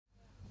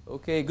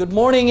Okay, good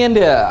morning,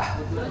 India.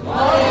 Good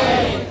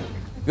morning.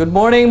 Good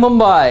morning,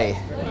 Mumbai.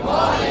 Good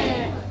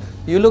morning.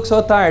 You look so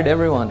tired,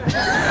 everyone.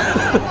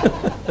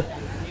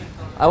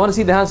 I want to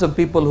see the hands of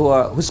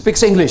people who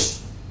speaks English.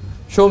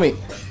 Show me.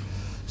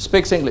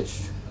 Speaks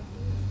English.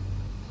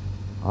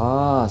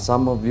 Ah,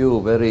 some of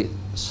you very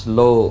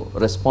slow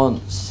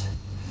response.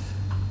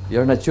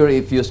 You're not sure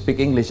if you speak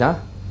English, huh?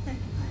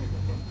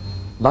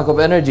 Lack of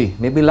energy,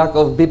 maybe lack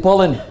of bee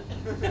pollen.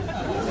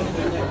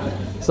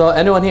 So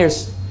anyone here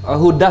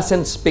who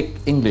doesn't speak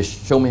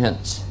English, show me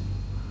hands.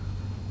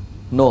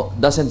 No,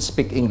 doesn't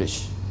speak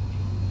English.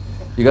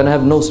 You're gonna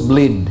have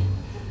nosebleed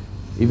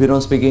if you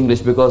don't speak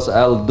English, because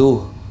I'll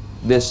do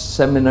this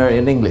seminar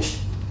in English.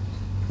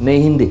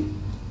 Nay Hindi.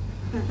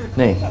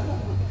 Nay.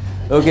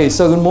 Okay,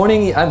 so good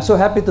morning. I'm so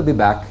happy to be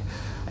back.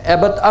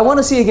 But I want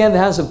to see again the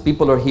hands of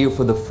people who are here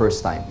for the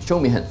first time. Show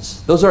me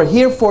hands. Those who are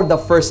here for the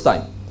first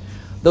time.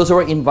 Those who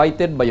are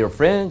invited by your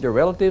friends, your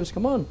relatives.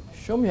 Come on,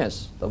 show me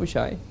hands. Don't be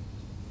shy.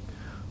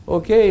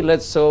 Okay,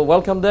 let's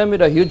welcome them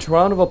with a huge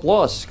round of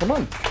applause. Come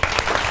on.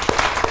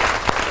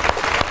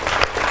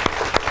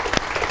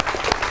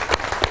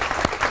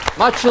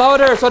 Much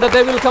louder so that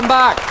they will come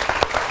back.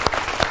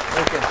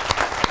 Okay.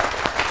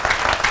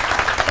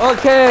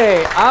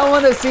 Okay, I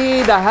want to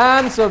see the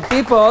hands of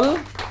people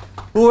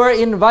who were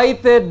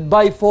invited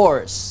by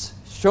force.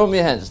 Show me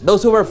hands.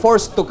 Those who were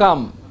forced to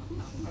come.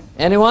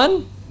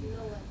 Anyone?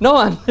 No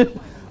one.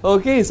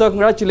 Okay, so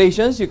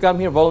congratulations. You come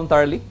here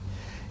voluntarily.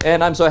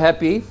 And I'm so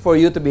happy for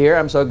you to be here.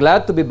 I'm so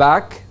glad to be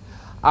back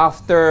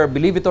after,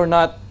 believe it or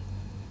not,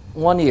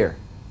 1 year.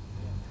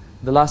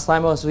 The last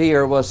time I was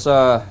here was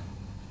the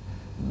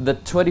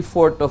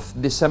 24th of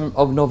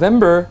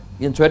November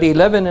in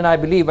 2011, and I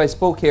believe I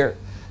spoke here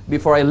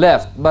before I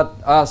left. But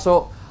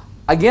so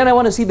again, I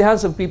want to see the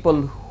hands of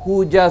people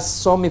who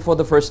just saw me for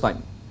the first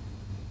time.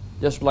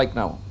 Just like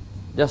now.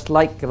 Just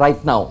like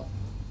right now.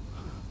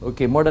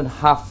 Okay, more than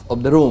half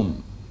of the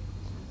room.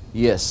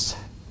 Yes.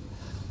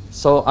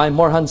 So I'm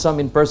more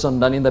handsome in person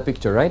than in the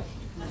picture, right?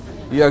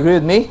 You agree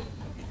with me?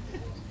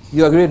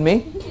 You agree with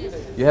me?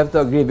 You have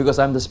to agree because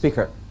I'm the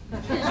speaker.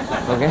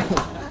 Okay?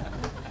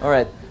 All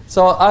right.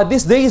 So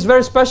this day is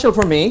very special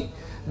for me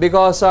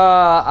because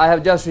I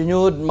have just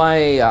renewed my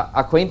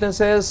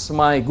acquaintances,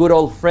 my good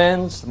old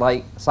friends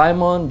like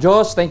Simon,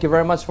 Josh. Thank you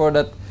very much for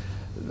that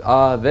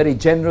very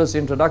generous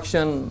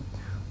introduction.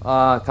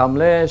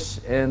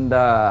 Kamlesh and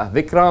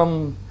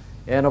Vikram,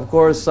 and of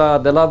course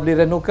the lovely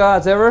Renuka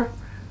as ever,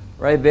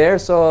 right there.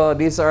 So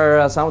these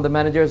are some of the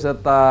managers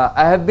that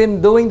I have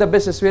been doing the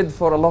business with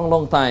for a long,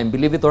 long time.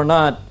 Believe it or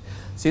not,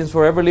 since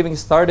Forever Living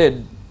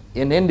started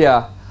in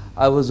India,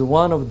 I was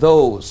one of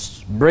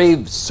those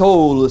brave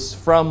souls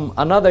from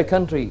another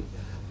country,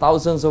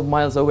 thousands of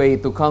miles away,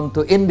 to come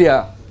to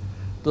India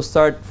to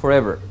start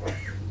Forever.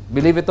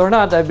 Believe it or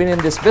not, I've been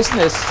in this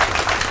business.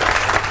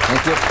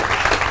 Thank you.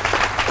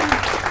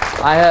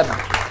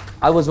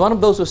 I was one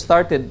of those who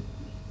started,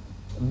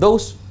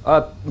 those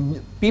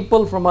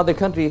people from other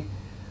country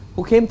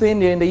who came to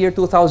India in the year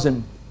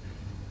 2000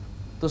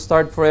 to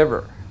start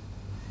Forever.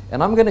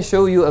 And I'm going to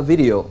show you a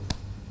video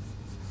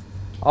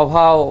of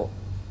how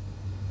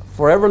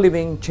Forever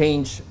Living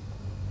changed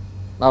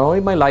not only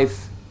my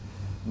life,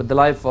 but the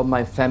life of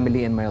my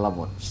family and my loved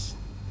ones.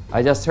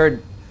 I just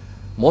heard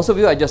most of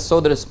you, I just saw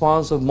the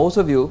response of most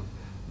of you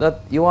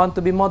that you want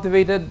to be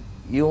motivated,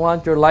 you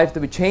want your life to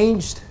be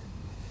changed,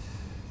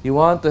 you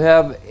want to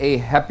have a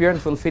happier and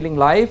fulfilling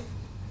life.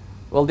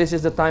 Well, this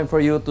is the time for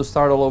you to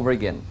start all over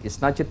again.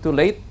 It's not yet too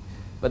late,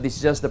 but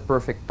it's just the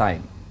perfect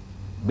time.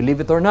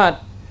 Believe it or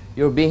not,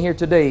 your being here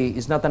today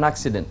is not an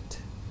accident.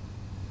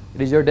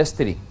 It is your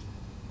destiny.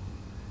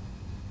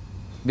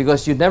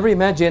 Because you never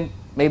imagined,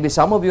 maybe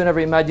some of you never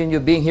imagined you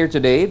being here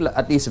today,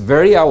 at this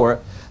very hour,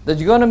 that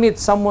you're going to meet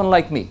someone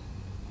like me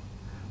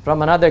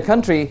from another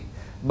country,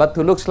 but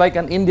who looks like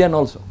an Indian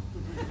also.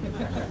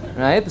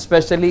 Right?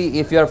 Especially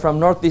if you're from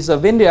northeast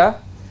of India,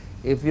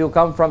 if you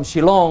come from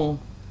Shillong,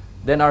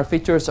 then our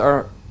features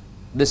are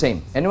the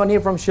same. Anyone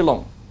here from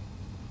Shillong?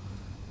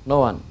 No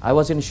one. I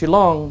was in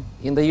Shillong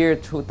in the year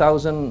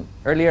 2000,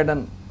 earlier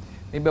than,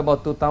 maybe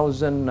about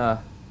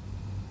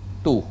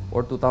 2002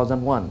 or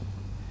 2001.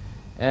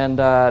 And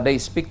they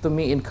speak to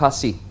me in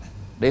Kasi.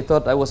 They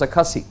thought I was a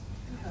Kasi.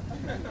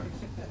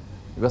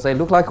 Because I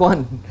look like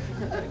one.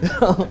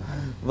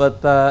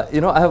 But,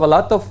 you know, I have a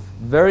lot of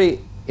very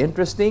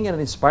interesting and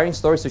inspiring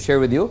stories to share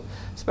with you,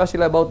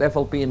 especially about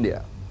FLP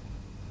India.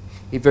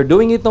 If you're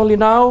doing it only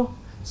now,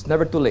 it's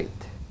never too late.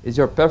 It's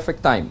your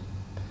perfect time.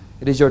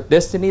 It is your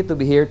destiny to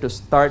be here to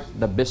start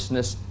the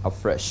business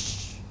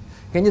afresh.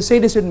 Can you say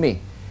this with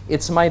me?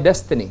 It's my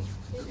destiny.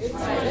 It's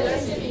my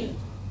destiny.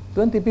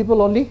 20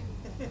 people only?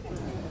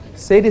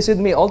 Say this with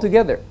me all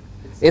together.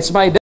 It's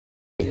my destiny.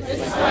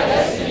 It's my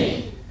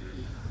destiny.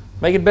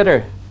 Make it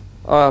better.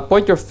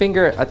 Point your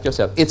finger at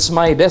yourself. It's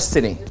my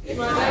destiny. It's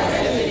my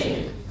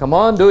destiny. Come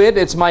on, do it.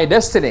 It's my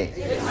destiny.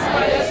 It's my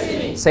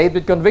destiny. Say it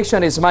with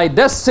conviction. It's my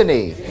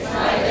destiny. It's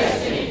my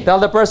destiny. Tell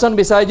the person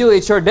beside you,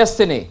 it's your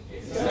destiny.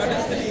 It's your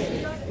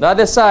destiny. The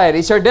other side,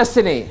 it's your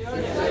destiny. It's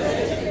your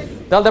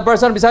destiny. Tell the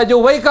person beside you,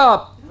 wake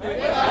up.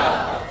 Wake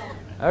up.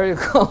 There you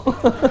go.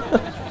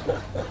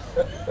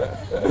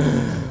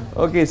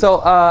 Okay, so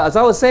as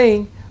I was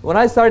saying, when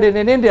I started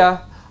in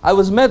India, I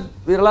was met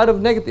with a lot of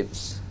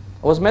negatives.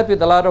 I was met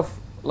with a lot of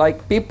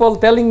people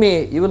telling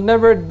me, you will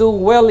never do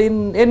well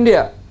in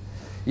India.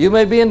 You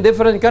may be in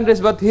different countries,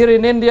 but here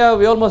in India,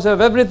 we almost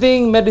have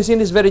everything.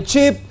 Medicine is very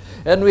cheap,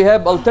 and we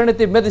have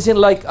alternative medicine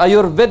like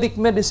Ayurvedic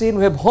medicine.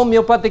 We have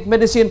homeopathic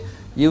medicine.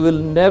 You will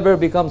never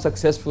become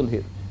successful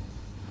here.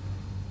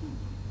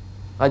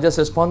 I just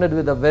responded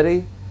with a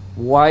very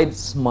wide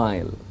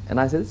smile. And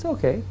I said, it's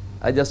okay.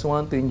 I just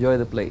want to enjoy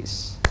the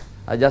place.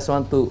 I just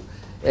want to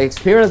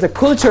experience the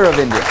culture of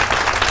India.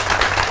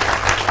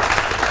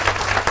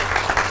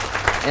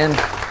 And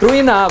true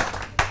enough,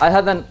 I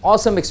had an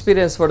awesome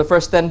experience for the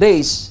first 10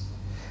 days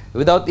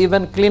without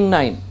even clean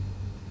 9.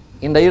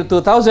 In the year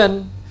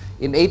 2000,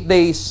 in 8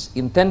 days,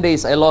 in 10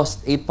 days, I lost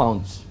 8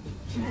 pounds.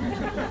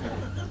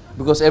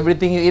 Because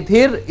everything you eat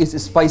here is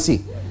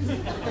spicy.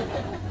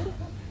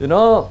 You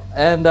know,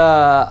 and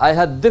I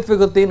had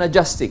difficulty in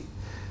adjusting.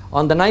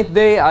 On the 9th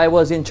day, I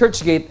was in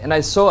Churchgate and I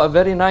saw a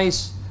very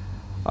nice,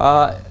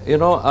 there's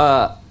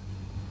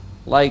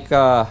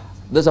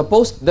a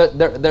post,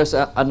 there's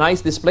a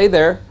nice display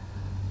there,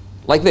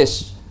 like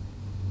this,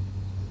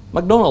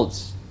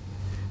 McDonald's.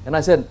 And I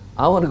said,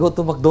 I want to go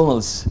to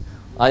McDonald's.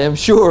 I am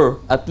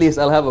sure at least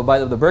I'll have a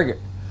bite of the burger.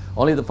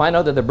 Only to find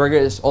out that the burger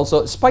is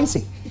also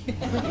spicy.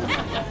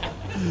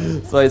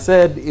 So I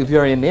said, if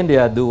you're in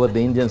India, do what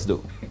the Indians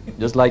do.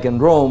 Just like in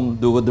Rome,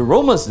 do what the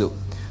Romans do.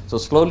 So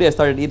slowly I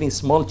started eating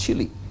small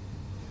chili,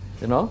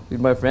 you know,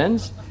 with my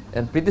friends.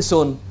 And pretty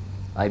soon,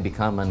 I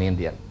become an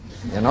Indian.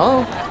 You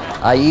know,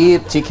 I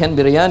eat chicken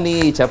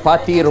biryani,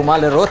 chapati,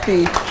 rumale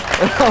roti,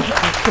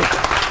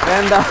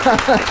 and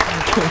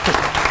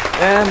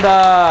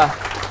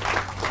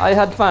I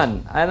had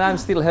fun, and I'm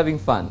still having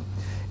fun.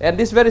 And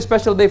this very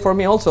special day for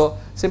me also,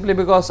 simply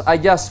because I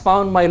just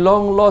found my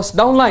long-lost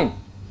downline.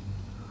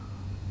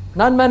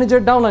 Non-manager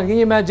downline. Can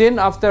you imagine?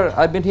 After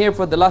I've been here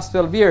for the last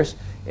 12 years,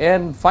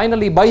 and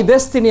finally, by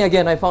destiny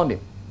again, I found him.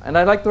 And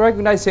I'd like to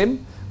recognize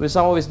him with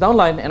some of his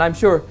downline, and I'm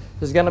sure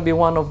he's going to be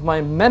one of my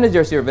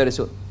managers here very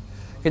soon.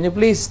 Can you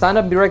please stand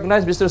up and be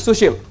recognized, Mr.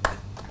 Sushil?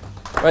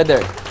 Right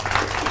there.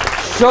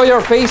 Show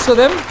your face to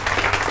them.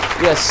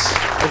 Yes.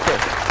 Okay.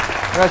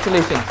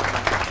 Congratulations.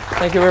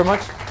 Thank you very much.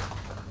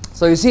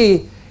 So you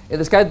see, in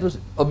this kind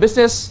of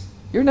business,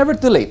 you're never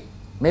too late.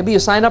 Maybe you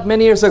signed up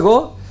many years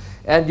ago,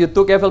 and you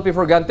took FLP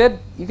for granted.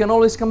 You can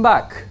always come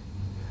back.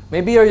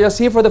 Maybe you're just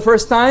here for the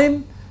first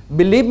time.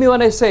 Believe me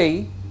when I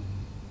say,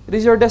 it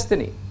is your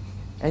destiny.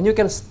 And you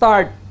can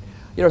start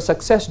your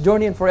success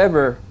journey and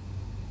forever,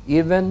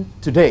 even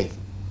today.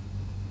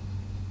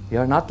 You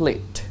are not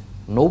late.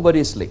 Nobody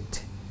is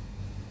late.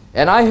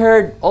 And I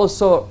heard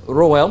also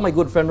Roel, my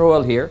good friend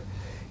Roel here,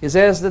 he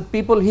says that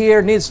people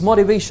here needs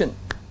motivation.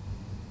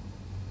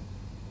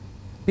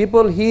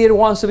 People here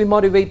wants to be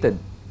motivated.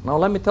 Now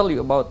let me tell you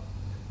about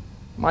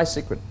my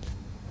secret.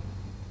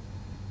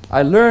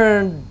 I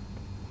learned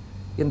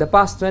in the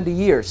past 20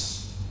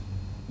 years,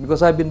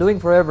 because I've been doing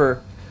forever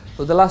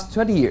for the last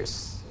 20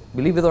 years,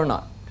 believe it or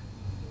not.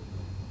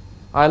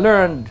 I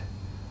learned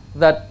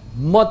that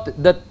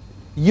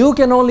you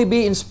can only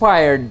be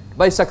inspired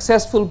by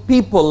successful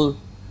people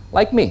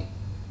like me.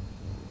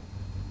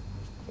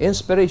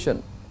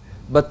 Inspiration.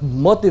 But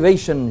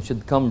motivation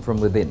should come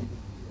from within.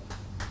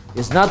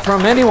 It's not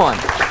from anyone.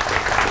 It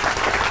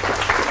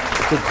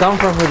should come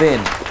from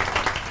within.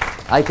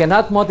 I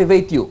cannot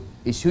motivate you.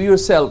 It's you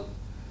yourself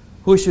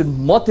who should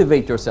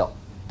motivate yourself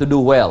to do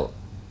well.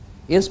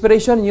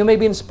 Inspiration, you may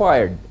be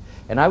inspired.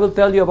 And I will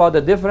tell you about the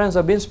difference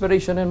of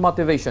inspiration and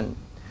motivation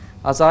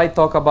as I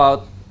talk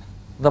about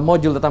the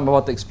module that I'm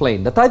about to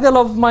explain. The title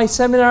of my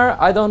seminar,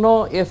 I don't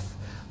know if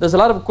there's a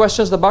lot of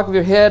questions in the back of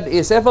your head,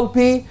 is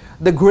FLP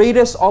the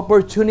greatest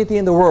opportunity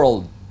in the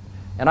world?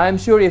 And I'm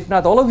sure if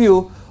not all of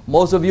you,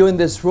 most of you in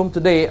this room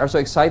today are so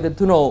excited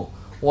to know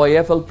why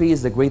FLP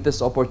is the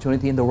greatest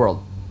opportunity in the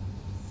world.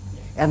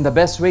 And the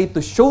best way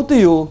to show to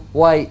you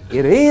why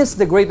it is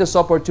the greatest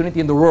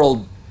opportunity in the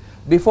world,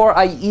 before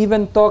I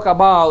even talk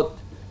about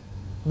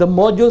the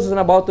modules I'm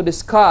about to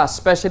discuss,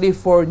 especially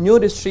for new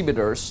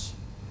distributors,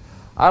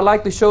 I'd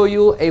like to show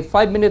you a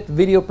 5-minute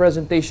video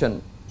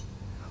presentation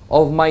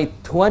of my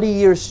 20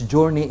 years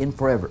journey in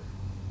forever.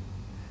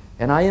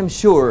 And I am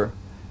sure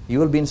you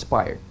will be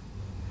inspired.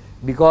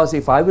 Because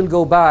if I will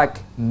go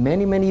back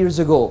many, many years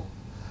ago,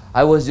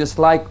 I was just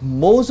like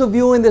most of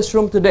you in this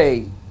room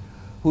today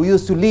who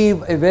used to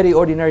live a very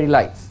ordinary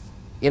life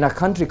in a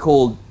country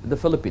called the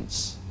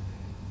Philippines.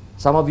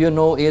 Some of you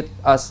know it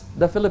as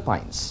the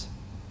Philippines.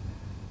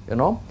 You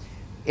know?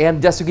 And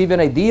just to give you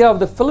an idea of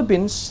the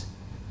Philippines,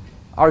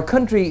 our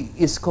country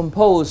is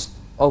composed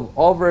of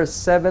over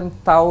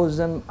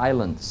 7,000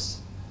 islands.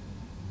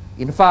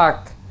 In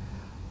fact,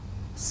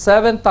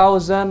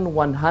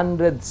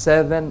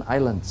 7,107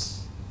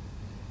 islands.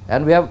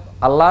 And we have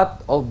a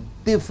lot of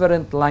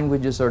different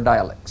languages or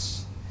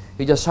dialects.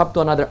 You just hop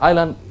to another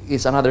island,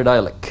 it's another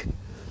dialect.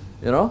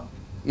 You know?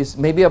 It's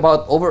maybe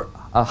about over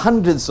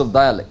hundreds of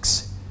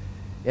dialects.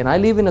 And I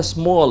live in a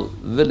small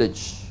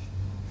village.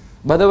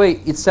 By the way,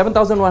 it's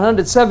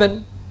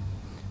 7,107,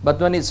 but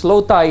when it's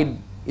low tide,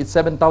 it's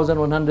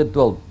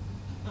 7,112.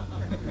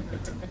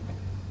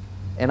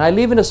 And I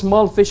live in a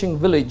small fishing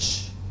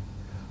village.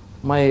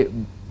 My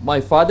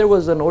father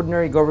was an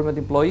ordinary government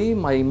employee.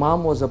 My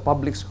mom was a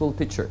public school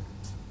teacher.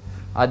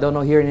 I don't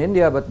know here in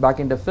India, but back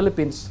in the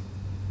Philippines,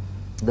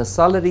 the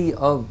salary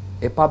of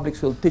a public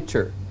school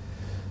teacher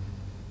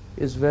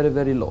is very,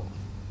 very low.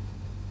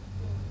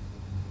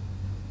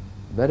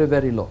 Very,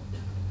 very low.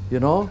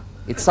 You know,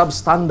 it's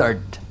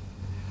substandard.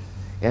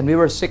 And we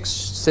were 6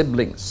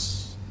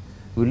 siblings.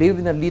 We live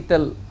in a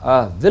little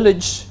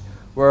village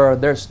where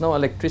there's no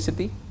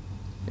electricity.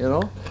 You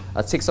know,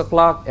 at 6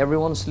 o'clock,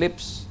 everyone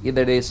sleeps.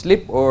 Either they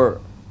sleep or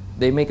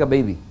they make a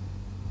baby.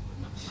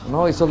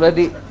 No, it's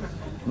already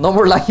no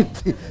more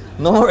light,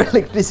 no more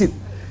electricity.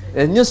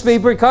 And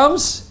newspaper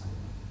comes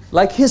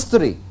like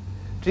history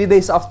 3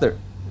 days after.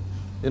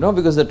 You know,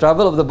 because the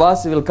travel of the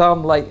bus will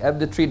come like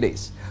every 3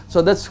 days.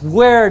 So that's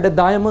where the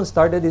diamond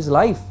started his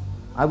life.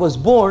 I was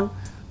born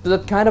to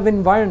that kind of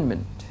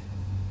environment.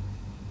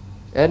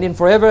 And in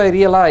forever I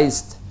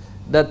realized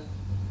that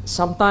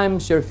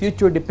sometimes your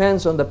future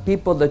depends on the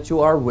people that you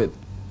are with.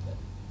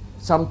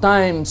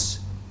 Sometimes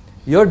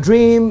your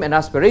dream and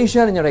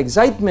aspiration and your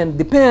excitement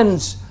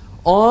depends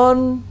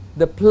on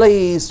the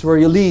place where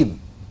you live.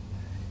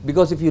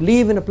 Because if you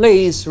live in a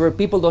place where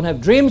people don't have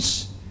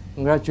dreams,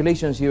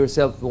 congratulations, you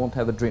yourself won't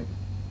have a dream.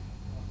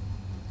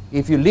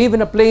 If you live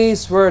in a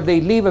place where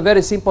they live a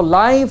very simple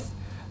life,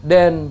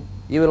 then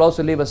you will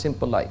also live a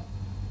simple life.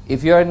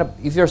 If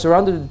you're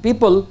surrounded with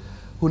people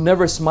who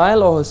never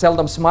smile or who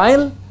seldom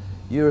smile,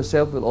 you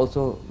yourself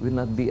will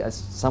not be as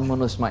someone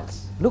who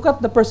smiles. Look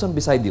at the person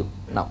beside you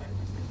now.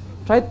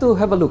 Try to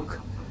have a look.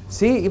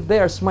 See if they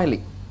are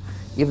smiling.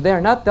 If they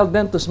are not, tell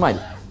them to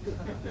smile.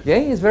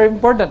 Okay? It's very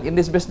important in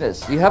this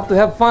business. You have to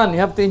have fun. You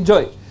have to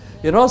enjoy.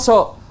 You know,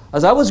 so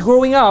as I was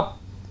growing up,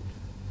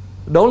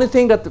 the only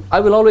thing that I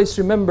will always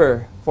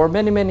remember for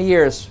many, many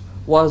years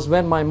was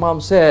when my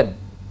mom said,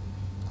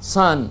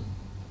 "Son,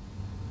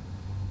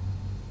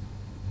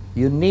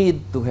 you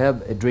need to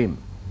have a dream.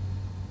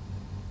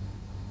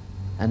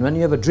 And when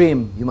you have a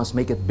dream, you must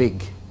make it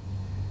big.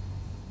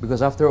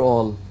 Because after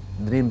all,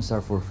 dreams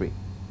are for free.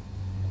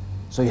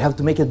 So you have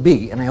to make it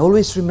big." And I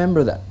always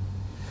remember that.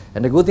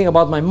 And the good thing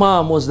about my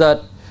mom was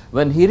that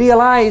when he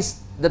realized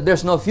that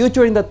there's no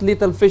future in that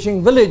little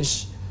fishing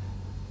village,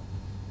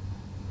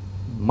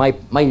 my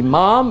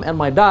mom and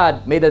my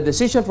dad made a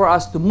decision for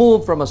us to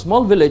move from a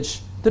small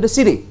village to the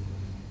city,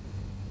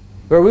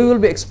 where we will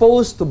be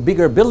exposed to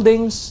bigger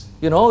buildings,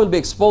 you know, we'll be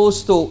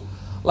exposed to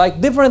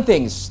like different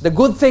things, the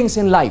good things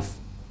in life,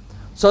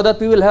 so that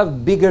we will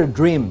have bigger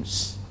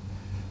dreams.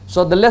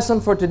 So the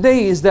lesson for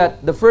today is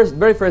that the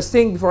very first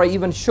thing before I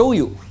even show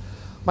you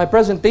my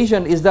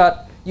presentation is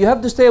that you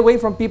have to stay away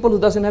from people who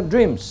doesn't have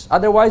dreams.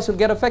 Otherwise, you'll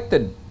get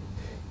affected.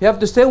 You have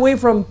to stay away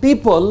from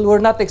people who are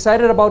not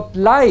excited about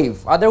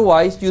life.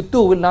 Otherwise, you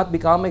too will not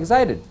become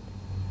excited.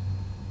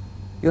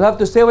 You'll have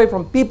to stay away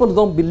from people who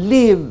don't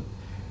believe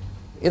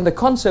in the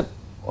concept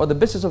or the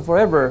business of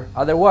forever.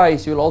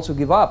 Otherwise, you'll also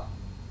give up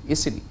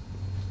easily.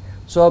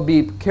 So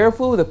be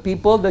careful with the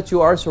people that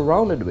you are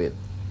surrounded with.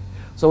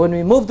 So when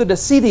we moved to the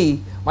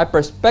city, my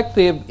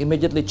perspective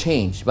immediately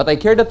changed. But I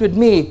carried that with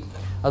me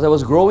as I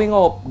was growing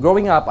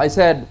up. I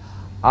said,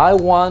 I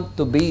want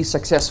to be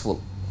successful.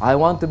 I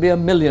want to be a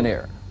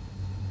millionaire.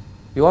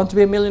 You want to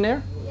be a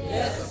millionaire?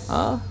 Yes.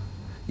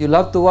 You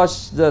love to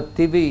watch the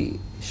TV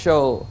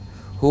show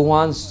Who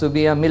Wants to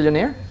Be a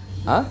Millionaire?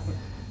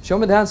 Show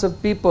me the hands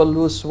of people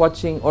who's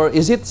watching, or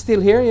is it still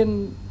here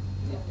in?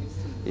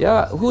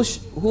 Yeah, who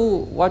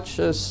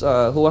watches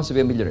Who Wants to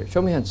Be a Millionaire?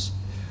 Show me hands.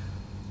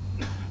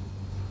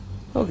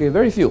 Okay,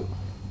 very few.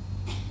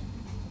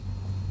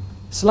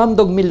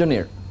 Slumdog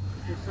Millionaire.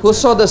 Who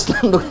saw the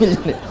Slumdog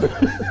Millionaire?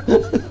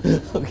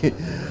 Okay.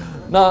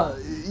 Now,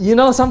 you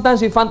know,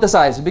 sometimes we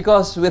fantasize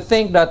because we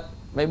think that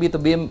maybe to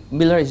be a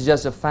millionaire is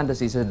just a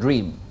fantasy, it's a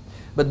dream.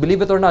 But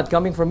believe it or not,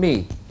 coming from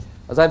me,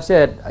 as I've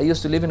said, I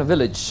used to live in a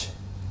village.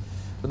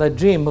 But I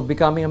dream of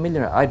becoming a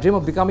millionaire. I dream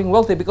of becoming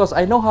wealthy because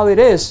I know how it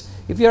is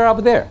if you're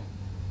up there.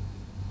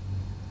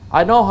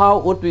 I know how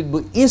it would be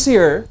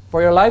easier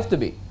for your life to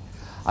be.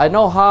 I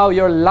know how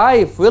your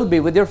life will be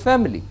with your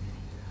family.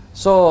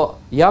 So,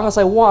 young as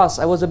I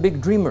was a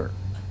big dreamer.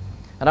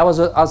 And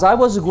as I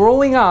was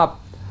growing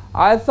up,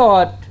 I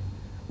thought,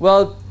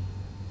 well,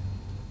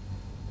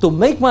 to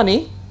make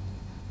money,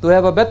 to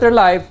have a better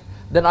life,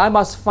 then I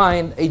must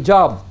find a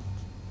job.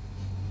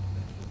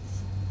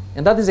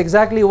 And that is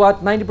exactly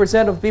what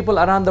 90% of people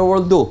around the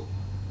world do.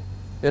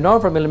 You know,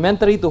 from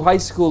elementary to high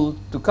school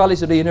to college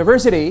to the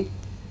university,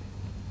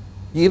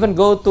 you even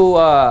go to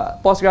a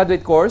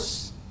postgraduate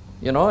course,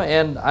 you know,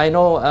 and I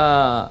know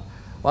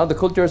one of the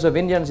cultures of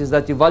Indians is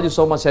that you value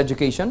so much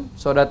education,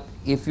 so that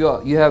if you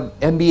have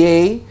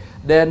MBA,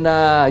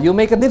 then you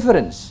make a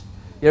difference.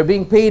 You're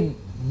being paid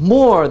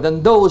more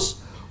than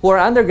those who are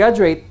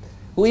undergraduate,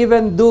 who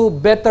even do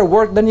better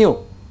work than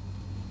you.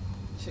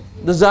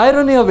 There's the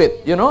irony of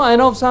it. You know, I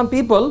know of some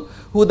people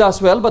who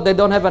does well, but they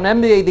don't have an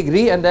MBA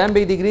degree, and the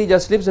MBA degree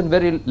just sleeps and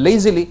very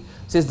lazily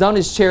sits down in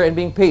his chair and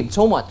being paid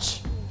so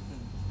much.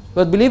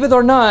 But believe it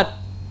or not,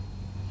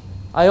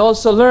 I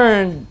also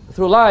learned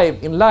through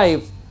life, in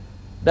life,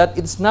 that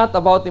it's not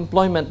about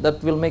employment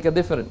that will make a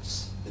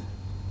difference.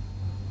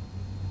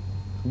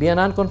 Be a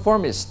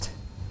nonconformist.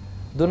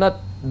 Do not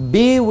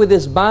be with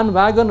this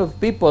bandwagon of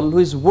people who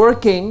is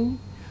working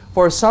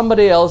for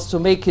somebody else to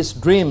make his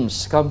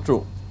dreams come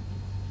true.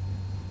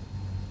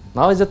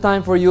 Now is the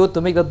time for you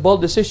to make that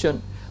bold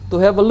decision to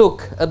have a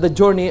look at the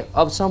journey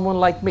of someone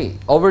like me.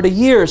 Over the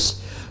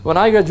years, when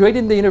I graduated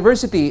in the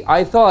university,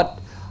 I thought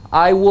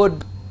I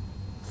would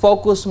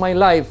focus my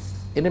life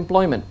in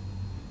employment.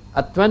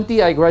 At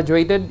 20, I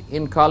graduated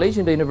in college,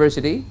 in the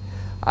university.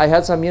 I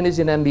had some units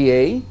in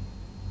MBA,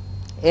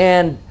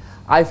 and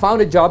I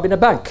found a job in a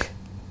bank.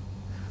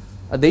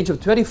 At the age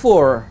of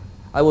 24,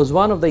 I was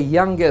one of the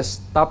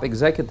youngest top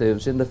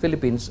executives in the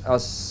Philippines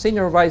as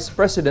Senior Vice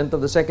President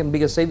of the second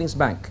biggest savings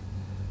bank.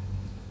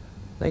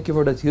 Thank you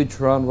for that huge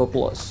round of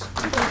applause.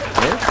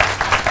 Okay.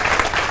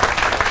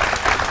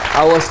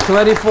 I was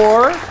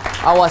 24,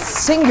 I was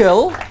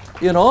single,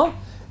 you know,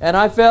 and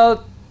I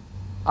felt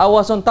I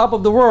was on top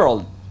of the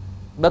world.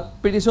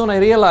 But pretty soon I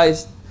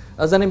realized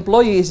as an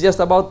employee, it's just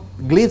about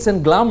glitz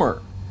and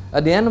glamour.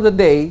 At the end of the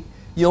day,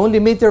 you only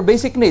meet your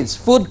basic needs: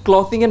 food,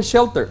 clothing, and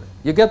shelter.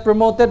 You get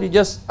promoted, you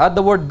just add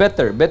the word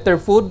better. Better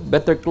food,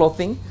 better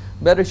clothing,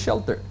 better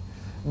shelter.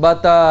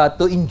 But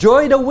to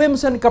enjoy the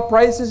whims and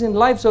caprices in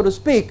life, so to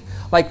speak,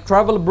 like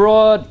travel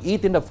abroad,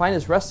 eat in the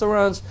finest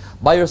restaurants,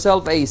 buy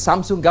yourself a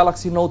Samsung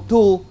Galaxy Note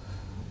 2,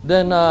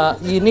 then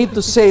you need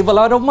to save a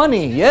lot of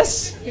money,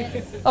 yes?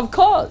 Of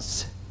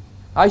course.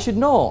 I should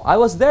know. I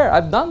was there.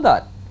 I've done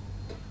that.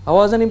 I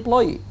was an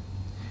employee.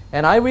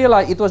 And I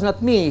realized it was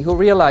not me who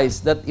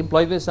realized that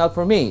employment is not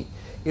for me.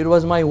 It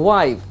was my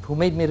wife who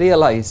made me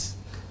realize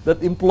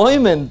that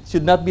employment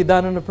should not be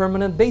done on a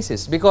permanent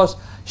basis, because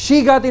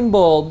she got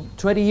involved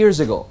 20 years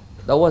ago.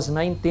 That was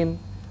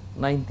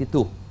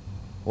 1992,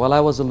 while I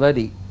was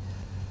already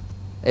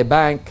a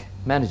bank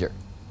manager.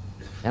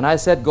 And I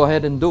said, go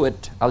ahead and do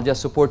it. I'll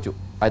just support you.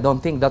 I don't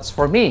think that's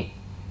for me,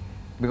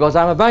 because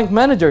I'm a bank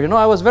manager. You know,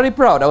 I was very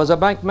proud. I was a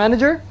bank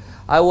manager.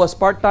 I was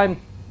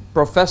part-time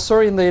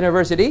professor in the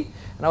university,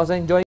 and I was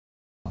enjoying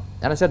it.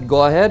 And I said,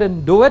 go ahead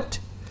and do it.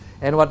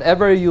 And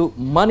whatever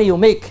money you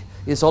make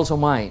is also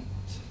mine.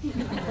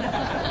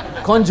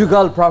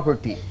 Conjugal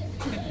property.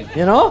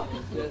 You know?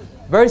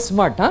 Very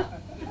smart, huh?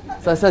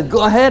 So I said,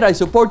 go ahead, I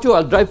support you,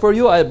 I'll drive for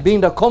you, I'll be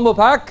in the combo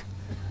pack.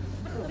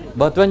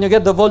 But when you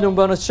get the volume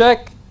bonus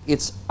check,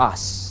 it's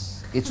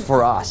us. It's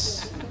for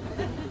us.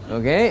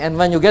 Okay? And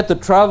when you get to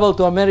travel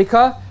to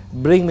America,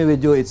 bring me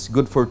with you, it's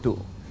good for two.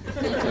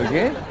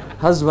 Okay?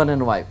 Husband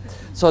and wife.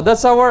 So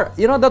that's our,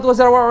 you know, that was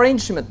our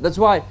arrangement. That's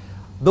why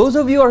those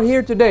of you who are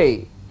here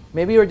today,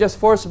 maybe you're just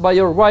forced by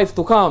your wife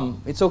to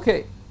come, it's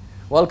okay.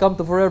 Welcome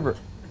to forever.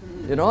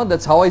 You know,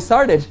 that's how I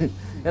started.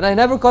 And I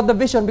never caught the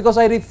vision because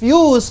I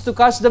refused to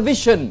catch the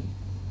vision.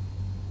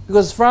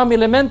 Because from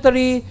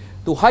elementary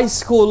to high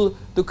school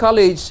to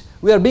college,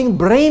 we are being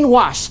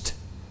brainwashed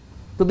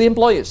to be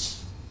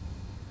employees.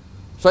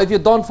 So if you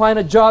don't find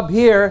a job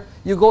here,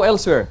 you go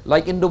elsewhere,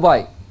 like in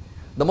Dubai.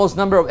 The most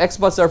number of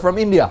expats are from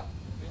India,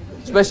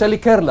 especially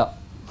Kerala.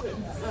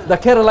 The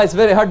Kerala is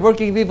very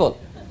hardworking people.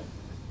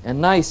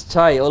 And nice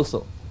chai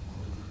also.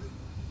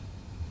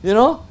 You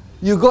know?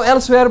 You go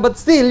elsewhere, but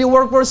still you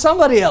work for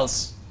somebody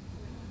else.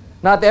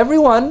 Not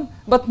everyone,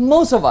 but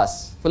most of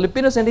us.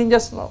 Filipinos and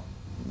Indians, no,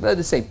 they're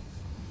the same.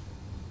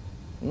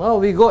 No,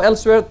 we go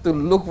elsewhere to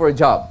look for a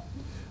job.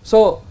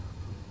 So,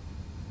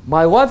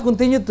 my wife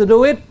continued to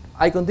do it.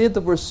 I continued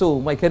to pursue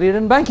my career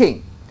in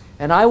banking.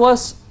 And I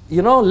was,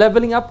 you know,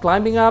 leveling up,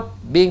 climbing up,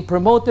 being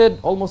promoted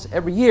almost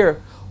every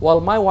year, while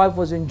my wife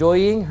was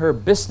enjoying her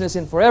business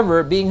in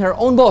forever, being her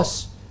own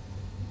boss.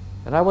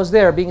 And I was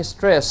there being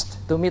stressed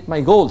to meet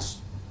my goals,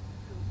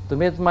 to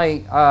meet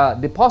my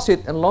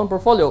deposit and loan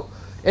portfolio.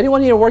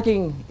 Anyone here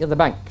working in the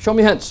bank? Show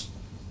me hands.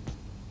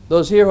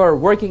 Those here who are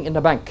working in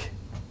the bank.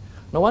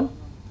 No one?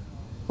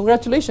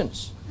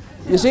 Congratulations.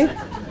 You see?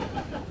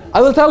 I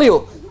will tell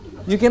you,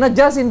 you cannot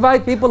just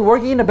invite people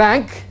working in the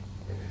bank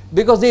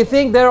because they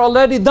think they're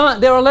already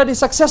done, they're already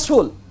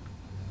successful.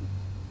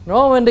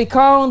 No, when they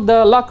count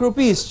the lakh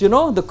rupees, you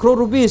know, the crore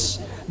rupees,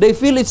 they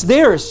feel it's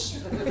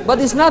theirs, but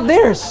it's not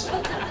theirs.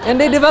 And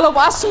they develop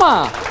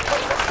asthma,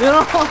 you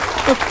know.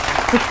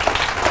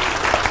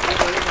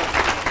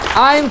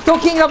 I'm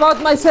talking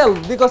about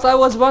myself because I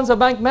was once a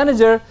bank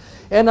manager,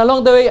 and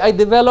along the way I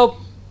developed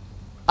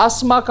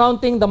asthma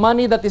counting the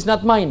money that is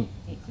not mine.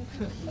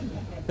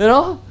 You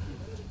know?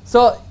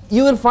 So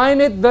you will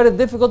find it very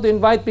difficult to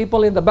invite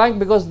people in the bank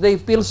because they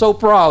feel so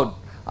proud.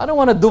 I don't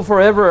want to do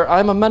forever.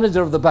 I'm a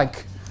manager of the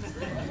bank.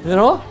 You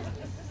know?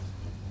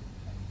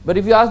 But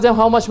if you ask them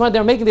how much money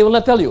they're making, they will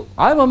not tell you.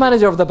 I'm a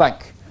manager of the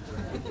bank.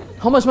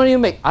 How much money you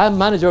make? I'm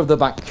manager of the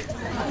bank.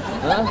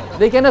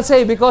 They cannot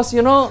say because,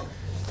 you know,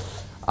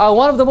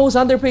 one of the most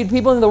underpaid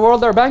people in the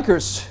world are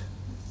bankers.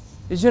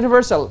 It's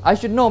universal. I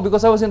should know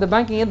because I was in the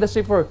banking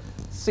industry for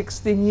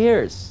 16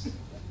 years.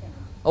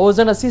 I was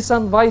an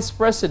assistant vice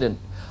president.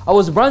 I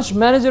was branch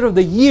manager of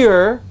the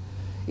year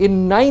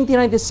in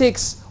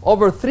 1996,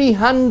 over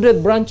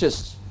 300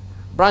 branches.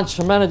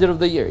 Branch manager of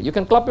the year. You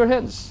can clap your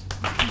hands.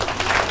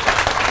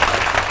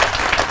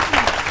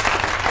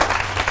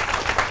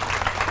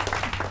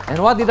 And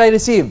what did I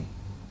receive?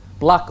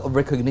 Plaque of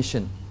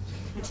recognition.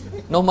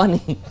 No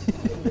money.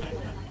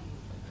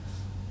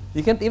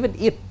 You can't even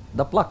eat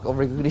the plaque of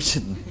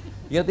recognition.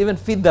 You can't even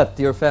feed that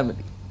to your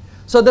family.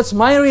 So that's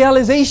my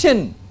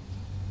realization.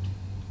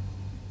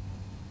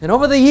 And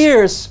over the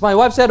years, my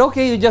wife said,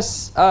 okay, you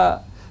just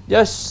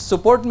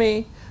support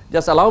me.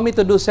 Just allow me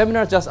to do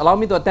seminars. Just allow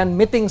me to attend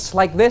meetings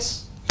like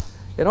this.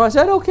 You know, I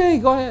said, okay,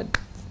 go ahead.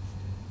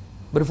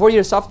 But 4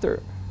 years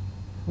after,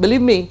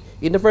 believe me,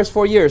 in the first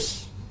 4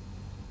 years,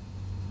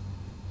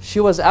 she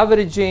was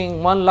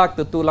averaging 1 lakh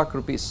to 2 lakh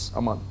rupees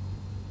a month.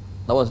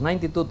 That was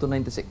 92 to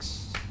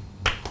 96.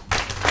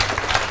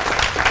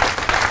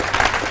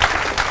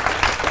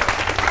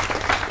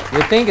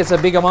 You think it's a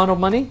big amount of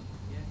money?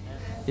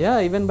 Yeah,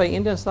 even by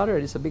Indian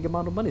standard, it's a big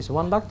amount of money. It's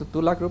 1 lakh to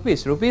 2 lakh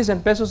rupees. Rupees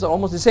and pesos are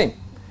almost the same.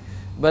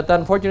 But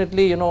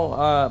unfortunately, you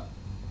know,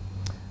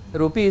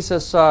 rupees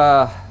has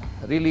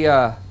really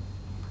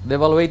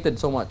devaluated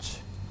so much.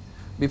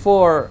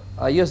 Before,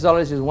 US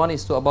dollars is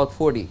 1:to about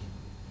 40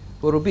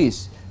 for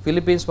rupees.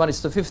 Philippines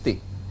 1:to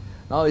 50.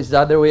 Now it's the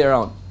other way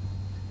around.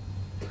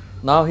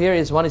 Now here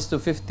is 1:to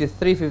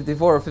 53,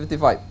 54, or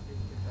 55.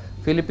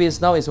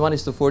 Philippines now is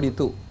 1:to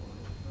 42.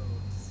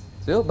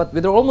 So, but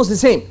they're almost the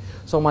same.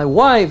 So my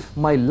wife,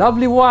 my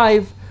lovely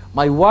wife,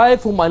 my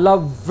wife whom I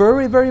love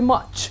very, very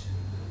much,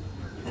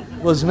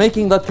 was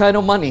making that kind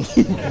of money.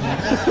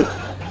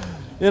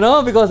 You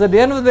know, because at the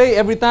end of the day,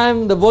 every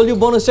time the volume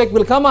bonus check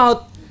will come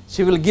out,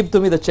 she will give to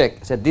me the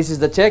check. I said, this is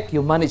the check,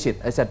 you manage it.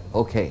 I said,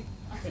 okay.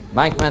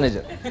 Bank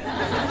manager.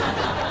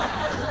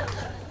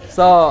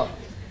 So,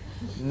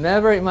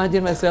 never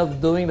imagine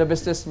myself doing the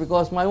business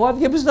because my wife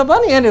gives the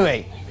money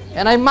anyway.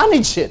 And I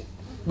manage it.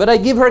 But I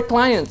give her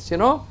clients, you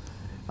know.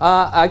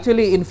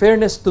 Actually, in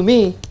fairness to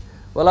me,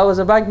 while I was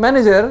a bank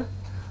manager,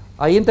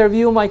 I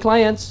interview my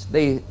clients.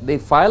 They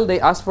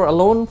ask for a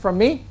loan from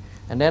me.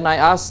 And then I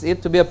ask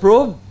it to be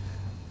approved.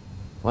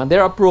 When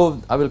they're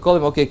approved, I will call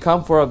them, okay,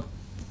 come for a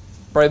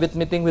private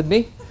meeting with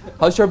me.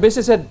 How's your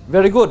business? I said,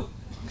 very good.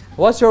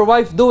 What's your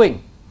wife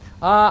doing?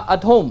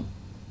 At home.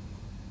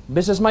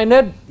 Business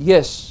minded?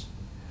 Yes.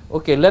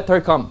 Okay, let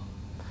her come.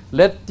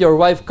 Let your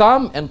wife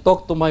come and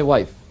talk to my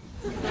wife.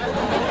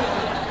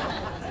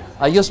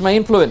 I use my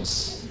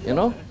influence, you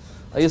know.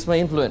 I use my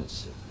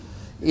influence.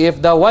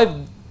 If the wife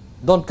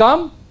don't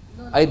come,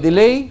 I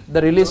delay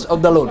the release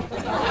of the loan.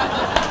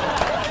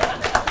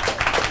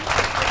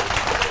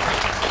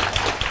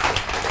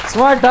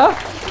 Smart, huh?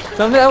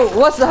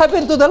 What's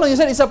happened to the loan? You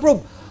said it's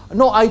approved.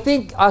 No, I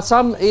think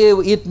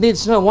it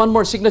needs one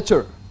more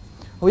signature.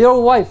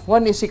 Your wife,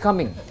 when is he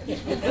coming?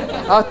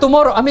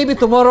 Tomorrow, maybe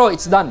tomorrow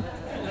it's done.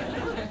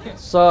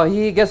 So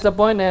he gets the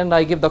point, and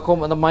I give the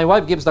my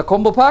wife gives the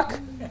combo pack.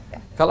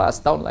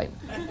 Kalas, downline.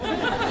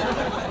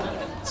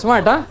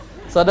 Smart, huh?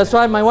 So that's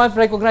why my wife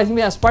recognizes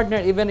me as partner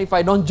even if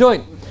I don't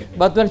join.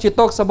 But when she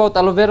talks about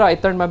aloe vera, I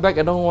turn my back.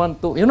 I don't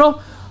want to. You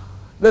know,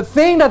 the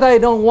thing that I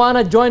don't want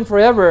to join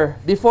forever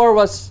before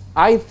was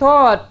I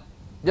thought,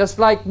 just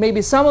like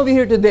maybe some of you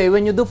here today,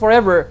 when you do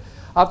forever,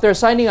 after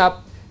signing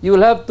up, you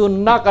will have to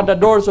knock at the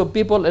doors of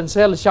people and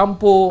sell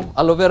shampoo,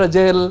 aloe vera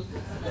gel,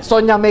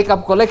 Sonia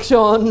makeup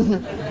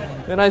collection.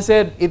 And I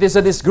said, it is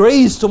a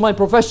disgrace to my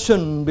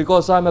profession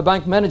because I'm a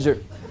bank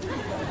manager.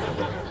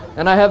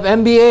 And I have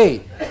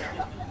MBA.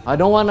 I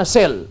don't want to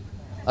sell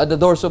at the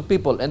doors of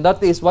people. And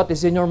that is what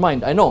is in your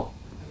mind. I know.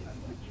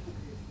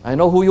 I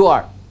know who you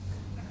are.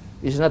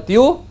 It's not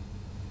you,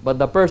 but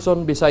the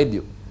person beside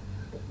you.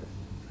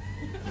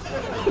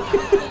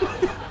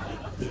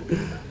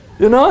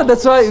 You know,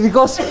 that's why,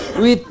 because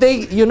we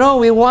take, you know,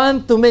 we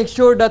want to make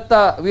sure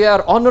that we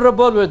are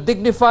honorable, we're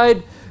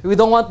dignified. We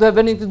don't want to have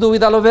anything to do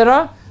with aloe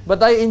vera,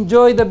 but I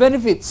enjoy the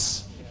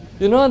benefits.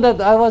 You know,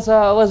 that I was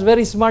a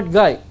very smart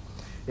guy.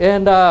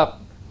 And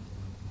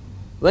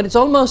when it's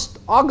almost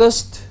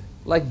August,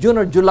 like June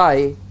or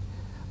July,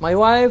 my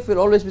wife will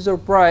always be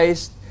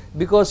surprised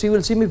because she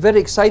will see me very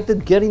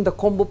excited getting the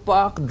combo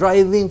pack,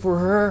 driving for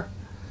her.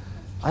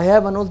 I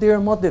have an ulterior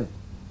motive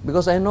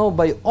because I know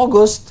by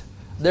August,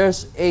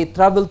 there's a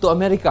travel to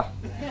America.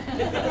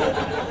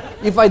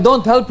 If I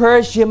don't help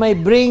her, she may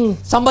bring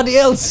somebody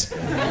else.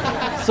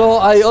 So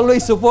I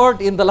always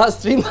support in the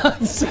last 3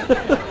 months.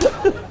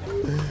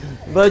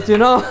 But you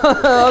know,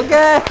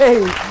 okay.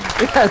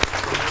 Yes.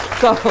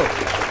 So,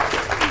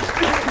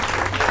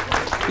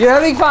 you're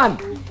having fun?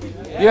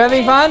 You're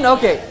having fun?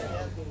 Okay.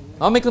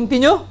 Let me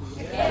continue?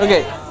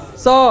 Okay.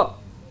 So,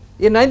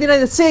 in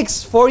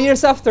 1996, 4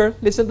 years after,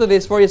 listen to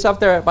this, 4 years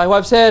after, my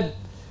wife said,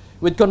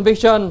 with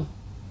conviction,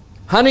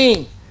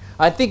 honey,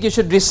 I think you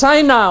should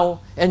resign now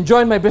and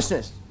join my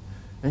business.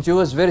 And she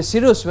was very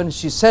serious when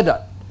she said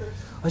that.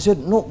 I said,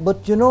 no,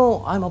 but you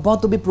know, I'm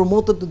about to be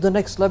promoted to the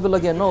next level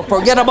again. No,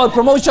 forget about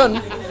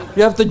promotion.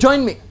 You have to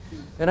join me.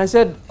 And I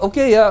said,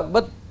 okay,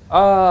 but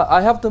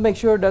I have to make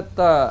sure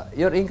that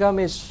your income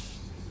is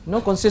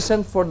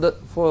consistent for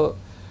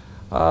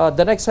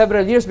the next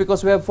several years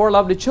because we have 4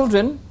 lovely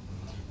children.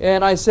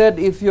 And I said,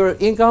 if your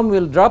income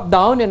will drop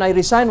down and I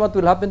resign, what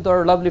will happen to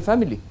our lovely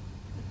family?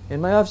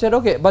 And my wife said,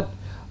 okay, but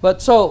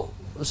so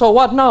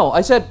what now?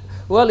 I said,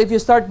 well, if you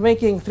start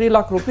making 3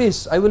 lakh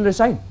rupees, I will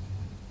resign.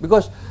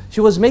 Because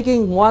she was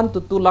making 1 to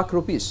 2 lakh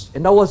rupees.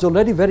 And that was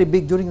already very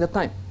big during that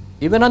time.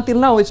 Even until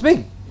now, it's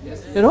big.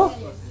 Yes. You know?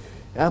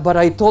 But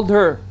I told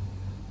her,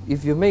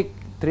 if you make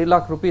 3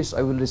 lakh rupees,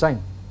 I will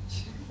resign.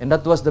 And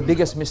that was the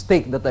biggest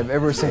mistake that I've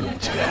ever said.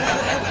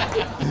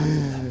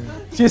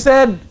 She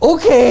said,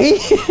 okay.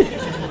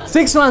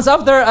 6 months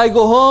after, I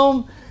go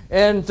home,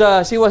 and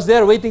she was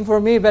there waiting for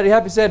me, very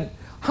happy, said,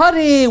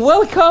 honey,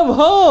 welcome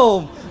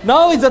home.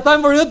 Now is the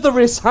time for you to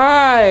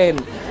resign.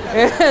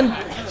 And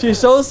she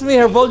shows me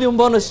her volume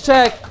bonus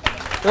check.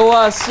 It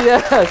was,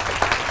 yes.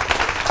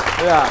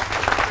 Yeah.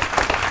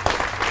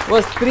 It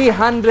was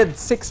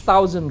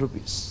 306,000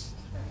 rupees.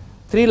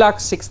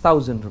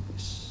 3,06,000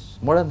 rupees.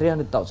 More than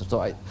 300,000. So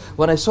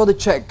when I saw the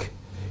check,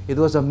 it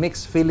was a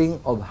mixed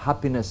feeling of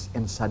happiness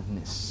and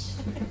sadness.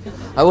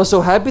 I was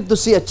so happy to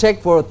see a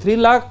check for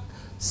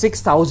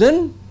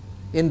 3,06,000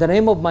 in the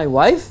name of my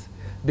wife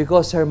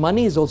because her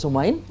money is also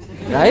mine,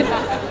 right?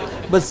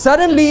 But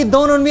suddenly it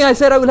dawned on me, I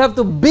said I will have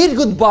to bid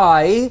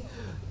goodbye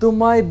to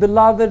my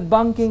beloved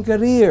banking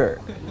career.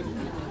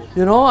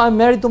 You know, I'm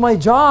married to my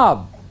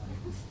job.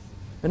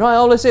 You know, I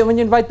always say when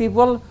you invite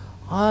people,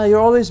 you're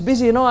always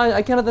busy. You know,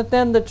 I cannot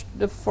attend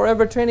the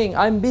forever training.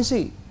 I'm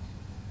busy.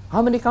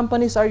 How many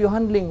companies are you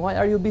handling? Why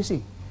are you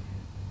busy?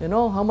 You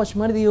know, how much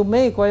money do you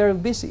make? Why are you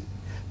busy?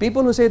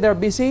 People who say they're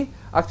busy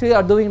actually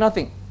are doing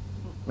nothing.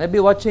 Maybe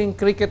watching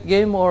cricket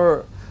game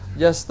or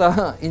just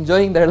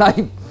enjoying their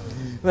life.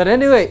 But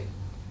anyway,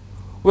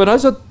 when I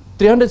saw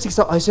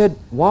 360, I said,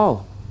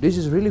 wow, this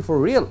is really for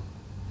real.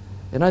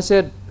 And I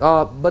said,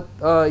 but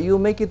you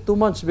make it 2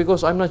 months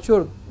because I'm not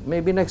sure.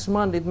 Maybe next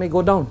month it may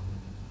go down.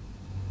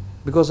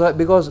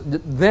 Because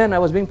then I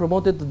was being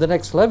promoted to the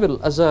next level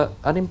as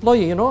an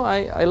employee. You know,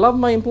 I love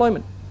my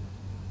employment.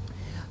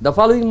 The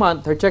following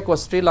month, her check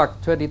was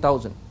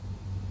 3,20,000.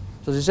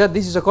 So she said,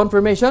 this is a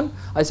confirmation.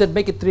 I said,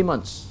 make it 3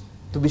 months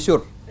to be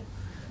sure.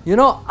 You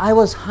know, I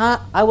was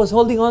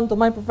holding on to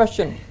my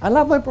profession. I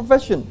love my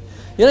profession.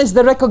 You know, it's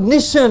the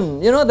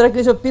recognition. You know, the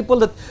recognition of people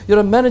that you're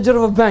a manager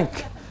of a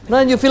bank. No,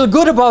 and you feel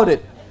good about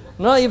it.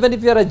 No, even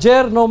if you're a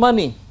ger, no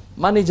money.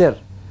 Manager.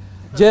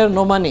 Ger,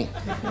 no money.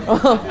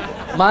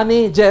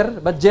 Manager,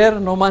 but ger,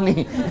 no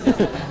money.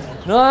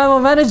 No, I'm a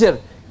manager.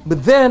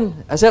 But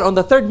then, I said on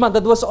the 3rd month,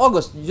 that was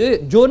August,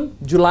 June,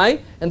 July,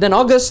 and then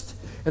August.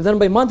 And then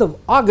by month of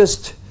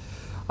August,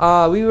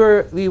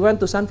 we went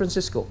to San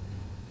Francisco.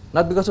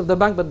 Not because of the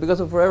bank, but because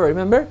of forever.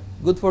 Remember?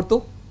 Good for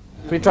 2.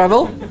 Free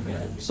travel.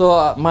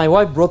 So my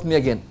wife brought me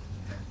again.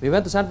 We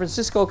went to San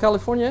Francisco,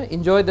 California,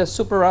 enjoyed the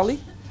super rally,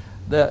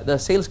 the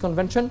sales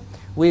convention.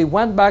 We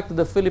went back to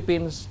the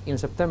Philippines in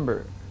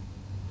September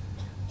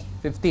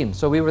 15.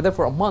 So we were there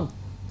for a month.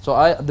 So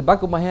at the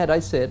back of my head, I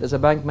said, as a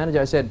bank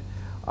manager, I said,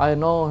 I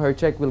know her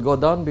check will go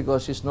down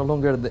because she's no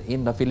longer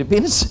in the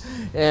Philippines.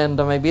 And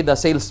maybe the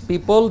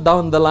salespeople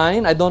down the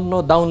line, I don't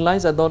know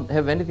downlines, I don't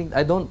have anything,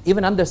 I don't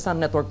even understand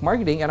network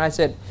marketing. And I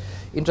said,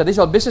 in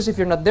traditional business, if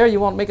you're not there, you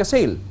won't make a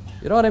sale.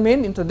 You know what I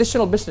mean? In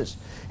traditional business.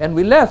 And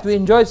we left. We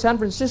enjoyed San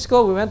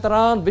Francisco. We went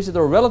around, visited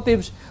our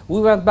relatives.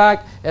 We went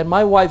back, and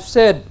my wife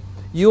said,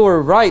 you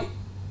were right.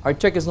 Our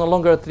check is no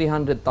longer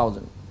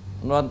 300,000.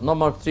 No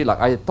more 3 lakh.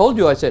 I told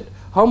you, I said,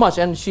 how much?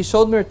 And she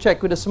showed me her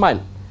check with a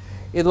smile.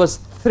 It was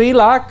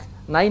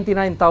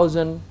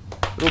 3,99,000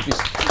 rupees.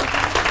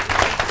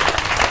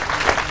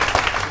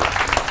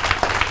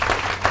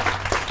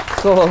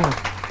 So,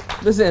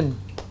 listen,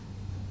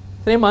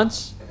 3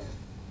 months,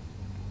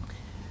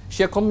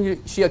 she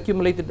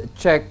accumulated a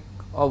check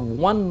of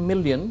 1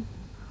 million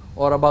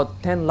or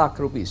about 10 lakh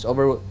rupees,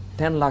 over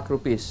 10 lakh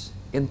rupees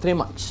in 3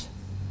 months.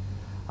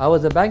 I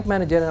was a bank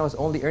manager and I was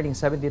only earning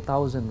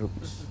 70,000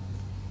 rupees.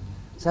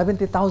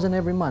 70,000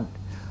 every month.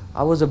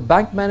 I was a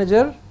bank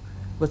manager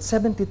with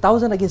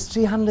 70,000 against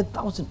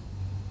 300,000.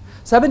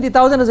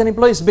 70,000 as an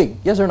employee is big,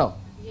 yes or no?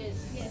 Yes.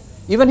 Yes.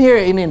 Even here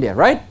in India,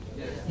 right?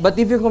 Yes. But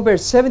if you compare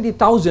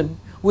 70,000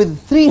 with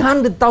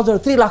 300,000 or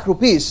 3 lakh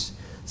rupees,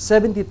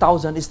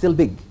 70,000 is still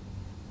big.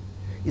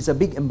 It's a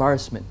big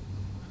embarrassment.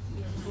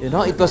 You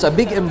know, it was a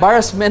big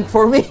embarrassment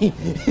for me.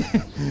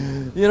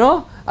 You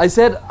know, I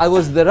said I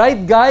was the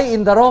right guy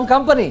in the wrong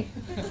company.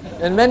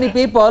 And many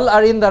people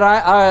are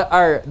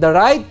the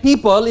right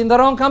people in the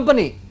wrong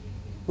company.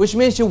 Which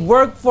means you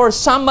work for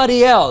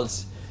somebody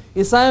else.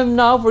 It's time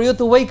now for you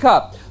to wake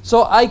up.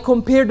 So I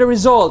compared the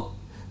result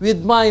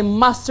with my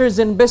master's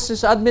in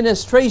business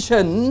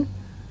administration.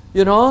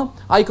 You know,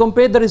 I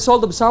compared the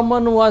result of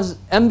someone who was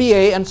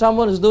MBA and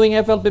someone who's doing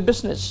FLP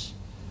business.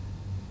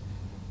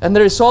 And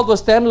the result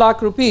was 10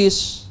 lakh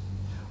rupees.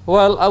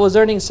 Well, I was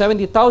earning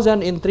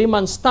 70,000 in 3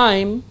 months'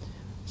 time.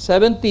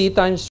 70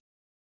 times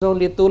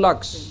only 2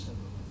 lakhs.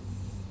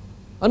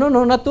 Oh, no,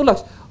 no, not 2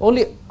 lakhs.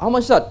 Only, how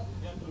much is that?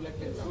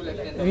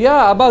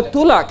 Yeah, about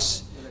 2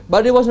 lakhs.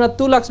 But it was not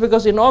 2 lakhs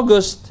because in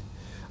August,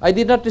 I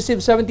did not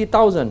receive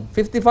 70,000.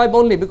 55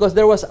 only because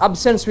there was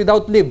absence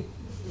without leave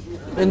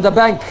in the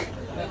bank.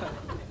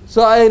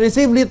 So I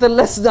received little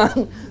less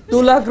than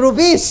 2 lakh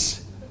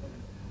rupees.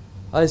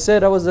 I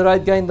said I was the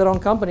right guy in the wrong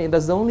company.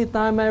 That's the only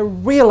time I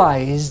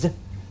realized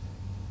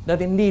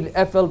that indeed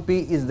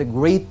FLP is the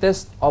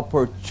greatest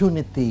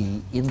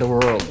opportunity in the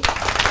world.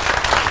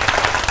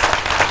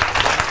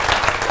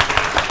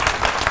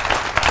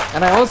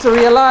 And I also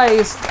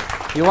realized,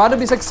 you want to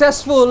be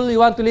successful, you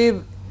want to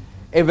live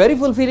a very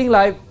fulfilling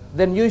life,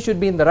 then you should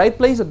be in the right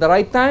place at the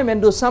right time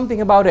and do something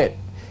about it.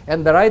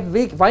 And the right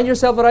vehicle, find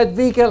yourself the right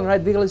vehicle, and the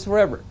right vehicle is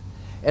forever.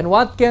 And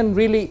what can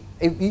really,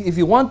 if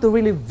you want to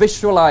really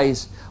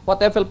visualize what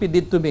FLP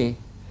did to me,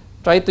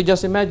 try to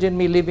just imagine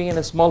me living in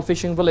a small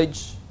fishing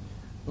village,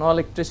 no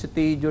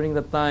electricity during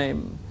the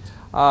time.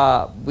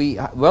 We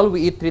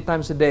eat 3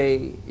 times a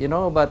day, you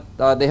know, but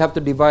they have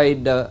to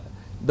divide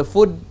the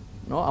food,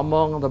 you know,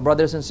 among the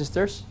brothers and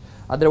sisters.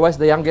 Otherwise,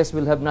 the youngest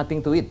will have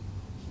nothing to eat.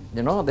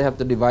 You know, they have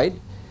to divide.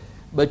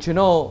 But you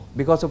know,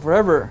 because of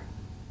forever,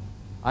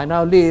 I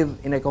now live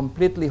in a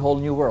completely whole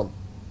new world.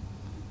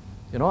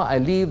 You know, I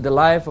live the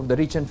life of the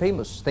rich and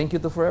famous. Thank you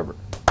to forever.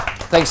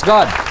 Thanks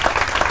God.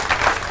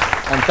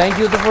 And thank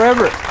you to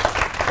forever.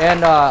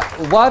 And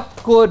what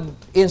could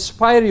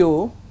inspire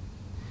you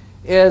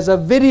is a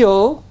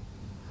video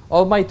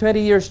of my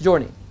 20 years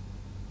journey.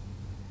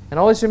 And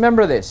always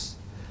remember this.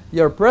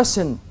 Your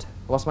present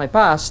was my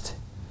past,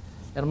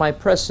 and my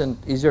present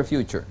is your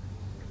future.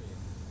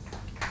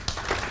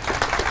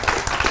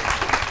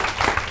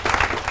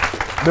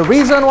 The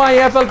reason why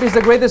FLP is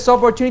the greatest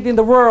opportunity in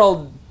the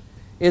world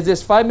is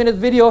this 5-minute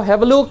video.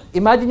 Have a look.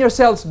 Imagine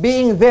yourselves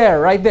being there,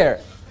 right there.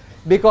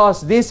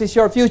 Because this is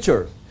your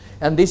future,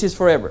 and this is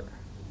forever.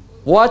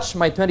 Watch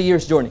my 20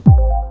 years journey.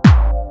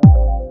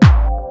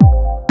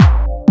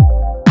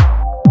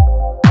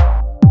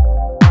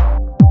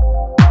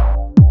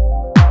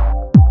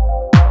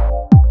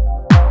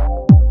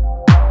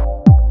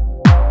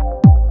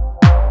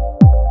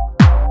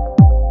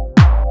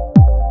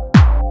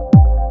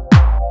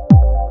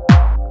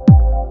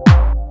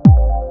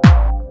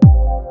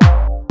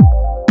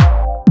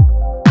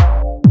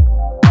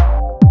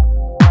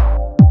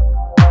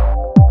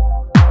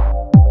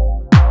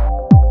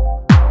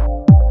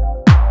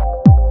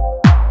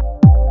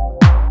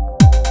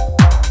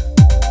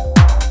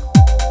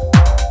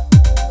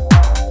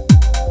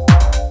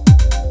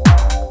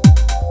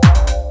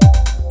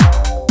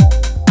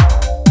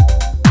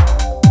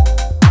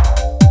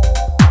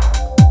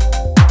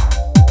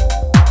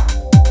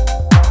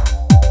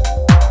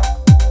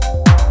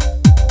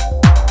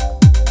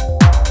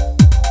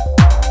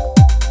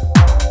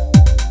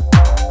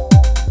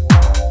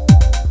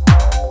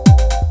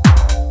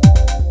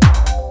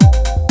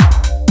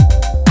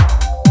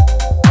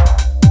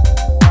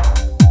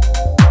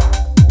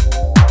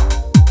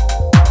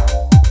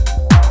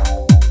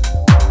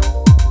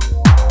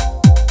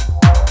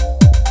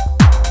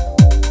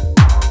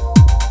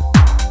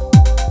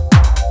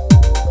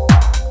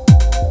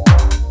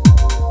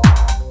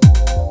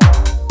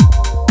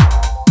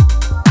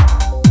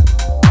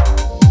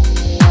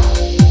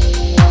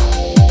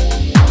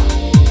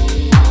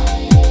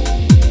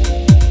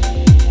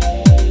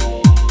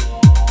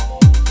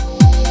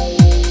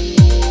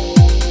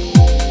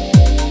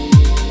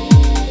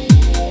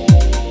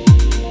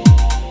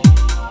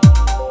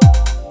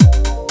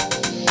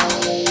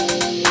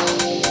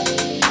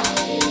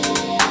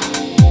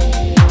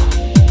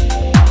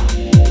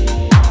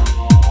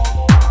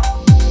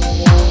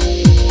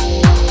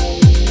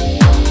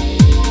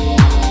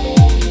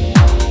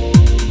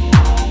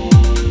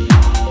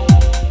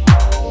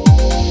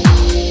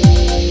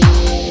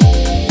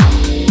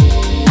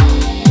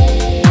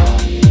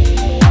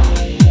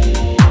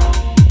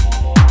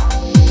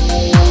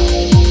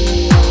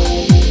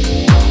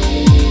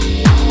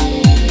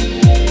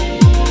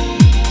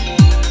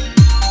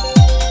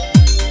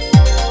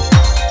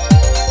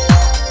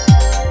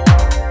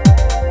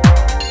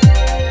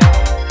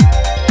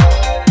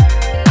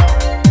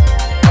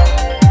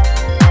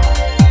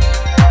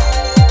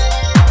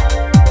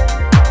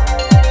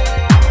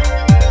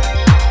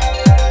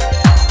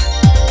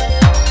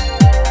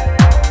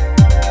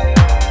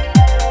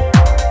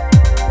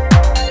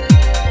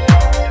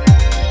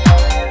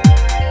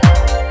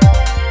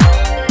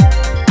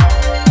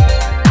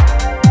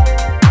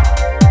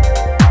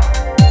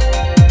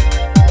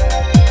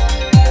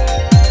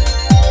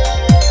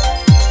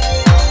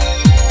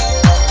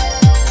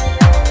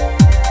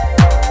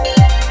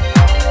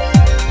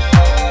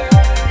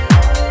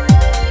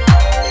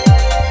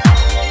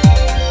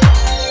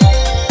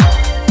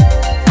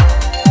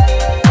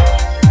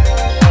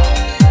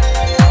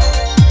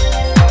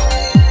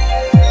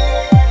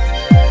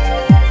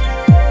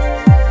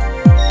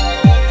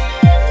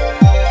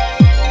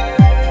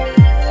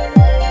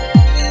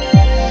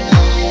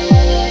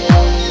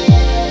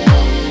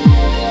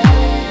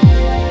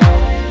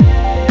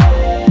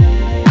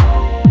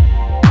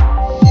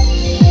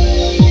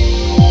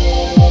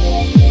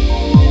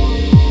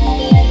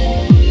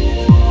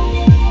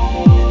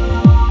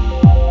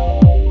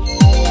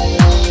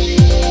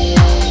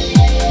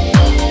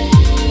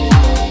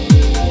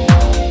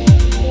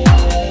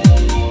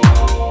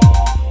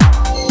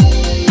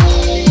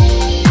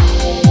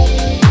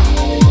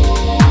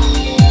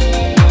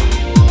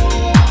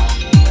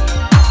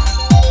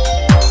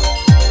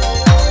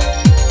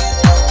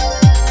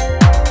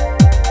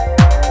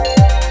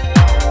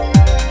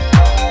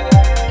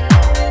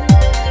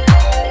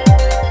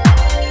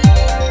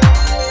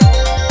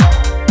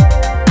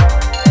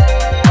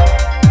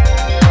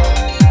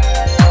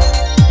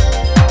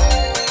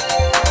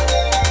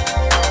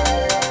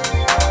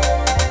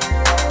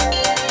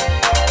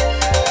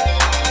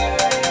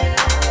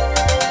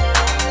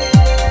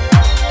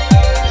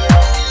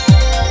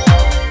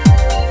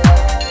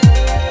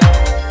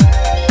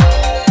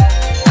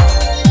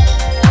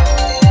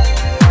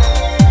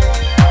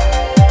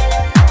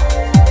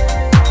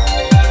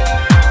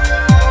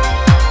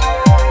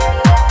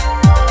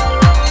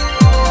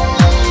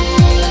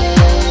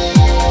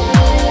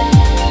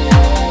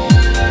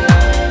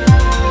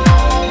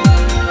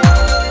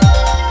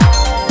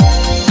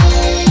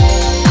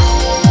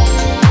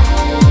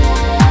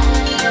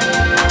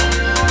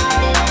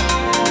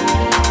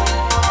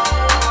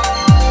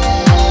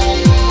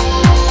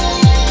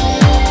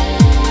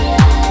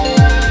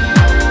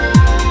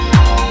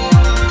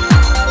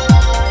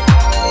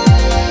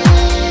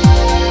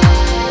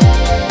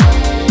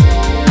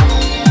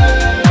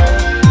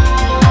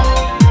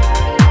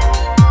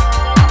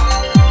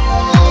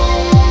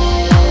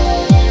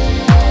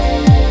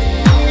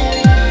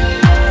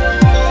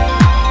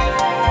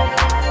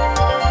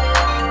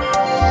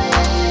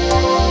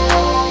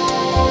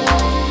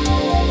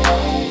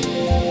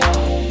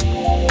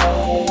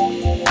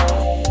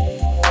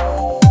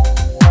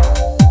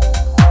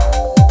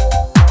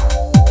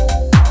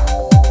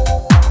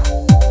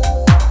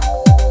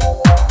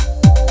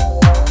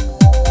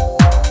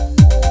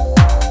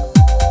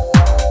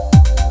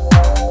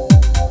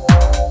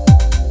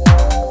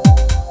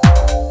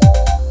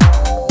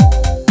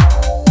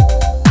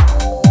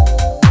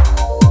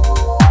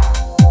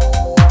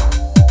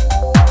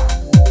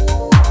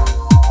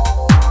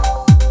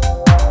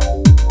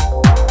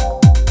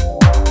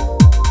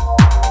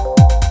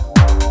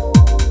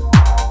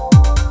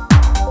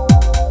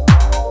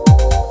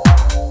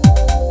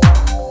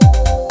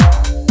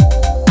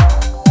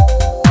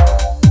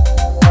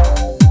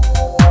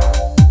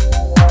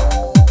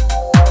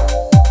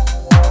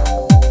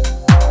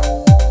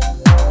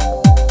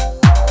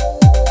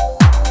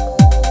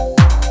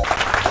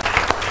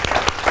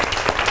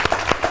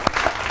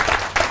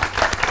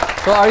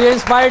 So are you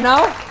inspired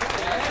now?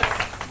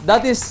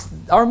 That is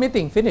our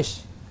meeting. Finish.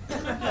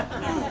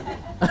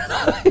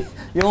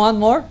 You want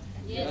more?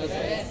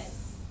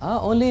 Yes.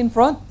 Only in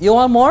front? You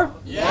want more?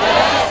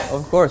 Yes.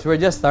 Of course, we're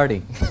just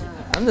starting.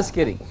 I'm just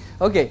kidding.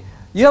 Okay,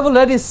 you have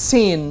already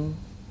seen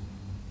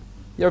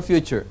your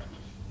future.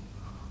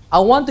 I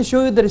want to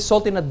show you the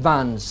result in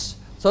advance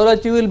so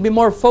that you will be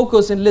more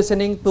focused in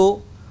listening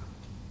to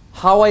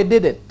how I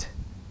did it.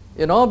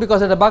 You know,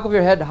 because at the back of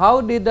your head,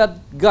 how did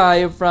that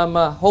guy from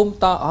a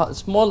hometown,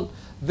 small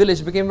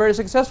village became very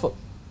successful?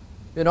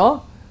 You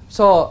know?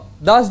 So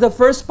that's the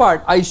first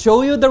part. I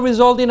show you the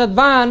result in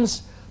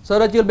advance so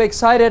that you'll be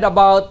excited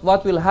about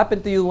what will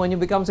happen to you when you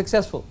become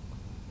successful.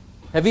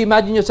 Have you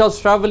imagined yourselves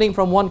traveling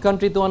from one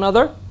country to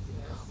another?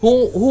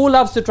 Who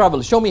loves to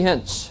travel? Show me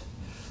hands.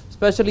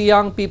 Especially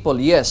young people.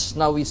 Yes.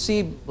 Now we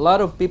see a lot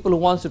of people who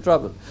wants to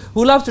travel.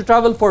 Who loves to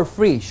travel for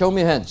free? Show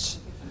me hands.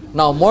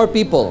 Now more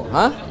people,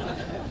 huh?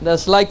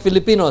 That's like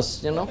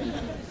Filipinos, you know.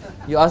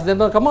 You ask them,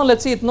 come on,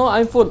 let's eat. No,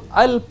 I'm full.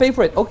 I'll pay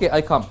for it. Okay,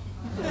 I come.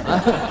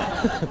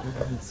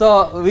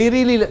 So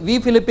we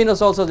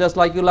Filipinos also, just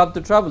like you love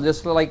to travel,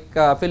 just like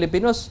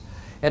Filipinos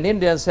and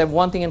Indians have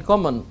one thing in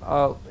common.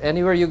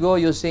 Anywhere you go,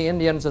 you see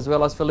Indians as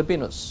well as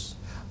Filipinos.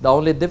 The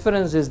only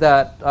difference is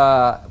that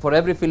for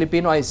every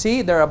Filipino I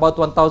see, there are about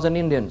 1,000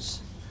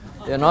 Indians.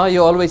 You know,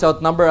 you always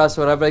outnumber us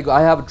wherever I go.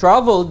 I have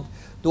traveled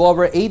to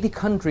over 80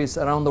 countries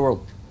around the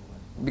world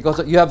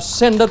because you have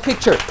sent the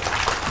picture,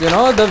 you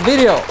know, the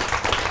video.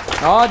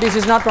 No, this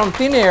is not from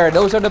thin air.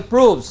 Those are the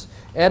proofs.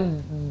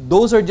 And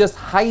those are just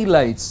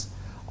highlights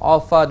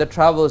of the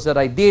travels that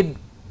I did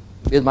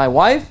with my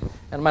wife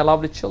and my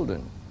lovely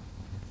children.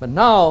 But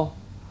now,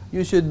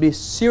 you should be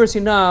serious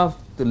enough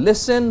to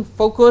listen,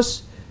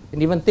 focus,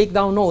 and even take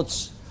down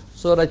notes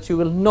so that you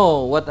will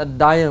know what a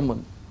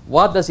diamond,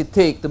 what does it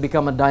take to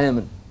become a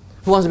diamond.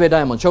 Who wants to be a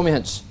diamond? Show me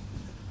hands.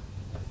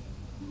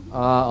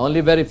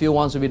 Only very few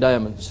wants to be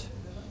diamonds.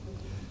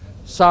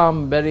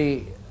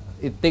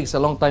 It takes a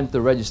long time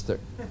to register.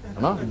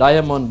 No?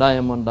 Diamond.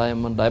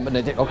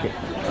 Okay.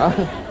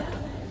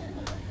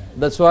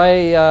 That's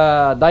why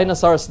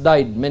dinosaurs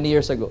died many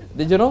years ago.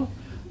 Did you know?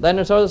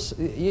 Dinosaurs,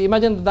 you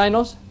imagine the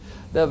dinos?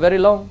 The very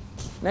long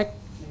neck.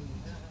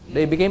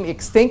 They became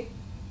extinct.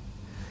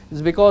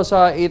 It's because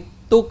it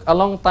took a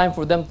long time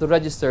for them to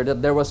register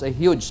that there was a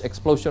huge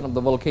explosion of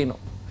the volcano.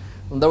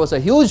 When there was a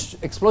huge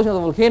explosion of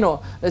the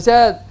volcano, they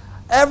said,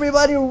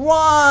 everybody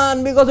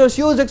run, because there's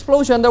huge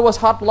explosion, there was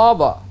hot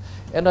lava.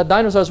 And the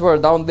dinosaurs were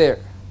down there.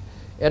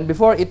 And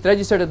before it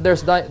registered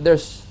that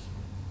there's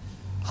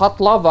hot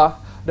lava,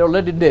 they're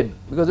already dead.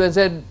 Because when it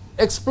said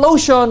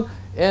explosion,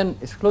 and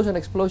explosion,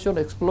 to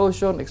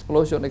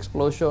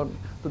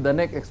the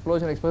next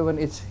explosion, when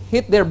it's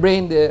hit their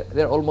brain,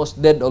 they're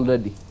almost dead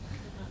already.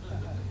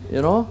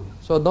 You know?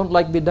 So don't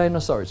be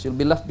dinosaurs. You'll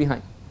be left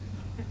behind.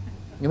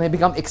 You may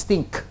become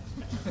extinct.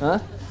 Huh?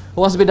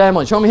 Who wants to be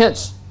diamond? Show me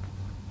hands.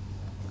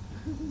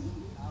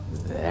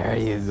 There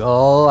you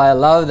go. I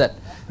love that.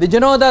 Did you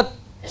know that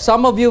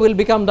some of you will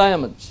become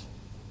diamonds?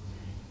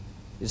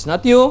 It's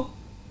not you.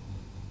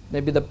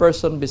 Maybe the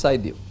person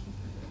beside you.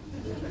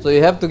 So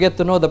you have to get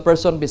to know the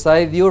person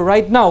beside you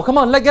right now. Come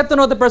on, let's get to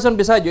know the person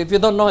beside you if you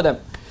don't know them.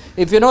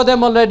 If you know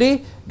them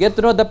already, get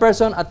to know the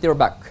person at your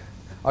back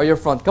or your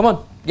front. Come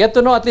on, get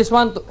to know at least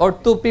one or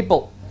two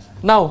people.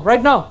 Now,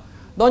 right now.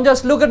 Don't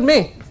just look at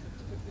me.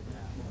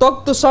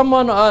 Talk to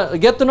someone,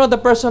 get to know the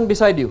person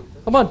beside you.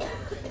 Come on.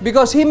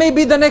 Because he may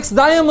be the next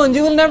diamond,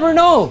 you will never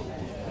know.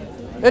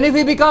 And if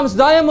he becomes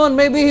diamond,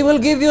 maybe he will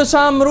give you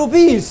some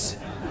rupees.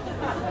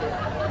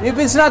 If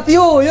it's not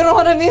you, you know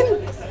what I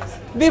mean?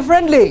 Be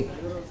friendly.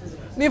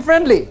 Be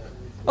friendly.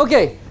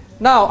 Okay,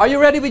 now, are you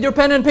ready with your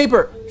pen and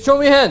paper? Show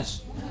me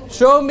hands.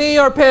 Show me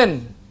your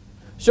pen.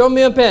 Show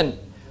me a pen.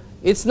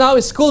 It's now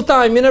school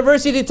time,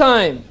 university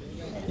time.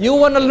 You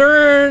want to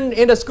learn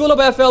in the school of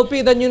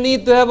FLP, then you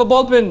need to have a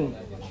ball pen.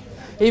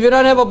 If you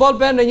don't have a ball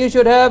pen, then you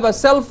should have a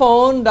cell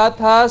phone that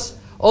has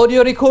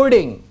audio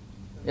recording.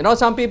 You know,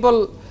 some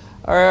people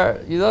are,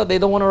 they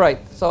don't want to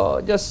write.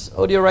 So just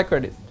audio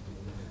record it.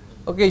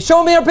 Okay,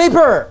 show me your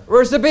paper.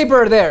 Where's the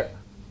paper there?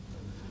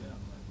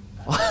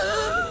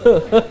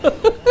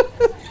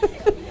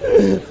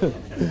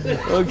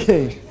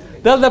 Okay.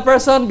 Tell the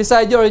person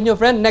beside you or your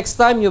friend, next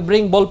time you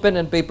bring ball pen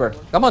and paper.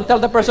 Come on, tell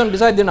the person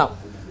beside you now.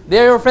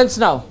 They're your friends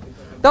now.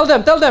 Tell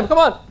them, come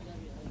on.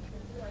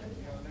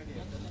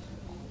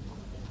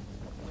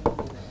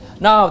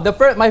 Now,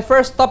 my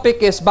first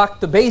topic is back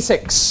to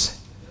basics.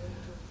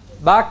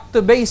 Back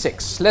to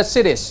basics. Let's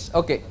see this.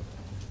 Okay.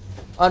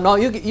 No,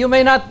 you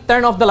may not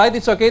turn off the light.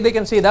 It's okay. They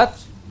can see that.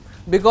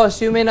 Because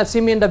you may not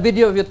see me in the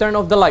video if you turn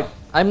off the light.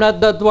 I'm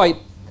not that white.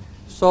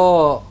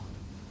 So,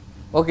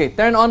 okay.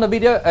 Turn on the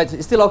video.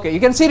 It's still okay. You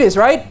can see this,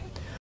 right?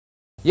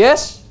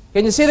 Yes?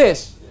 Can you see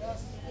this?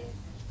 Yes.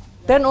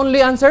 10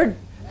 only answered.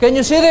 Can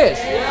you see this?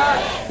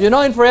 Yes. You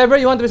know, in forever,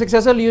 you want to be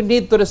successful, you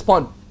need to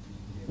respond.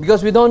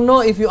 Because we don't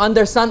know if you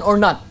understand or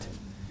not.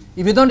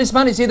 If you don't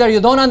respond, it's either you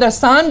don't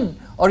understand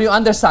or you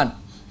understand.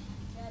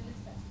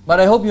 But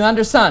I hope you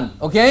understand,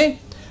 okay?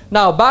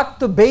 Now, back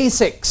to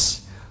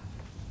basics.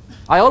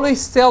 I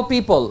always tell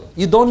people,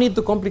 you don't need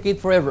to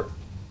complicate forever.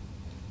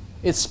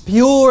 It's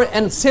pure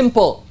and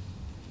simple.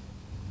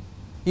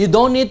 You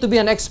don't need to be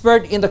an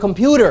expert in the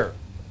computer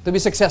to be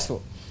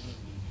successful.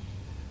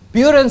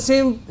 Pure and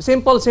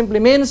simple simply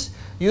means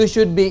you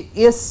should be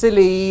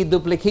easily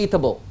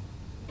duplicatable.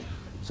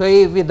 So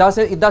if it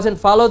doesn't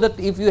follow that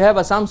if you have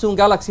a Samsung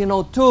Galaxy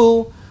Note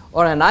 2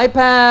 or an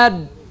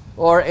iPad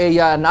or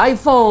an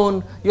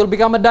iPhone, you'll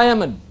become a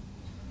diamond.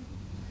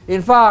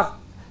 In fact,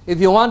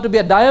 if you want to be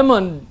a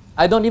diamond,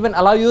 I don't even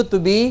allow you to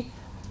be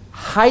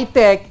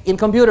high-tech in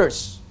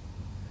computers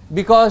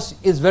because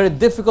it's very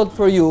difficult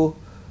for you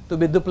to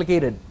be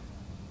duplicated.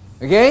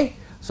 Okay?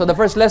 So the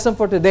first lesson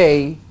for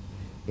today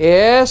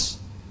is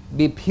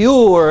be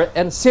pure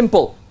and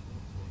simple.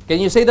 Can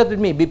you say that with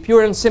me? Be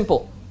pure and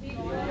simple.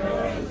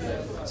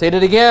 Say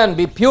that again.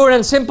 Be pure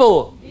and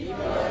simple.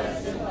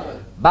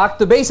 Back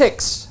to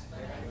basics.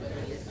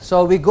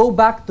 So we go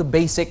back to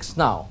basics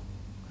now.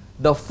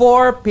 The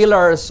 4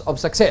 pillars of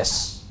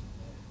success.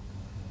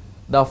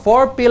 The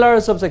 4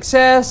 pillars of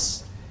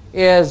success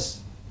is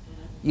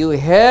you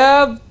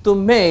have to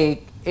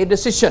make a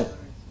decision.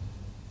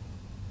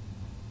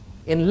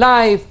 In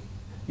life,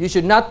 you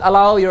should not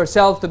allow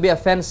yourself to be a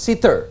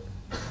fence-sitter.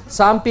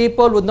 Some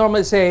people would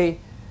normally say,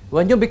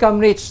 when you become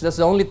rich, that's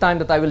the only time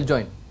that I will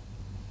join.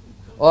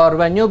 Or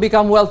when you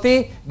become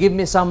wealthy, give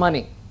me some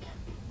money.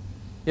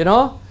 You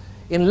know,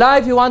 in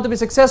life, you want to be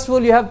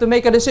successful, you have to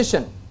make a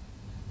decision.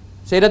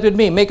 Say that with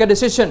me, make a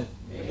decision.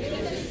 Make a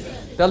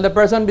decision. Tell the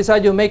person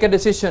beside you, make a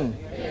decision.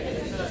 Make a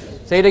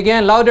decision. Say it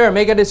again, louder,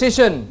 make a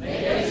decision. Make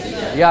a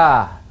decision.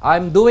 Yeah,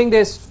 I'm doing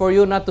this for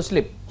you not to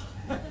sleep.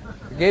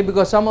 Okay,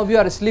 because some of you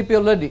are sleepy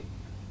already.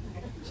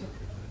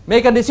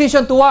 Make a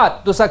decision to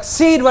what? To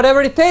succeed,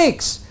 whatever it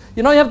takes.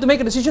 You know, you have to make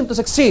a decision to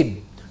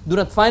succeed. Do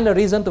not find a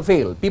reason to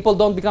fail. People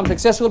don't become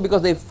successful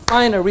because they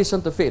find a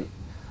reason to fail.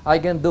 I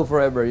can do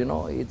forever, you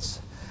know.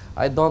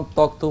 I don't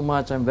talk too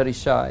much. I'm very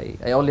shy.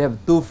 I only have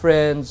 2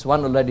 friends.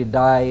 One already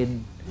died.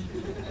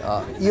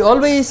 You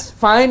always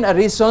find a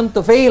reason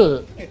to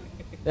fail.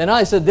 You know,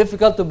 it's so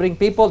difficult to bring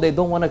people. They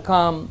don't want to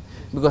come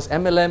because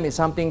MLM is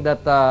something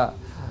that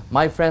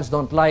my friends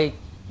don't like.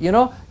 You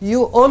know,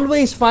 you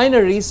always find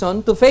a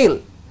reason to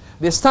fail.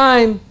 This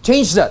time,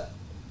 change that.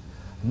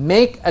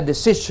 Make a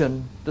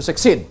decision to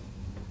succeed,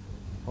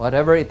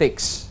 whatever it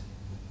takes.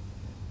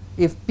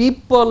 If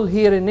people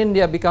here in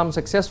India become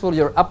successful,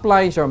 your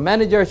uplines, your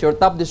managers, your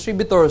top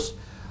distributors,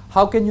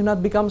 how can you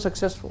not become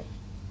successful?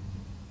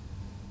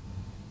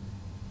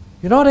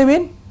 You know what I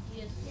mean?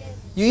 Yes.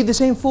 You eat the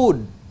same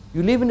food.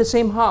 You live in the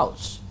same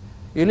house.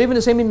 You live in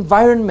the same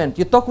environment.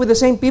 You talk with the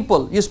same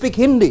people. You speak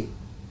Hindi.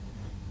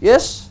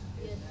 Yes?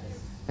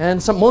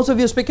 And most of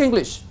you speak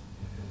English.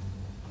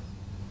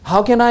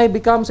 How can I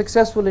become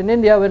successful in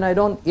India when I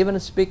don't even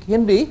speak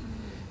Hindi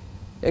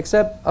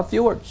except a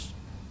few words?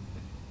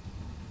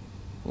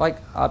 Like,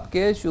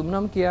 आपके शुभ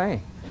नाम क्या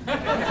है?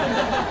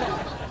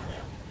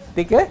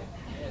 ठीक है?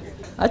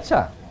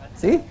 अच्छा.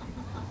 See?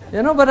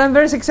 You know, but I'm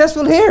very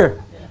successful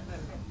here.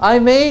 I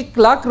make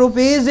lakh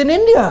rupees in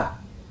India.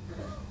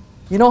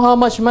 You know how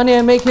much money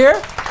I make here?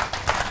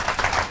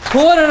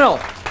 Who want to know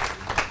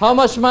how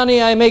much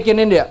money I make in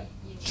India?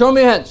 Show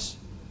me hands.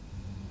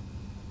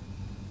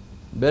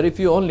 Very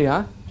few only,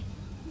 huh?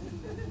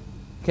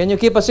 Can you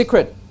keep a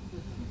secret?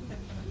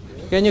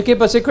 Can you keep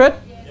a secret?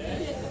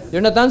 Yes.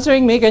 You're not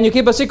answering me. Can you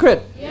keep a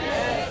secret?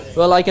 Yes.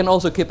 Well, I can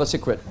also keep a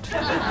secret.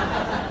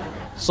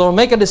 So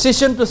make a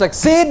decision to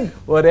succeed,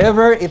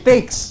 whatever it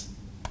takes.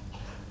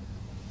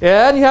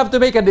 And you have to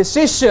make a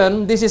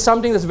decision. This is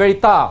something that's very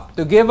tough.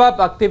 To give up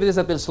activities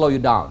that will slow you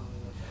down.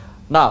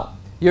 Now,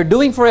 you're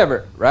doing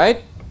forever,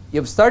 right?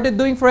 You've started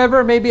doing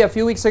forever maybe a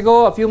few weeks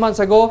ago, a few months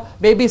ago.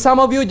 Maybe some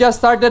of you just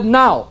started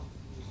now.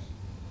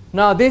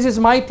 Now, this is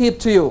my tip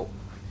to you.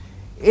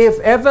 If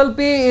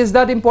FLP is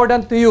that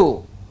important to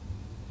you,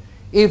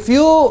 if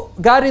you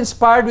got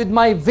inspired with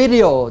my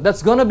video,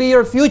 that's going to be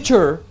your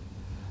future,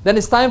 then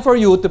it's time for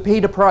you to pay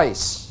the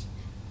price.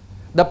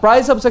 The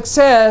price of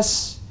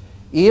success,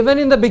 even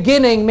in the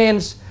beginning,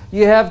 means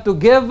you have to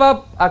give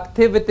up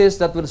activities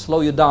that will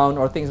slow you down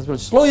or things that will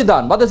slow you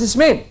down. What does this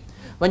mean?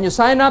 When you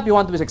sign up, you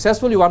want to be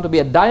successful, you want to be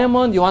a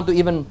diamond, you want to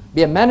even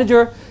be a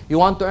manager, you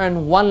want to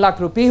earn 1 lakh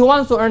rupee. Who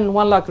wants to earn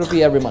 1 lakh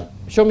rupee every month?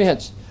 Show me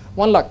hands.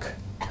 1 lakh.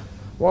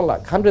 1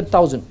 lakh.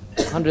 100,000.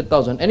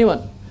 100,000.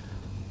 Anyone?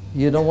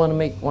 You don't want to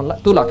make 1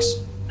 lakh? 2 lakhs.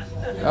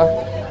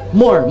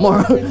 More.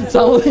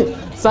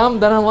 Some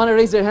don't want to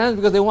raise their hands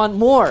because they want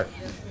more.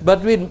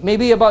 But with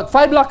maybe about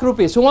 5 lakh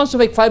rupees. Who wants to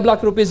make 5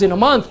 lakh rupees in a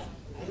month?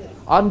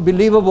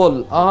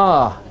 Unbelievable.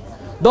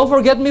 Don't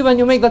forget me when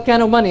you make that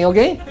kind of money,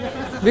 okay?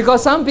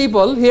 Because some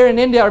people here in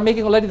India are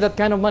making already that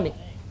kind of money.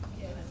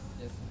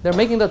 They're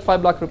making that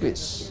 5 lakh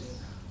rupees.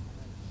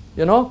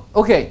 You know?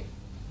 Okay.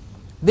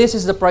 This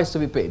is the price to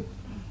be paid.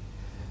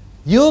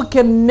 You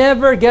can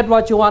never get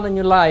what you want in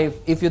your life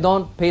if you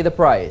don't pay the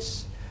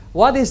price.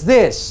 What is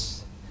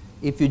this?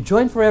 If you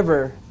join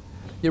forever,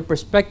 your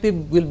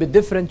perspective will be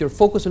different, your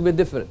focus will be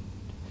different.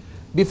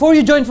 Before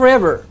you join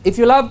forever, if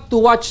you love to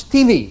watch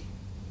TV,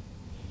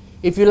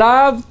 If you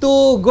love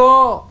to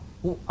go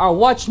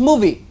watch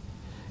movie,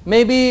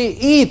 maybe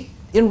eat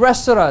in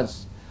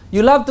restaurants,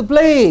 you love to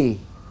play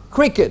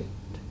cricket,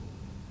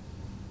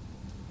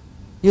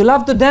 you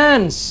love to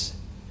dance,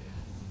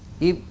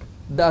 if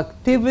the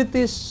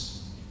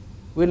activities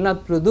will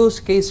not produce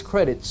case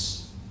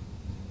credits,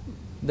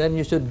 then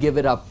you should give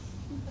it up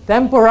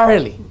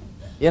temporarily.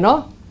 You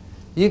know,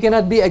 you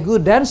cannot be a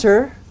good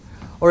dancer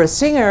or a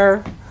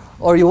singer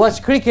or you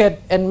watch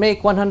cricket and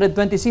make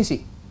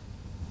 120cc.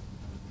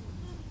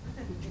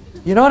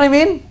 You know what I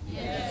mean?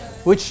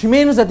 Yes. Which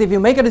means that if you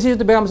make a decision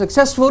to become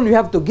successful, you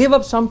have to give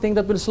up something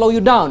that will slow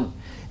you down.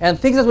 And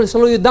things that will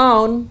slow you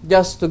down,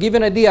 just to give you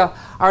an idea,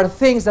 are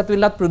things that will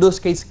not produce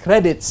case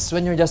credits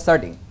when you're just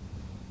starting.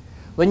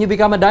 When you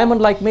become a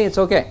diamond like me, it's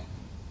okay.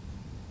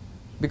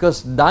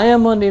 Because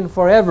diamond in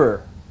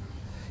forever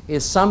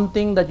is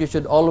something that you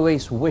should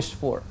always wish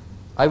for.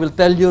 I will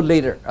tell you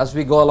later as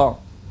we go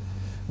along.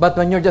 But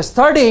when you're just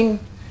starting,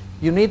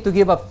 you need to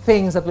give up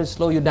things that will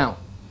slow you down.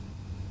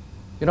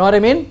 You know what I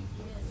mean?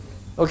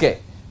 Okay.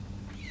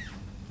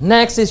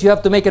 Next is you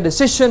have to make a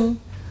decision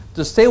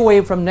to stay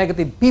away from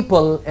negative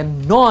people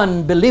and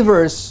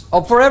non-believers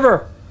of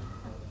forever.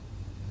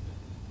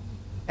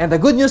 And the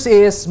good news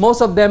is,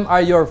 most of them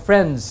are your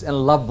friends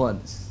and loved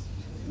ones.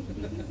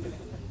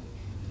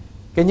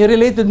 Can you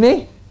relate with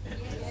me?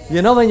 Yes.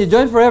 You know, when you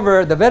join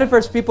forever, the very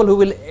first people who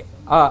will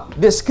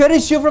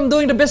discourage you from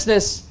doing the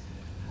business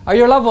are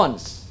your loved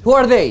ones. Who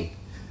are they?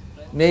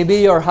 Maybe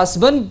your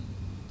husband,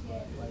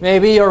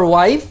 maybe your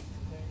wife,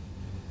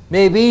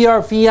 maybe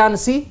your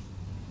fiancé,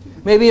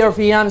 maybe your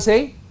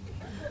fiancé,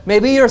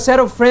 maybe your set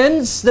of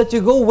friends that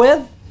you go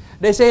with.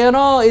 They say, you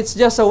know, it's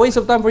just a waste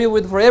of time for you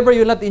with forever.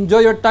 You'll not enjoy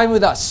your time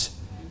with us.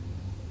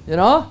 You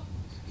know?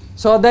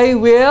 So they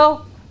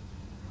will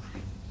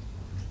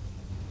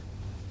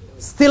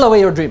steal away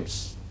your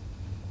dreams.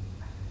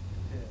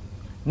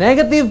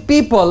 Negative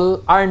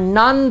people are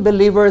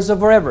non-believers of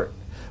forever.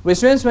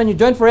 Which means when you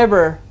join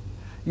forever,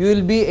 you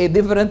will be a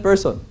different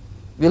person.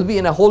 You'll be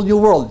in a whole new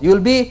world. You'll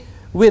be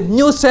with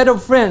new set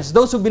of friends,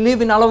 those who believe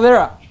in aloe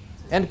vera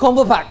and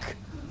combo pack.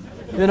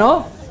 You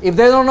know? If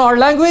they don't know our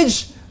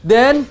language,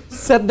 then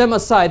set them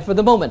aside for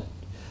the moment.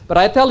 But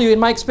I tell you, in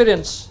my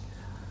experience,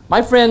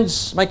 my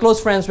friends, my close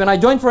friends, when I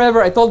joined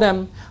forever, I told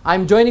them,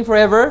 I'm joining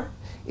forever.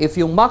 If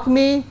you mock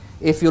me,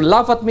 if you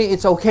laugh at me,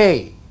 it's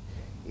okay.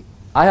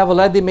 I have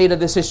already made a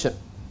decision.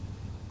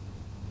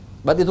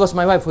 But it was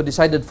my wife who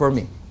decided for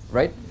me,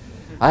 right?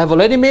 I have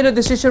already made a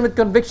decision with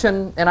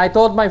conviction, and I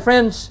told my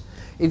friends,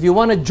 if you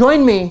want to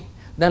join me,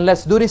 then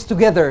let's do this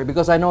together,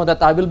 because I know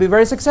that I will be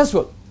very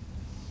successful.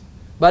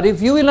 But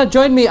if you will not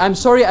join me, I'm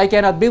sorry, I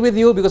cannot be with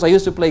you, because I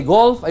used to play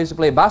golf, I used to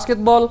play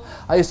basketball,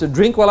 I used to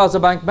drink while I was a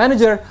bank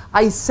manager.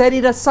 I set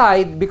it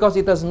aside because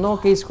it has no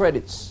case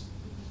credits.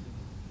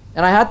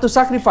 And I had to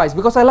sacrifice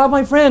because I love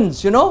my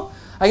friends, you know?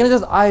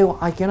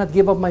 I cannot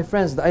give up my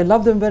friends. I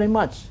love them very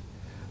much.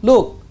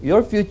 Look,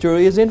 your future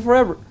is in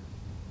forever.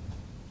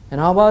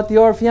 And how about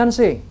your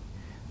fiancé?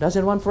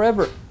 Doesn't want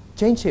forever.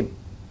 Change him.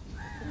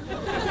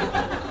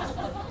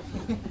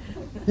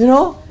 You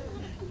know?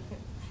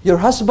 Your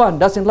husband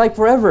doesn't like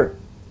forever.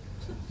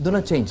 Do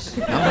not change.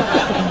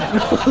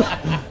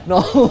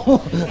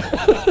 No.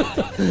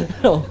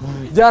 No.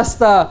 Just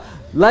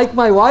like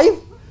my wife,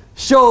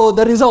 show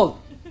the result.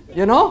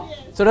 You know?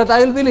 So that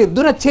I will believe.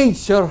 Do not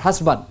change your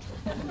husband.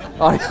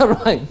 All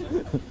right.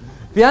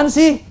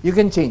 Fiancé, you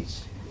can change.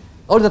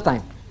 All the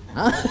time.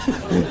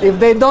 If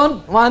they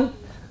don't want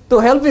to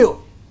help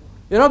you.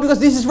 You know, because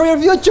this is for your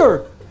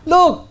future.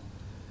 Look.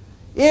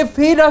 If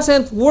he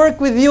doesn't work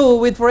with you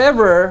with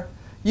forever,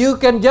 you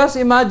can just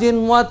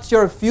imagine what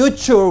your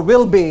future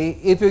will be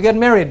if you get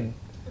married.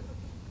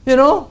 You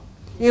know?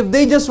 If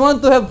they just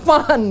want to have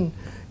fun,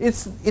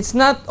 it's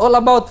not all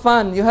about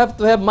fun. You have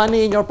to have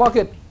money in your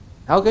pocket.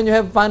 How can you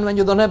have fun when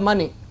you don't have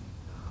money?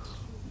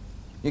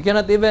 You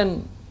cannot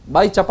even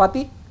buy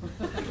chapati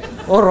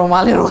or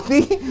romali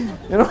roti.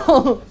 You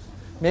know?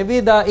 Maybe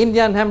the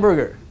Indian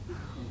hamburger.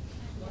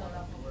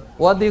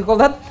 What do you call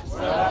that?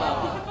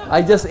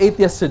 I just ate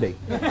yesterday.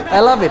 I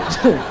love it.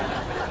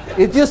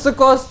 It used to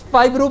cost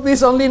 5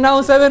 rupees, only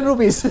now 7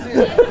 rupees.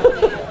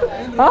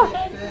 Huh?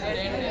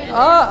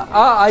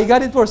 I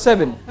got it for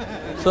 7.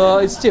 So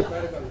it's cheap.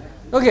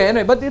 Okay,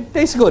 anyway, but it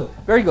tastes good.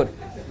 Very good.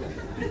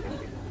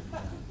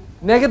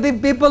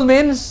 Negative people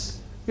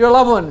means your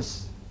loved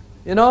ones.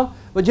 You know?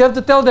 But you have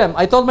to tell them.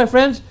 I told my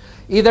friends,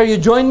 either you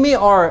join me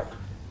or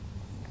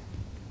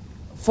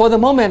for the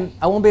moment,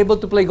 I won't be able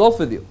to play golf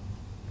with you.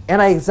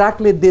 And I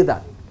exactly did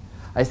that.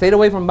 I stayed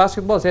away from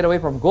basketball, I stayed away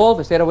from golf,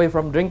 I stayed away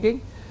from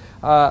drinking.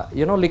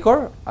 You know,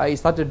 liquor, I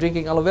started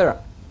drinking aloe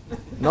vera.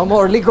 No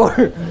more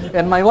liquor.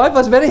 And my wife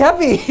was very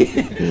happy.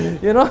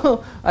 You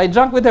know, I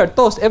drank with her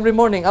toast every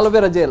morning, aloe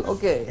vera gel.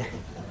 Okay.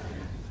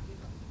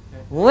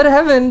 What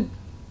happened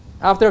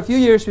after a few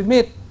years we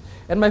meet,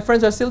 and my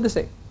friends are still the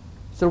same.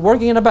 Still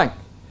working in a bank.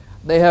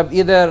 They have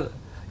either,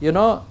 you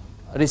know,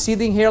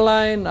 receding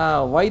hairline,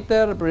 white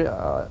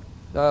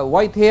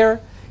hair,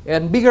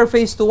 and bigger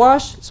face to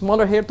wash,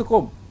 smaller hair to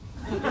comb.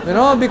 You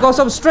know, because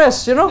of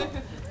stress, you know.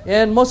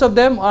 And most of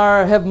them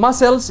have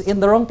muscles in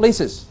the wrong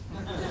places.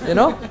 You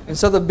know?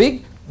 Instead of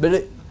big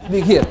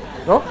here.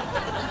 No?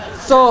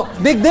 So,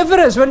 big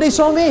difference when they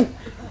saw me.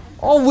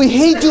 Oh, we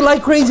hate you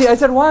like crazy. I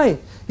said, why?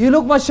 You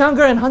look much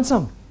younger and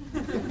handsome.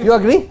 You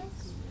agree?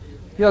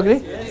 You agree?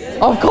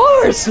 Yes. Of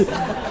course!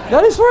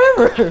 That is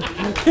forever.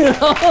 You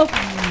know?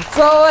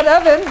 So what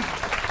happened?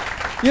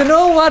 You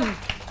know what?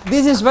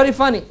 This is very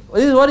funny.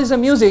 This is what is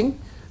amusing.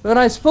 When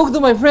I spoke to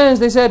my friends,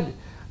 they said,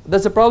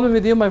 "That's a problem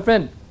with you, my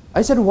friend."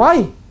 I said,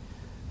 "Why?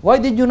 Why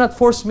did you not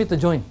force me to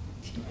join?"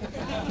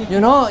 You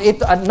know,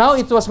 now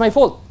it was my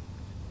fault.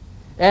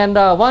 And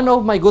one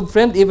of my good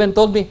friends even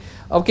told me,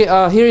 "Okay,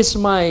 here is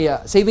my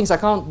savings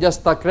account.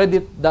 Just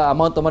credit the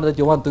amount of money that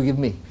you want to give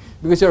me,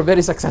 because you're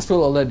very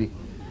successful already."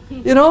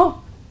 You know,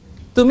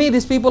 to me,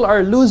 these people are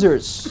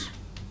losers.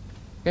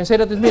 Can you say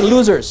that with me?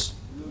 Losers.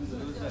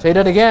 Losers. Say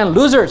that again.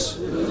 Losers.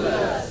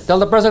 Losers. Tell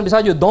the person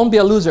beside you, don't be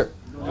a loser.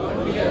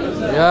 Don't be a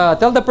loser. Yeah,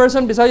 tell the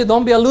person beside you,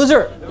 don't be a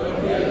loser.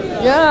 Don't be a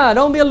loser. Yeah,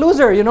 don't be a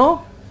loser, you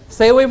know.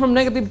 Stay away from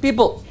negative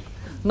people.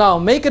 Now,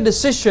 make a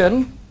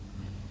decision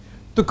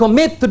to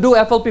commit to do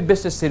FLP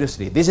business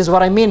seriously. This is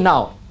what I mean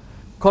now.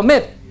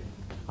 Commit.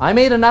 I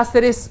made an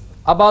asterisk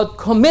about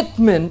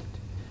commitment.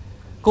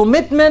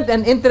 Commitment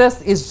and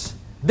interest is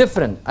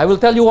different. I will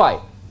tell you why.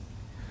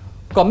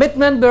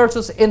 Commitment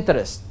versus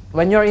interest.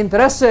 When you're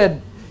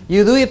interested,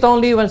 you do it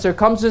only when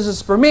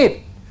circumstances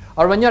permit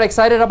or when you're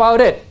excited about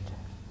it.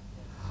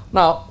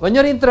 Now, when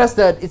you're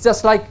interested, it's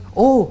just like,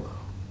 oh,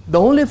 the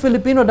only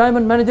Filipino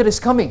diamond manager is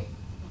coming.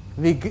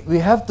 We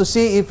have to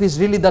see if he's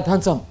really that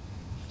handsome.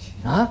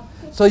 Huh?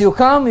 So you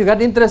come, you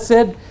got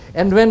interested,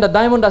 and when the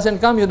diamond doesn't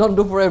come, you don't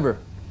do forever.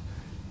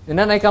 And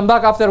then I come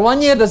back after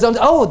 1 year,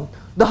 oh,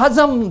 the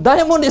handsome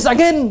diamond is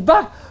again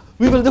back.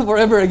 We will do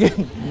forever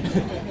again.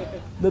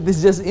 That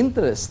is just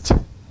interest.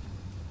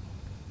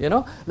 You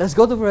know, let's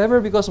go to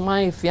forever because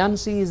my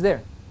fiancé is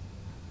there.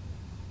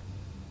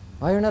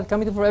 Why are you not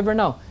coming to forever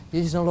now?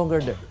 He's no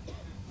longer there.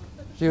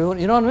 So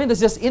you know what I mean?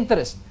 That's just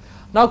interest.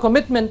 Now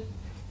commitment,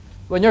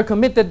 when you're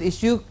committed,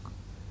 is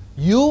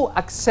you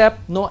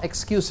accept no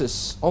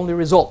excuses, only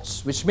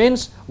results, which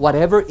means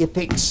whatever it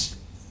takes.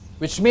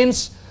 Which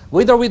means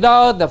with or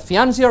without the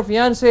fiancé or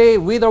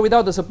fiancé, with or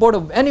without the support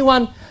of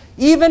anyone,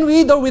 even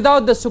with or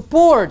without the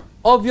support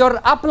of your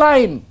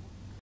upline,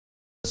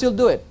 you'll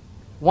do it.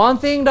 One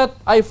thing that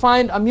I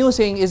find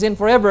amusing is in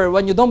forever,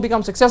 when you don't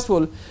become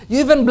successful, you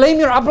even blame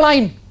your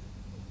upline.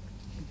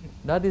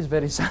 That is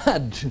very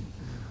sad.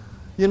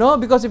 You know,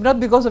 because if not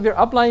because of your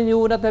upline, you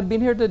would not have been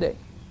here today.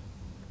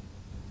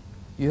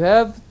 You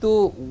have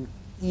to,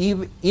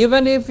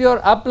 even if your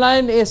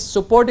upline is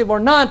supportive or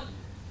not,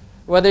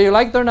 whether you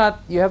like it or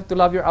not, you have to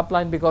love your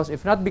upline, because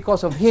if not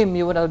because of him,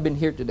 you would not have been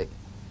here today.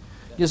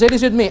 You say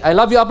this with me, I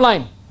love you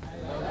upline.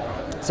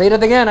 Say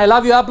that again, I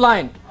love you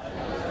upline.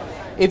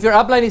 If your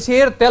upline is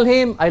here, tell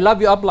him, I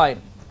love you upline.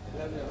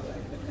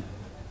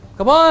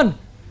 Come on.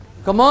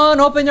 Come on,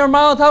 open your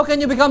mouth. How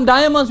can you become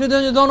diamonds when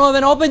you don't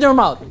even open your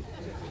mouth?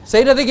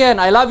 Say that again,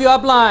 I love you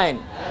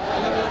upline.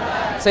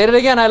 Say that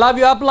again, I love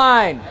you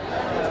upline.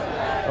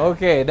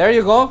 Okay, there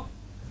you go.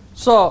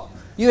 So,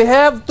 you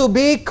have to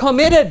be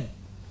committed,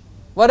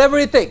 whatever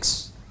it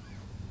takes.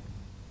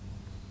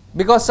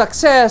 Because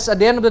success, at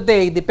the end of the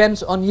day,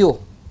 depends on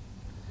you.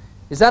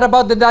 It's not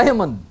about the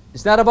diamond.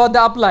 It's not about the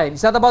upline.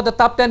 It's not about the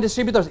top 10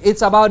 distributors.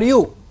 It's about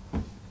you.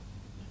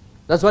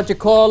 That's what you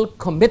call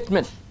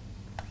commitment.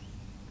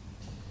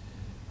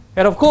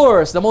 And of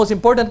course, the most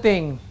important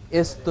thing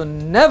is to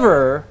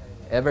never,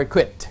 ever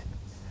quit.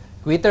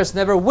 Quitters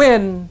never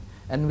win,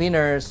 and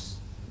winners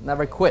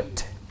never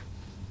quit.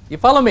 You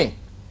follow me?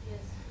 Yes.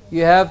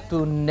 You have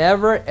to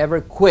never,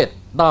 ever quit.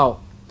 Now,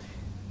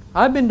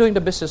 I've been doing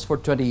the business for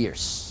 20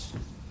 years.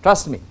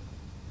 Trust me.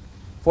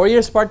 4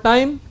 years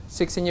part-time,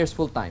 16 years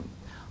full-time.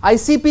 I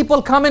see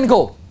people come and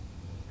go.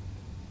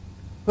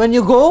 When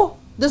you go,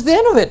 that's the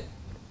end of it.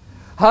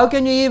 How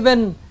can you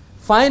even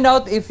find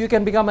out if you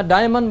can become a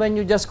diamond when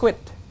you just quit?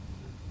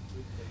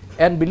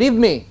 And believe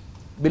me,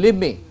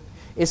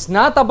 it's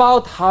not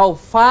about how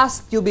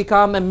fast you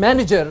become a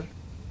manager.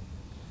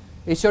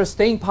 It's your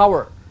staying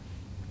power.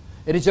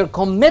 It is your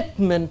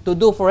commitment to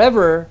do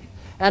forever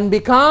and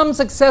become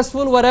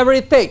successful whatever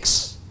it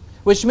takes.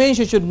 Which means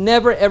you should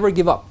never ever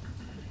give up.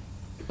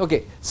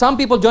 Okay, some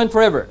people joined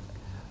forever.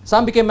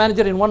 Some became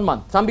manager in 1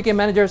 month. Some became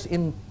managers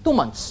in 2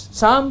 months.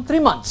 Some 3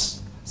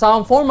 months.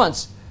 Some 4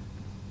 months.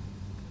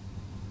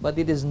 But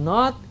it is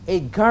not a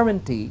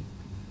guarantee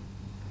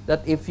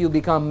that if you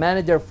become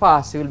manager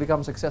fast, you will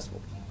become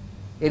successful.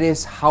 It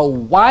is how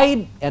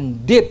wide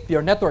and deep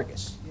your network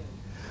is.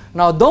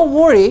 Now, don't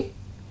worry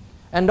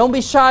and don't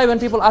be shy when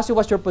people ask you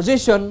what's your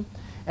position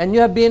and you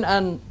have been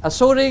an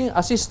assuring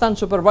assistant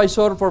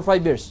supervisor for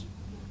 5 years.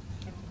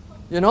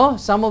 You know,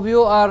 some of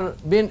you are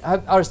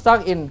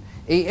stuck in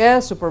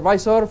AS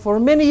supervisor for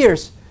many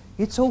years.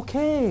 It's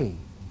okay.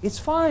 It's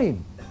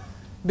fine.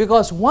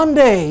 Because one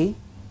day,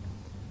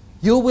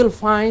 you will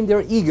find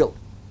your eagle.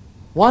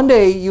 One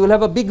day, you will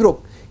have a big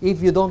group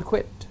if you don't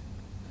quit.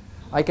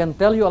 I can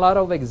tell you a lot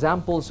of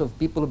examples of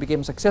people who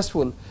became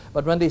successful,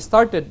 but when they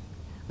started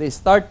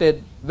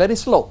very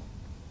slow.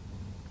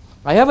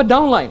 I have a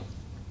downline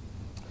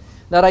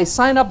that I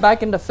signed up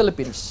back in the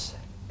Philippines,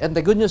 and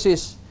the good news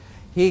is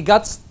he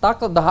got stuck,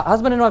 the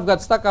husband and wife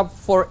got stuck up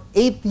for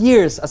 8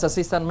 years as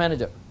assistant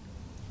manager.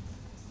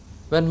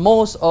 When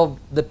most of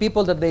the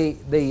people that they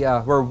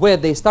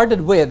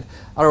started with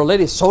are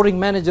already soaring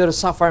managers,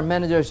 sapphire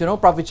managers,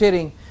 profit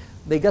sharing,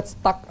 they got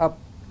stuck up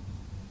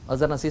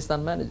as an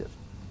assistant manager.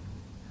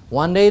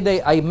 One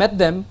day I met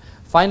them,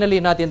 finally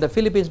not in the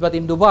Philippines but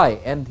in Dubai,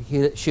 and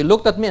she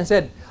looked at me and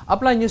said,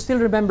 "Upline, you still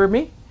remember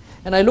me?"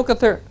 And I look at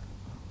her,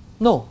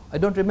 "No, I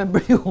don't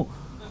remember you.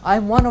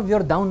 I'm one of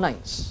your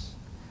downlines,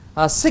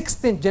 a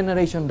 16th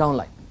generation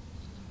downline.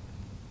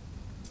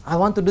 I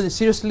want to do this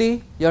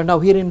seriously. You're now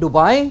here in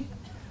Dubai,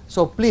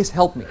 so please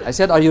help me." I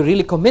said, "Are you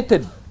really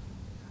committed?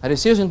 Are you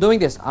serious in doing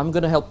this?" "I'm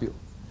going to help you."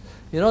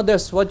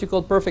 There's what you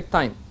call perfect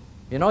time.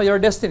 Your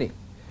destiny.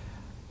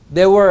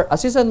 They were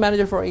assistant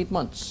manager for 8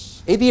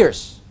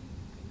 years.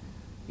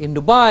 In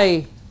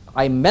Dubai,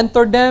 I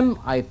mentored them.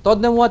 I taught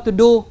them what to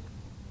do.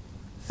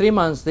 3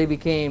 months, they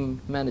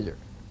became manager.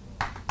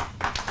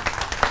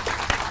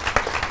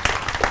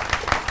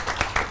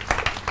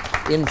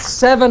 In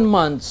 7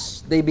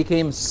 months, they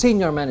became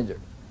senior manager.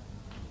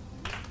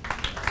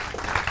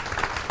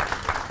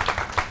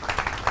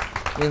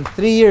 In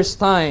 3 years'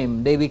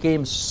 time, they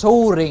became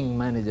soaring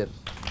manager.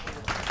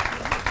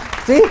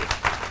 See?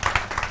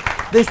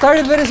 They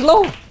started very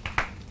slow.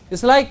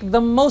 It's like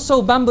the Moso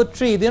bamboo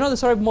tree. Do you know the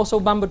story of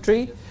Moso bamboo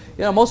tree?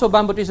 Moso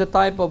bamboo tree is a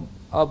type of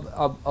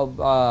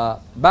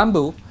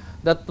bamboo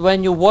that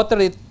when you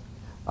water it,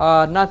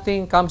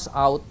 nothing comes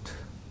out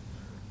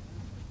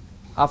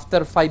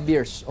after 5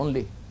 years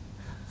only.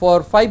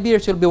 For 5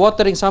 years, you'll be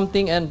watering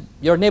something and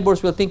your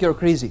neighbors will think you're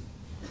crazy.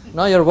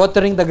 No, you're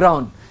watering the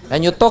ground.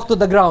 And you talk to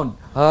the ground.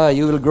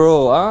 You will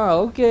grow.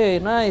 Okay,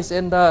 nice.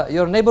 And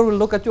your neighbor will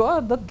look at you.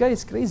 That guy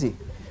is crazy.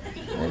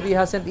 Maybe he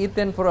hasn't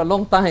eaten for a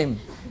long time.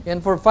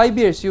 And for 5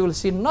 years, you will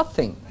see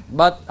nothing.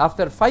 But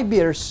after 5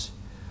 years,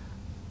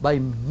 by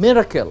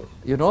miracle,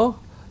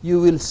 you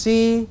will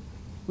see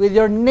with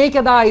your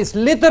naked eyes,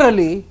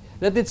 literally,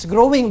 that it's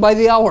growing by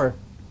the hour.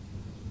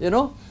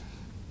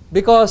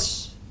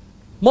 Because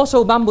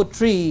Moso bamboo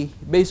tree,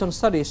 based on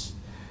studies,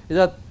 is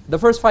that the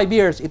first 5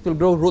 years, it will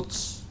grow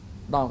roots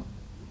down.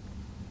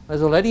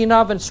 It's already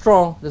enough and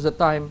strong, there's a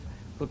time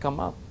it will come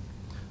out.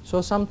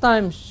 So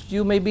sometimes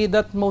you may be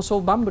that Moso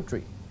bamboo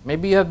tree.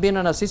 Maybe you have been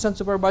an assistant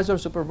supervisor,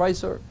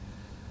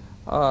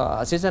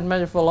 assistant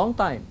manager for a long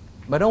time.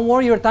 But don't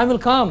worry, your time will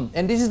come.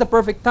 And this is the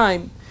perfect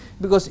time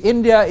because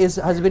India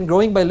has been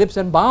growing by leaps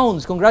and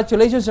bounds.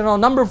 Congratulations, you're now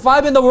number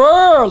 5 in the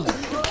world.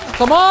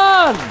 Come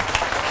on.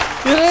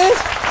 It is.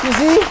 You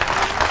see?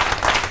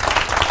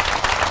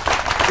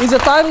 It's the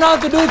time now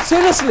to do it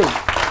seriously.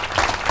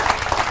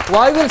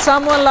 Why will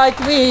someone like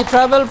me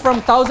travel from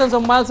thousands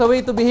of miles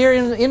away to be here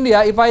in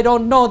India if I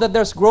don't know that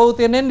there's growth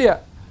in India?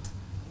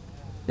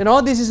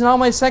 This is now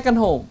my second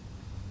home.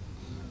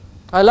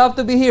 I love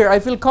to be here. I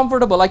feel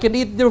comfortable. I can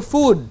eat their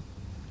food.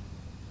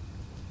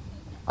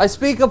 I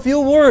speak a few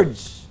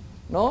words,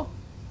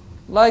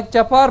 like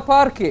Chapar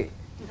Parke.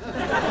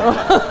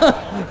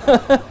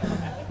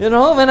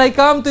 When I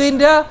come to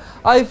India,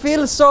 I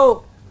feel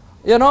so,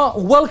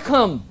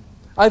 welcome.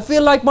 I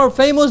feel like more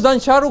famous than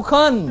Shah Rukh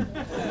Khan.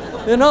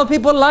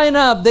 People line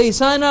up, they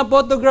sign up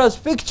autographs,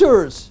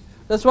 pictures.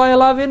 That's why I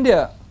love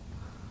India.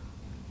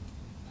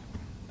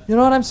 You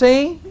know what I'm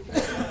saying?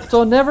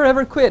 So never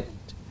ever quit.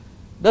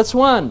 That's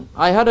one.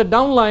 I had a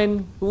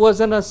downline who was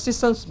an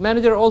assistant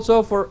manager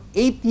also for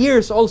 8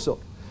 years also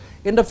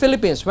in the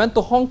Philippines. Went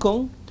to Hong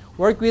Kong,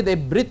 worked with a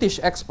British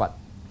expat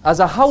as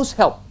a house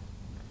help.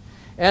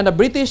 And the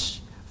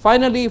British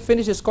finally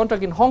finished his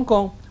contract in Hong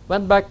Kong,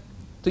 went back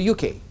to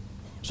UK.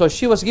 So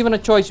she was given a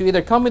choice. You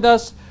either come with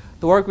us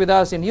to work with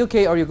us in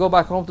UK or you go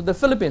back home to the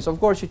Philippines. Of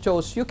course, she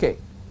chose UK.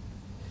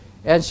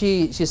 And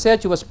she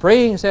said, she was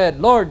praying, said,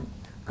 "Lord,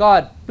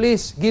 God,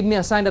 please give me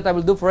a sign that I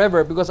will do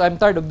forever because I'm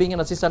tired of being an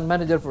assistant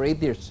manager for 8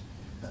 years.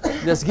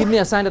 Just give me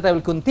a sign that I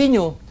will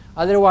continue.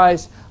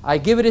 Otherwise, I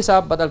give this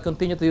up, but I'll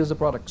continue to use the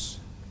products."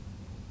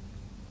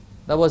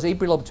 That was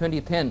April of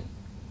 2010.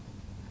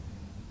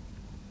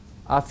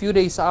 A few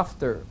days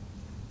after,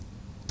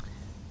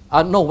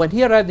 when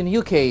he arrived in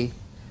UK,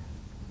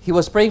 he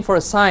was praying for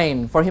a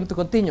sign for him to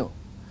continue.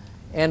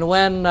 And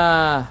when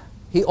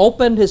he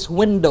opened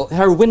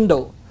her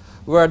window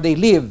where they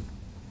live,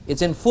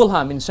 it's in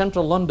Fulham in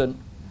central London,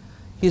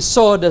 he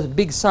saw the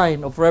big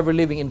sign of Forever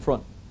Living in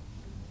front.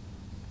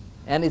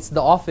 And it's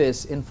the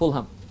office in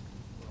Fulham.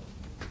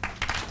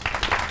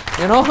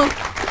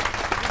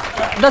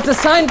 That's a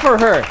sign for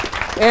her.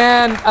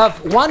 And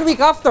 1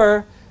 week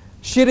after,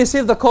 she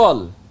received a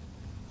call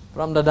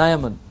from the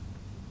Diamond.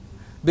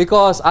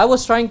 Because I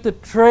was trying to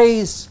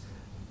trace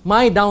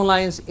my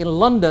downlines in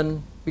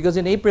London, because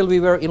in April we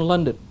were in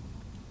London.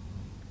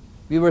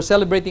 We were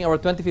celebrating our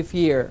 25th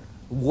year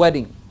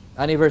wedding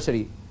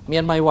anniversary, me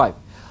and my wife.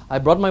 I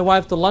brought my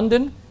wife to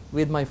London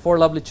with my 4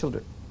 lovely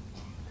children.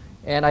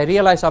 And I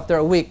realized after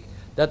a week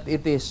that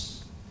it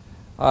is,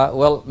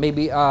 well,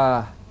 maybe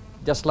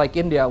just like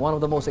India, one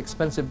of the most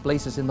expensive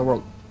places in the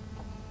world.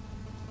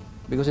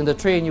 Because in the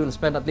train, you will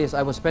spend at least,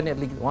 I was spending at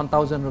least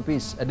 1,000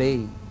 rupees a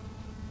day.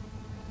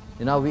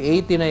 You know, we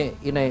ate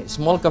in a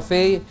small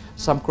cafe,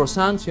 some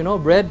croissants, you know,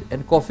 bread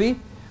and coffee.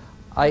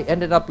 I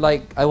ended up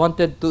like, I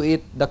wanted to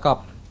eat the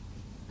cup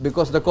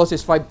because the cost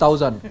is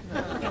 5,000.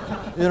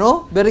 You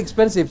know, very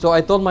expensive. So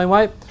I told my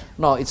wife,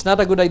 no, it's not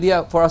a good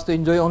idea for us to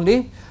enjoy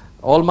only.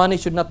 All money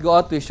should not go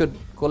out. We should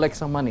collect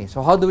some money.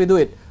 So how do we do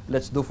it?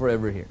 Let's do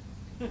forever here.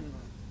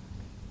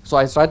 So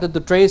I started to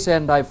trace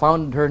and I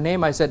found her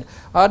name. I said,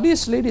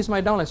 this lady is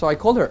my downline. So I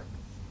called her.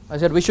 I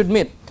said, we should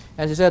meet.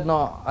 And she said,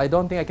 no, I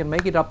don't think I can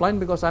make it upline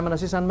because I'm an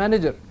assistant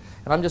manager.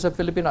 And I'm just a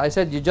Filipino. I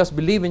said, you just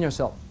believe in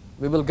yourself.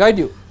 We will guide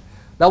you.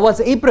 That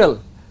was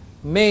April.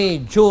 May,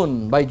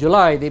 June, by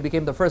July, they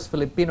became the first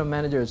Filipino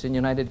managers in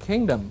United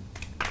Kingdom.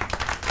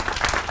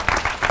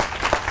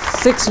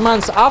 6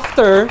 months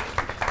after,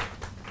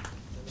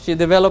 she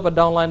developed a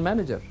downline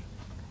manager.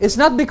 It's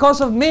not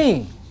because of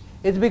me.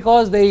 It's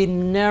because they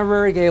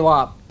never gave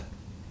up.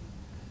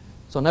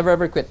 So never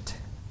ever quit.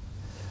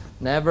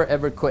 Never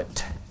ever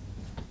quit.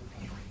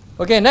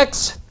 Okay,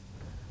 next.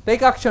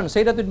 Take action.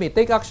 Say that with me.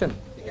 Take action.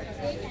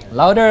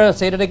 Louder.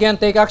 Say that again.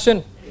 Take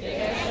action.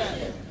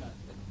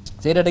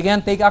 Say that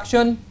again. Take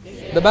action.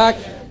 The back.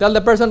 Tell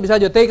the person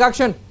beside you. Take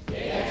action.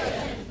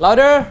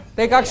 Louder.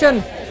 Take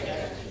action.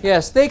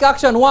 Yes. Take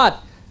action.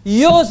 What?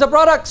 Use the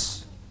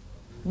products.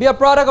 Be a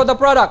product of the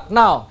product.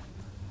 Now,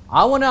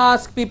 I want to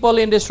ask people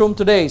in this room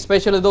today,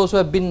 especially those who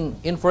have been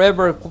in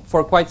Forever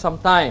for quite some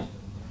time.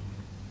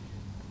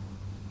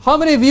 How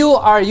many of you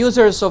are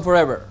users of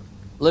Forever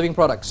Living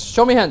products?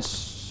 Show me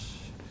hands.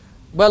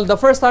 Well, the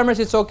first timers,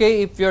 it's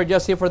okay if you're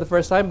just here for the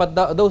first time, but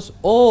those,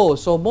 oh,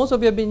 so most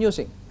of you have been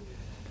using.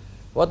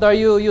 What are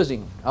you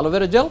using? Aloe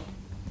vera gel?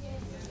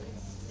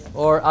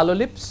 Or aloe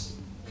lips?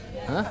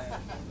 Huh?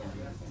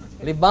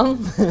 Lip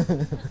balm?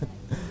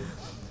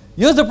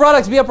 Use the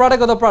products, be a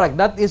product of the product.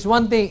 That is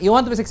one thing. You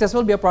want to be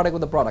successful, be a product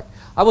of the product.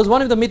 I was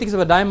one of the meetings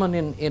of a diamond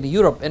in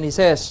Europe, and he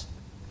says,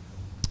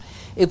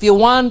 if you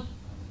want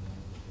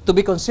to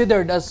be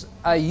considered as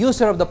a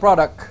user of the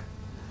product,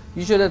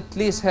 you should at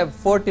least have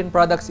 14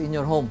 products in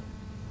your home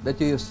that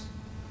you use.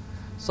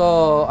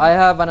 So I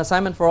have an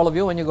assignment for all of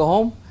you. When you go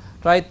home,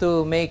 try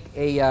to make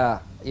a,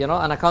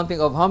 an accounting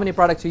of how many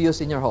products you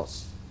use in your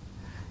house.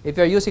 If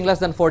you're using less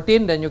than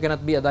 14, then you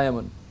cannot be a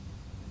diamond.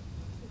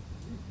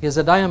 He's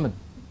a diamond.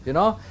 You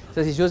know,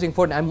 says he's using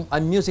 14.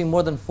 I'm using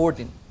more than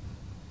 14.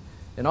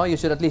 You know, you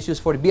should at least use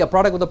 40. Be a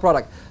product of the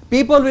product.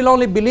 People will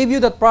only believe you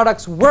that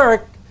products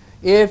work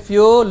if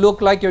you look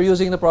like you're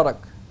using the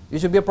product. You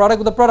should be a product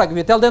of the product. If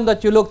you tell them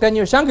that you look 10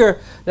 years younger,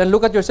 then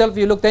look at yourself,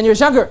 you look 10 years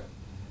younger.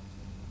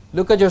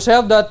 Look at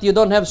yourself that you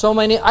don't have so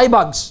many eye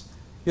bags.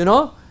 You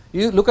know,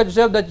 you look at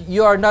yourself that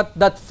you are not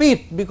that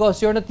fit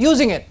because you're not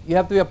using it. You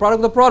have to be a product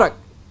of the product.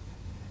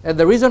 And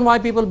the reason why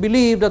people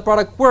believe that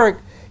product work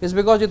is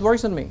because it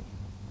works on me.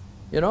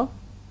 You know?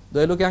 Do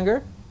I look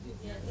younger?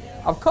 Yes.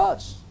 Of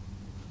course.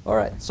 All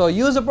right. So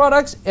use the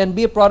products and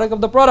be a product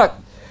of the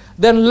product.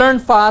 Then learn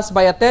fast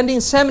by attending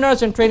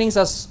seminars and trainings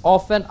as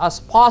often as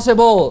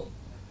possible.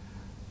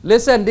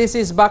 Listen, this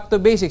is back to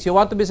basics. You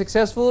want to be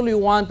successful, you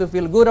want to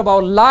feel good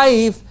about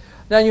life,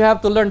 then you have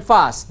to learn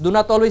fast. Do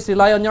not always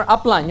rely on your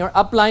upline. Your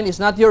upline is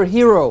not your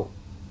hero.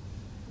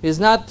 He's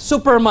not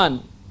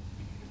Superman.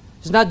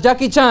 He's not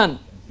Jackie Chan.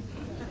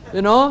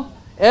 You know?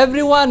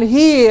 Everyone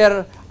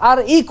here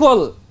are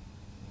equal.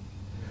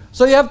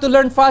 So you have to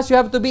learn fast, you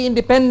have to be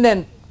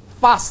independent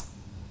fast.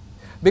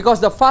 Because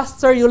the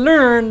faster you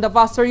learn, the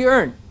faster you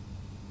earn.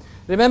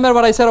 Remember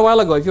what I said a while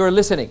ago, if you were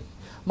listening.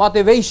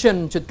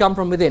 Motivation should come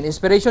from within.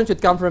 Inspiration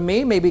should come from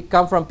me, maybe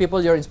come from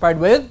people you're inspired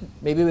with,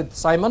 maybe with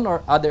Simon or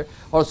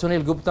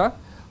Sunil Gupta.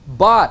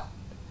 But,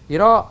 you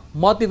know,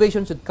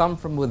 motivation should come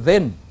from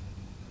within.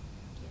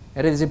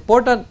 And it is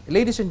important,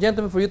 ladies and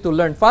gentlemen, for you to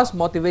learn fast,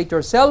 motivate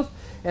yourself,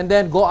 and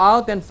then go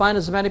out and find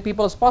as many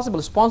people as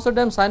possible. Sponsor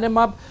them, sign them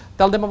up,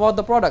 tell them about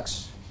the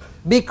products.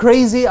 Be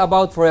crazy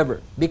about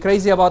Forever. Be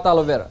crazy about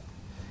aloe vera.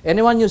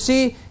 Anyone you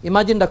see,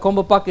 imagine the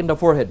combo pack in the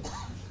forehead.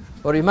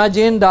 Or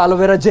imagine the aloe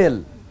vera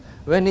gel.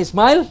 When he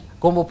smiles,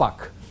 combo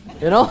pack.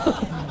 You know?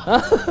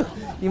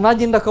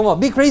 Imagine the combo.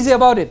 Be crazy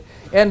about it.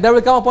 And there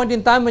will come a point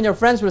in time when your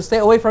friends will stay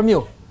away from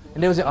you.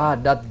 And they will say,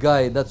 that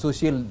guy, that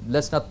Sushil,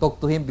 let's not talk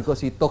to him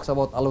because he talks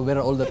about aloe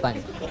vera all the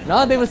time.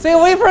 No, they will stay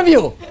away from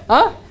you.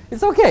 Huh?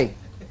 It's okay.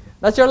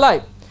 That's your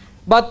life.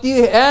 But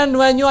and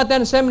when you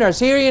attend seminars,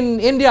 here in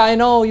India, I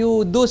know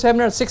you do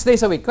seminars 6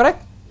 days a week,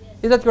 correct? Yes.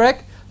 Is that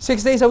correct?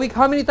 6 days a week.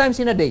 How many times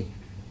in a day?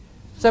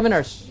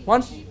 Seminars?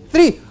 Once?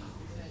 3.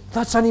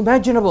 That's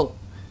unimaginable.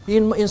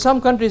 In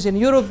some countries, in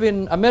Europe,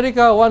 in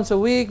America, once a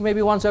week,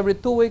 maybe once every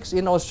 2 weeks.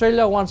 In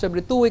Australia, once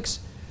every 2 weeks.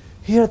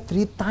 Here,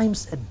 3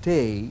 times a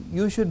day.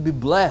 You should be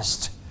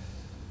blessed.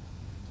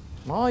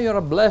 Oh, you're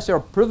a blessed, you're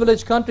a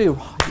privileged country.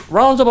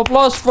 Rounds of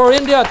applause for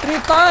India 3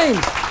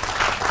 times.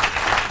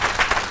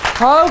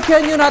 How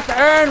can you not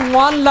earn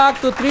 1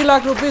 lakh to 3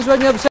 lakh rupees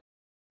when you have 7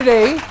 every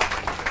day?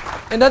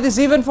 And that is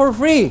even for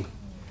free.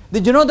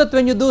 Did you know that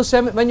when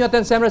you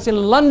attend seminars in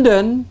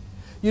London,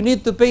 you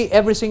need to pay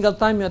every single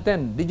time you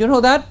attend? Did you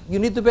know that? You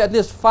need to pay at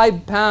least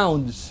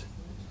 £5.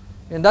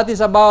 And that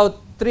is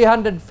about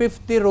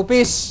 350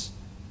 rupees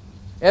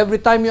every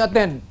time you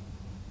attend.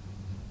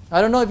 I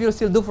don't know if you'll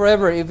still do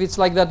forever if it's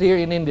like that here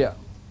in India.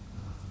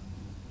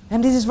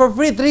 And this is for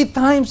free 3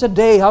 times a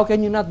day. How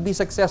can you not be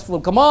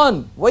successful? Come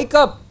on, wake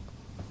up.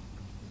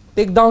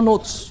 Take down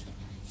notes.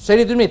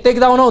 Say it to me, take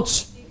down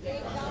notes.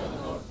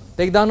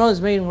 Take down notes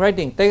means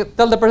writing.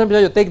 Tell the person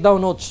beside you, take down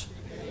notes.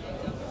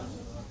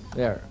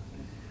 There.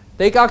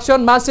 Take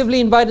action, massively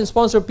invite and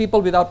sponsor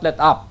people without let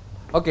up.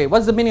 Okay,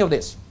 what's the meaning of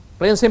this?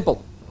 Plain and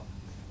simple.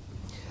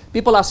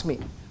 People ask me,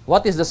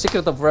 what is the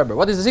secret of forever?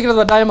 What is the secret of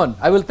a diamond?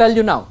 I will tell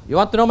you now. You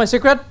want to know my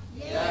secret?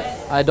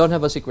 Yes. I don't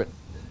have a secret.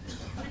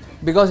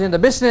 Because in the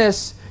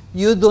business,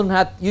 you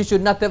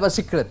should not have a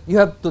secret. You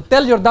have to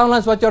tell your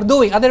downlines what you're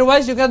doing.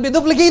 Otherwise, you can be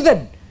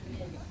duplicated.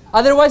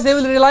 Otherwise, they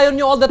will rely on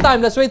you all the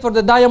time. Let's wait for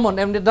the diamond.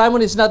 And if the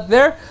diamond is not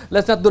there,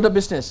 let's not do the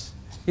business.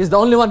 He's the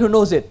only one who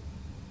knows it.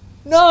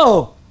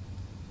 No.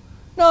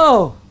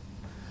 No.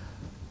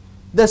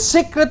 The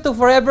secret to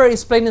forever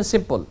is plain and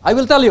simple. I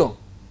will tell you.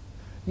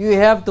 You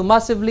have to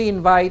massively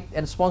invite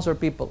and sponsor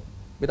people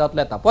without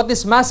let up. What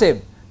is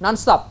massive?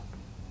 Non-stop.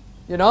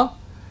 You know?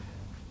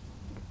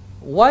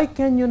 Why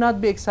can you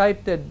not be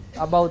excited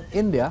about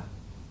India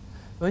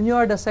when you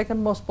are the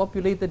second most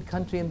populated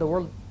country in the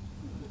world?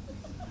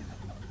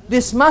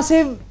 This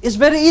massive is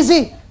very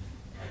easy.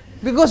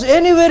 Because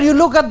anywhere you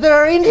look at, there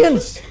are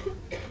Indians.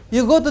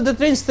 You go to the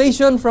train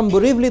station from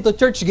Borivali to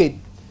Churchgate.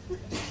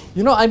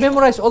 You know, I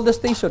memorize all the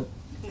station.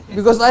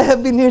 Because I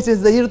have been here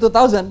since the year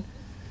 2000.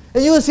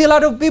 And you will see a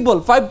lot of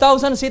people.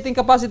 5,000 seating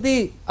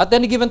capacity. At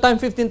any given time,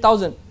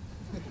 15,000.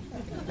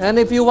 And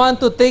if you want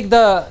to take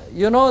the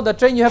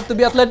train, you have to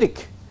be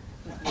athletic.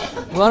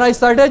 When I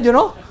started,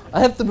 I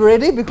have to be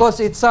ready because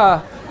it's,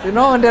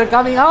 when they're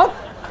coming out.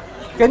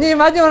 Can you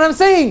imagine what I'm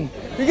saying?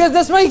 Because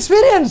that's my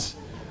experience.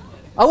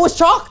 I was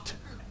shocked.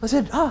 I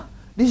said,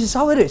 this is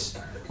how it is.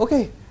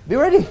 Okay, be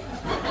ready.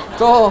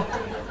 So,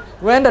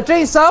 when the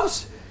train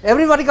stops,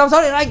 everybody comes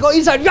out and I go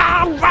inside.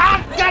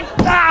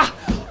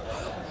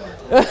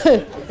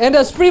 And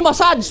there's free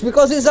massage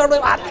because it's sort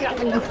of,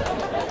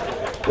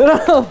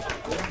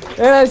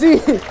 and I see,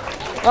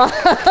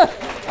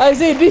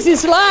 this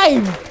is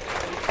live.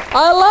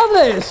 I love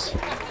this.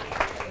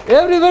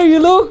 Everywhere you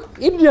look,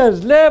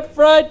 Indians, left,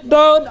 right,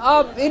 down,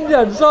 up,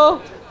 Indians. So,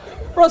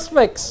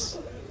 prospects.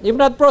 If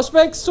not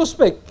prospects,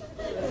 suspect.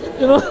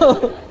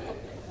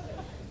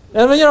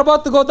 And when you're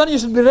about to go down, you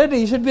should be ready.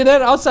 You should be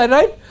there outside,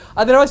 right?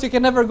 Otherwise, you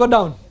can never go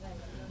down.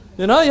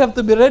 You have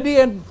to be ready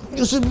and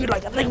you should be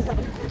like,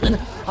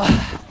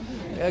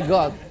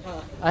 God.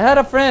 I had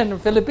a friend, a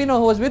Filipino,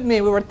 who was with me.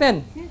 We were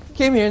 10.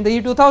 Came here in the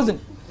year 2000.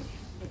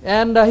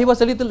 And he was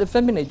a little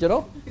effeminate,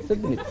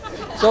 Effeminate.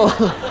 So,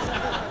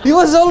 he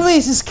was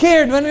always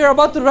scared when we were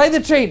about to ride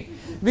the train.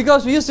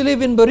 Because we used to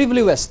live in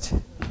Borivali West.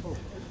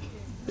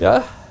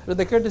 Yeah? With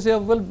the courtesy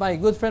of my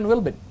good friend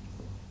Wilbin.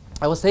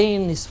 I was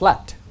staying in his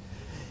flat.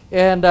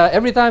 And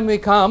every time we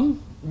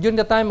come, during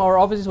the time our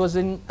office was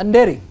in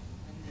Andheri.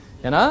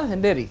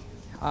 Andheri.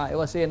 It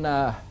was in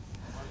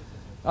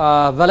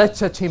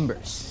Valecha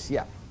Chambers.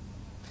 Yeah.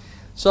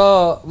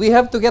 So we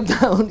have to get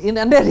down in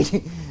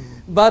Andheri.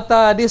 But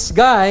this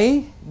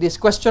guy, this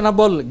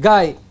questionable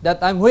guy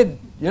that I'm with,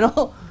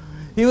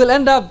 he will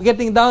end up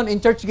getting down in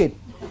Churchgate.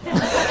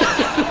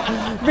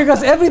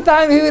 Because every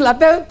time he will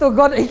attempt to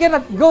go, he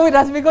cannot go with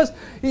us because,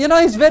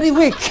 he's very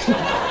weak.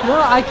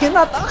 I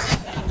cannot.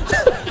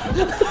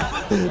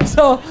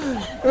 So,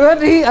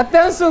 when he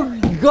attempts to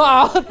go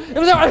out, he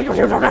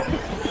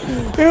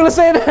will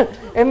say that.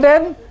 And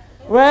then,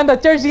 when the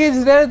church gate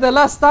is there, the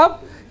last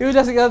stop, he will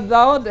just get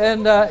down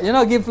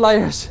and, give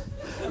flyers.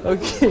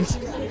 Okay.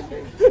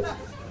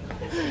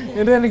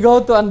 And then go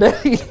to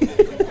Andheri.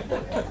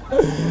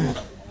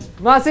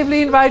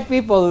 Massively invite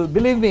people.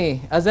 Believe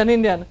me, as an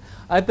Indian,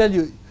 I tell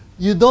you,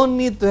 you don't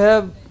need to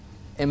have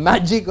a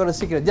magic or a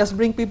secret. Just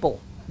bring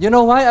people. You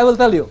know why? I will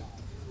tell you.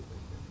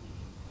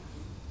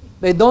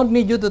 They don't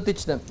need you to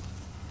teach them.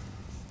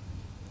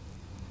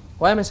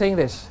 Why am I saying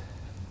this?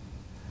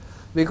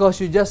 Because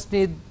you just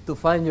need to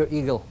find your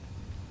eagle.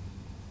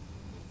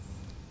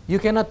 You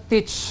cannot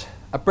teach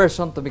a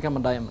person to become a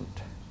diamond.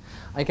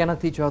 I cannot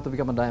teach you how to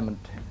become a diamond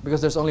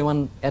because there's only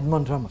one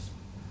Edmund Ramos.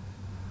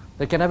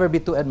 There can never be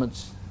two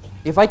Edmunds.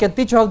 If I can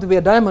teach you how to be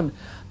a diamond,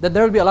 then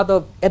there will be a lot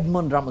of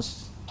Edmund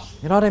Ramos.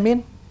 You know what I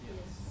mean? Yes.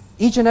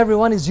 Each and every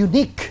one is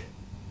unique.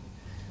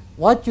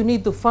 What you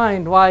need to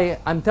find, why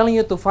I'm telling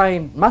you to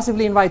find,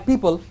 massively invite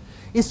people,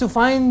 is to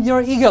find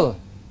your eagle.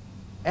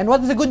 And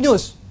what is the good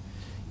news?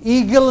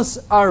 Eagles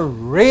are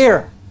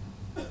rare.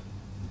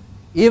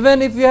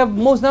 Even if you have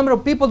most number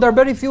of people, there are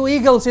very few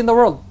eagles in the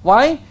world.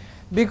 Why?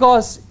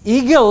 Because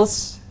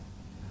eagles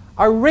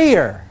are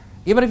rare.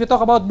 Even if you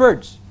talk about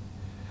birds.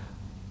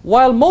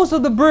 While most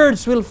of the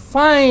birds will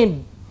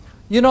find,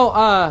 they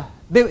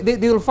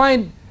will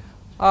find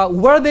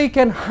where they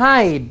can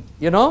hide,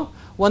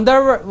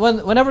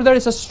 whenever there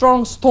is a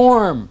strong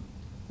storm,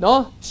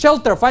 No?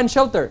 Shelter, find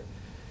shelter.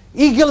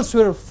 Eagles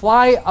will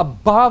fly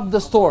above the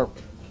storm.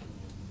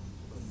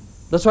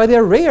 That's why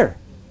they're rare,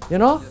 you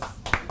know?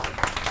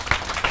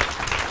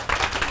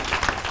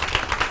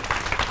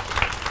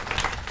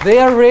 They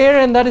are rare,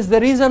 and that is the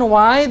reason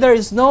why there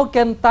is no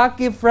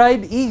Kentucky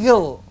Fried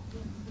Eagle.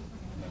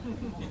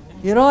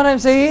 You know what I'm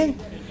saying?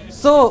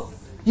 So,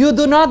 you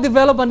do not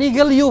develop an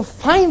eagle, you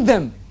find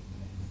them.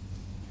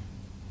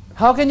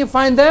 How can you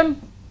find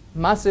them?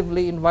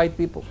 Massively invite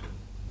people.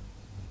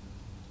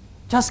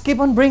 Just keep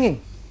on bringing,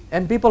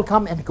 and people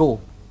come and go.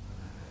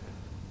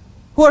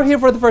 Who are here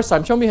for the first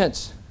time? Show me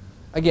hands.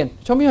 Again,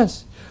 show me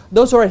hands.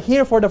 Those who are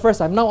here for the first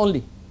time, now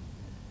only.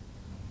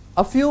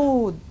 A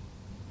few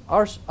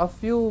hours, a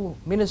few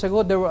minutes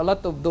ago, there were a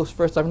lot of those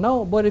first time.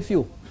 Now, very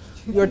few.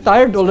 You're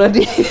tired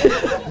already.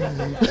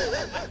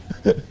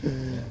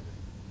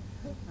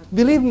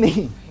 Believe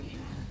me,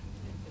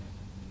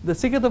 the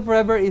secret of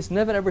forever is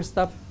never ever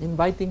stop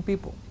inviting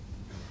people.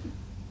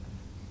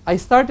 I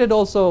started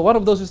also, one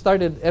of those who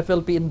started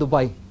FLP in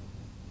Dubai.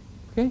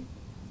 Okay?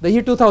 The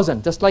year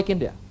 2000, just like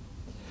India.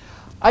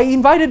 I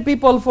invited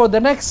people for the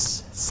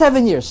next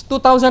 7 years,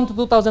 2000 to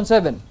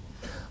 2007.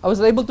 I was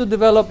able to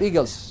develop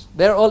eagles.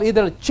 They're all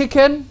either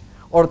chicken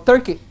or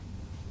turkey.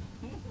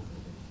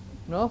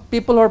 No?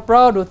 People who are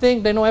proud, who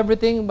think they know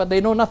everything, but they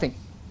know nothing.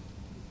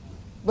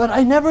 But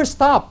I never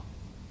stopped.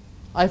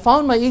 I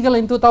found my eagle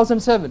in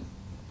 2007.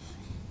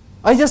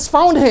 I just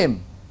found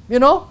him, you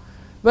know.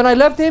 When I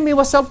left him, he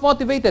was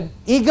self-motivated.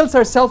 Eagles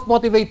are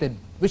self-motivated,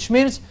 which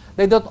means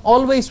they don't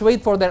always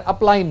wait for their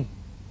upline,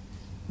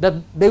 that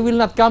they will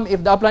not come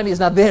if the upline is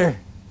not there.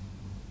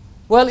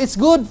 Well, it's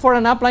good for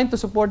an upline to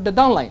support the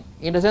downline,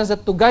 in the sense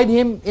that to guide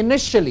him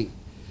initially.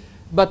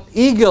 But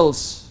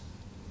eagles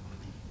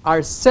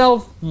are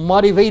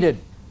self-motivated.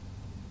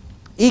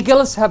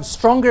 Eagles have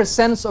stronger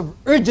sense of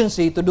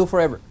urgency to do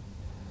forever.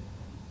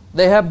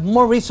 They have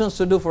more reasons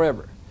to do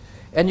forever.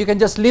 And you can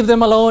just leave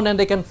them alone and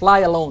they can fly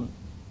alone.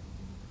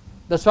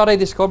 That's what I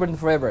discovered in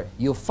forever.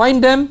 You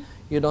find them,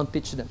 you don't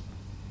teach them.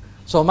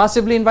 So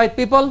massively invite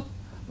people,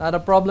 not a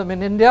problem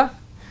in India,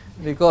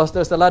 because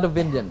there's a lot of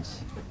Indians.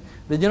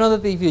 Did you know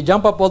that if you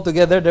jump up all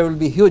together, there will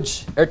be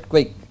huge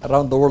earthquake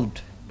around the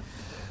world?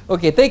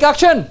 Okay, take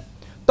action.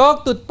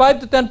 Talk to 5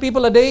 to 10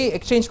 people a day,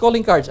 exchange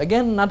calling cards.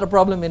 Again, not a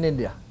problem in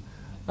India.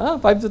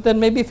 5 to 10,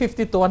 maybe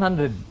 50 to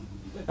 100.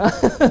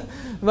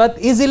 But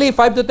easily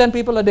 5 to 10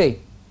 people a day.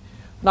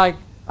 Like,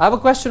 I have a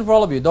question for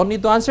all of you. Don't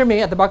need to answer me,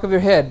 at the back of your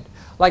head.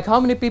 Like, how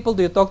many people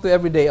do you talk to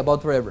every day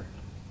about forever?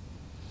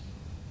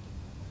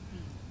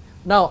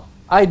 Now,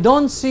 I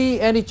don't see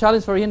any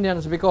challenge for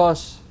Indians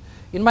because,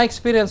 in my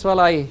experience, while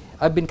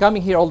I've been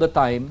coming here all the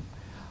time,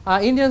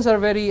 Indians are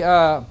very,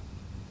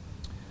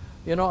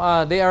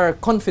 they are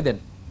confident.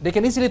 They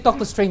can easily talk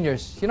to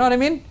strangers. You know what I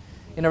mean?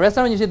 In a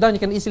restaurant, when you sit down, you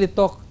can easily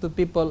talk to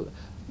people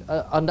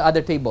on the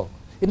other table.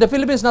 In the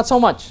Philippines, not so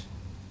much.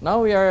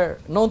 Now we are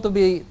known to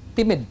be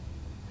timid.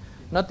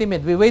 Not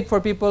timid. We wait for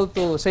people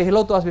to say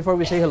hello to us before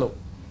we say hello.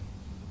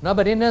 No,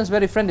 but Indians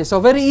very friendly. So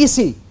very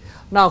easy.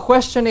 Now,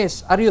 question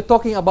is, are you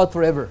talking about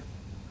forever?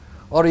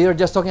 Or you're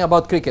just talking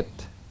about cricket?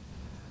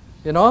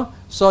 You know?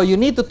 So you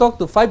need to talk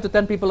to 5 to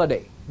 10 people a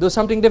day. Do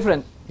something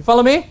different. You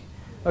follow me?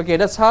 Okay,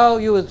 that's how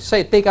you would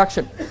say take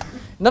action.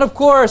 And then of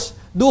course,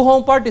 do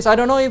home parties. I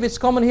don't know if it's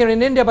common here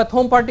in India, but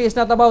home party is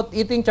not about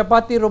eating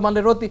chapati,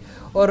 rumali roti,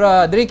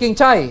 or drinking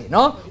chai.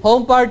 No?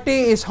 Home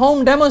party is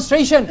home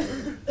demonstration.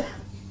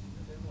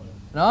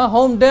 No?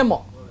 Home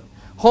demo.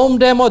 Home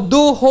demo.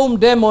 Do home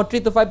demo 3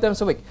 to 5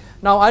 times a week.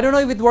 Now, I don't know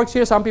if it works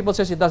here. Some people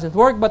say it doesn't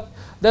work, but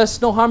there's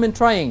no harm in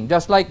trying.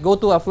 Just like go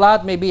to a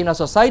flat, maybe in a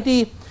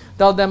society,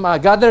 tell them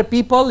gather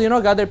people,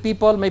 gather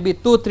people, maybe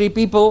 2, 3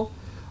 people,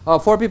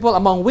 4 people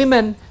among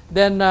women,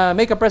 then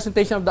make a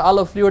presentation of the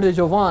Aloe Fleur de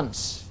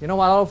Jouvence. You know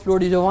what Aloe Fleur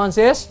de Jouvence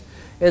is?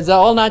 It's an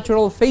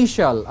all-natural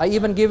facial. I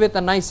even give it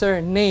a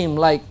nicer name,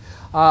 like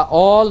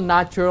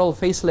all-natural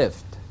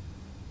facelift.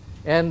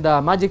 And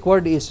the magic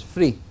word is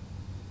free.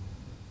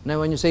 Now,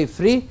 when you say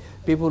free,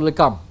 people will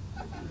come.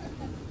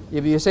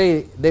 If you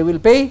say they will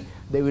pay,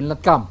 they will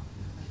not come.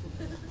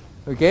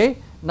 Okay?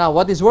 Now,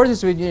 what is worse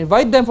is when you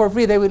invite them for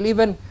free, they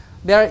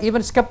are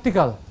even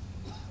skeptical.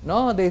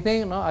 No, they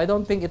think, no, I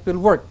don't think it will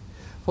work.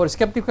 For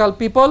skeptical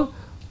people,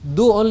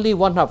 do only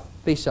 1/2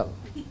 facial.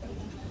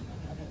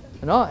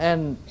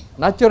 And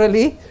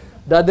naturally,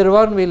 the other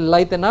one will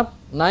lighten up,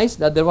 nice,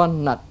 the other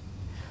one not.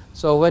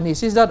 So when he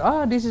sees that,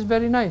 this is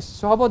very nice.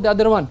 So how about the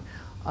other one?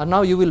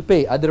 Now you will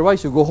pay,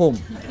 otherwise you go home.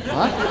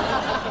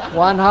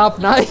 1/2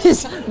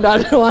 nice, the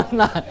other one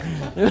not.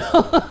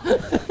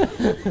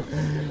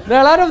 There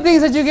are a lot of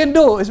things that you can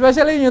do,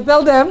 especially when you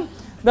tell them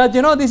that,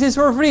 this is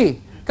for free.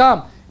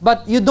 Come.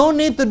 But you don't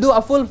need to do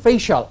a full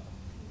facial.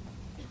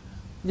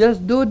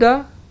 Just do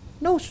the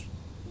nose,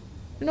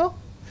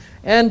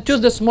 and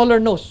choose the smaller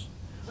nose.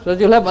 So that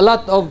you'll have a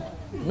lot of,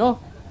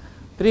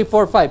 3,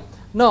 4, 5.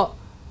 No,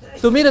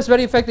 to me that's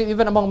very effective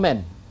even among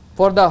men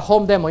for the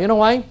home demo. You know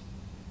why?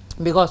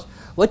 Because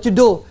what you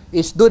do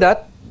is do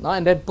that,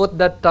 and then put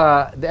that,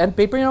 the end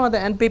paper. You know what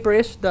the end paper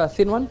is? The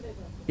thin one?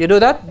 You do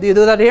that? Do you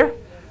do that here?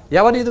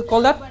 Yeah, what do you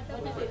call that?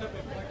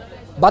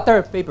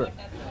 Butter paper.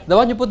 The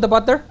one you put the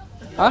butter?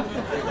 Huh?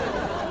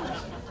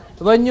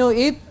 When you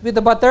eat with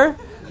the butter,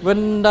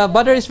 when the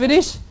butter is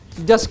finished,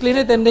 just clean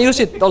it and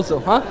use it also.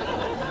 Huh?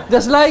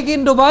 Just like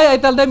in Dubai, I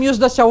tell them use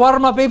the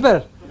shawarma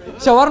paper.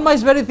 Shawarma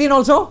is very thin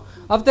also.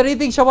 After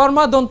eating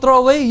shawarma, don't throw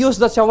away, use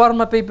the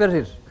shawarma paper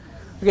here.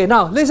 Okay,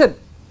 now listen.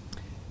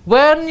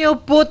 When you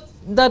put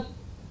that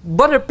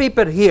butter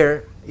paper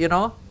here, you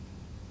know,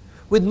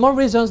 with more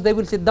reasons, they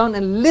will sit down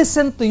and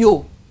listen to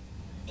you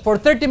for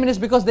 30 minutes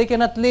because they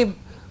cannot live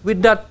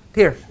with that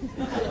here.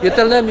 You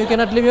tell them you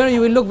cannot live here,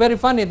 you will look very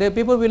funny. The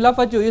people will laugh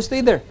at you. You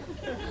stay there.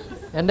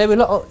 And they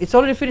will, oh, it's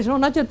already finished. No,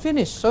 not yet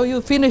finished. So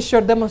you finish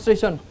your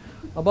demonstration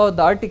about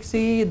the Arctic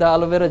Sea, the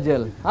aloe vera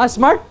gel. Ah,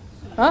 smart?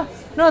 Huh?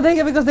 No, thank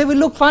you, because they will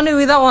look funny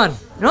with that one.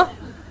 You know?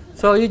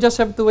 So you just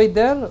have to wait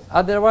there.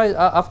 Otherwise,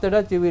 after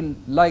that, you will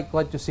like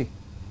what you see.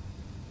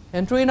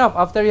 And true enough,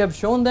 after you have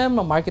shown them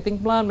a marketing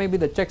plan, maybe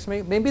the checks,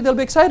 maybe they'll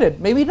be excited.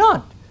 Maybe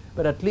not.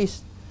 But at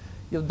least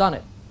you've done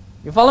it.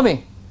 You follow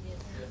me?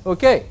 Yes.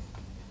 Okay.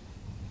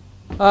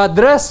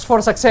 Dress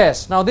for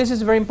success. Now, this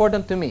is very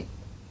important to me.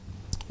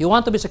 You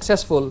want to be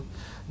successful,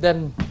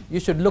 then you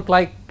should look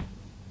like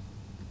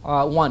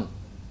one.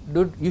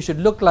 You should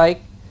look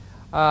like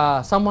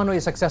someone who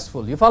is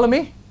successful. You follow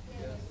me?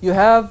 Yes. You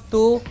have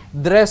to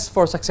dress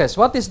for success.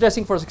 What is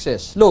dressing for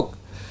success? Look,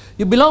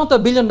 you belong to a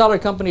billion-dollar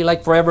company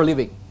like Forever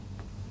Living.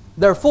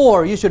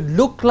 Therefore, you should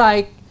look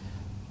like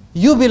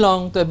you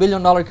belong to a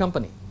billion-dollar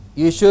company.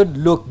 You should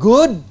look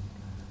good,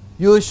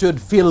 you should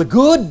feel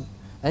good,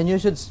 and you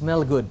should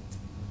smell good.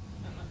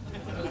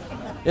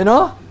 You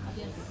know?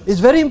 Yes. It's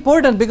very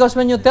important because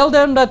when you tell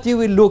them that you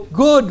will look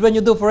good when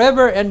you do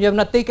Forever and you have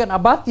not taken a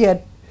bath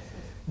yet,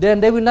 then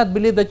they will not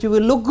believe that you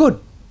will look good.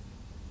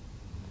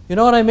 You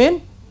know what I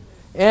mean?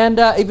 And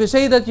if you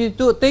say that you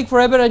take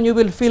Forever and you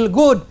will feel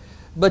good,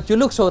 but you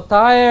look so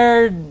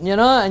tired, you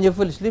know, and you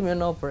feel sleepy, you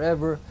know,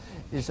 Forever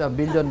is a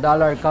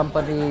billion-dollar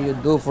company, you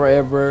do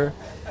Forever,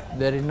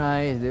 very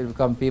nice, they will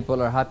come,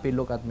 people are happy,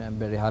 look at me, I'm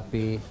very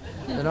happy.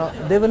 You know,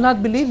 they will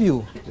not believe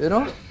you, you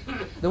know,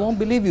 they won't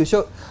believe you.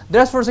 So,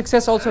 dress for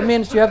success also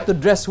means you have to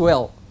dress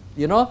well,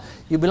 you know.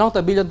 You belong to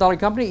a billion-dollar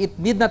company, it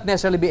need not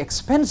necessarily be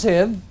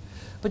expensive,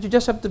 but you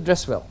just have to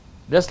dress well.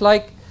 Dress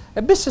like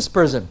a business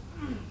person,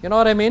 you know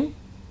what I mean?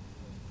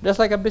 Dress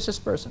like a business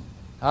person.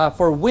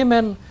 For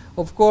women,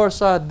 of course,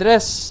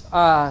 dress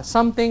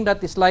something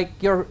that is like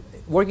you're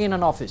working in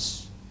an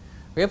office.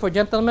 Okay, for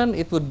gentlemen,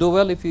 it would do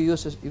well if you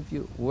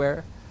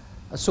wear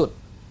a suit.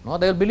 No,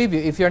 they'll believe you.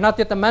 If you're not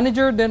yet a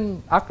manager,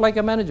 then act like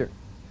a manager.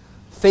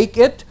 Fake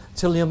it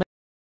till you make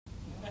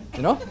it.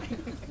 You know,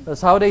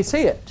 that's how they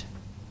say it.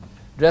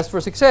 Dress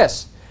for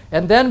success,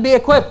 and then be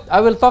equipped. I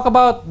will talk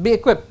about be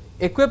equipped.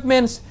 Equipped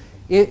means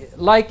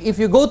like if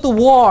you go to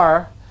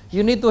war,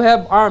 you need to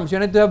have arms. You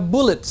need to have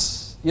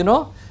bullets. You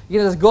know. You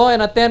just go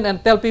and attend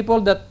and tell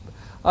people that,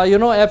 you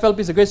know, FLP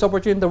is the greatest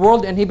opportunity in the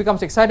world, and he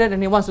becomes excited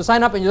and he wants to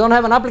sign up and you don't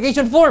have an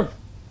application form.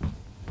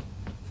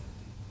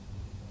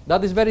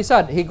 That is very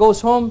sad. He goes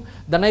home,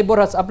 the neighbor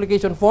has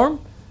application form,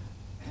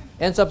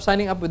 ends up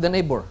signing up with the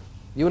neighbor.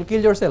 You will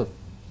kill yourself.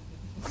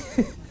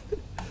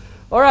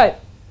 All right.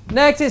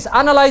 Next is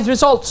analyze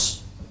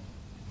results.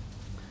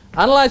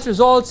 Analyze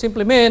results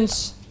simply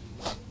means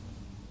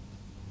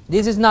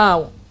this is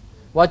now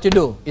what you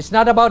do. It's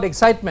not about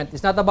excitement.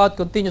 It's not about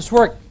continuous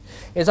work.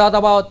 It's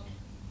about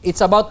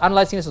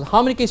analyzing this.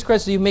 How many case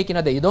credits do you make in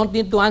a day? You don't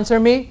need to answer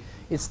me.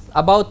 It's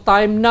about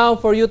time now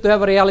for you to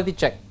have a reality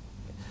check.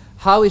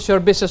 How is your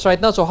business right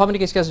now? So how many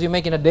case credits do you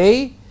make in a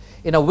day,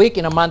 in a week,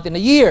 in a month, in a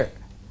year?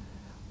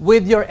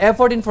 With your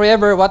effort in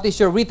Forever, what is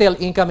your retail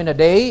income in a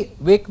day,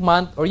 week,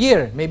 month, or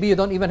year? Maybe you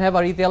don't even have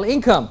a retail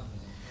income.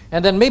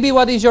 And then maybe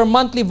what is your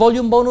monthly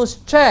volume bonus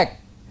check?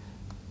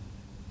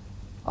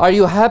 Are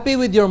you happy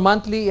with your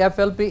monthly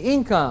FLP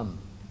income?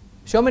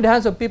 Show me the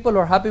hands of people who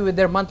are happy with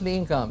their monthly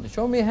income.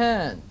 Show me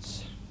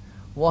hands.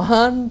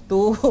 1,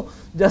 2,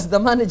 just the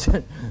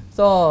manager.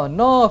 So,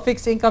 no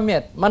fixed income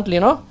yet. Monthly,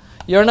 no?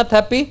 You're not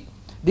happy?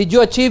 Did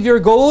you achieve your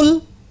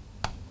goal?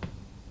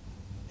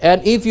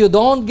 And if you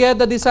don't get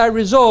the desired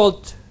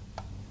result,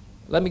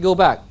 let me go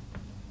back.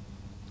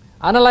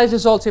 Analyze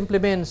result simply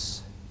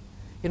means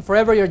in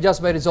Forever you're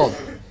just by result.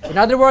 In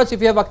other words,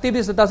 if you have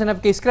activities that doesn't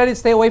have case credits,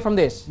 stay away from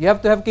this. You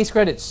have to have case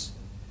credits.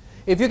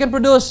 If you can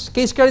produce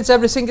case credits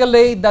every single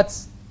day,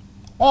 that's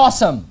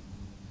awesome.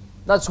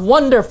 That's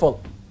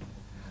wonderful.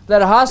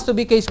 There has to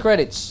be case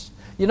credits.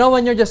 You know,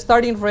 when you're just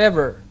starting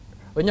Forever,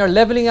 when you're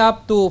leveling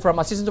up from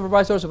assistant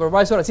supervisor,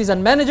 supervisor,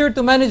 assistant manager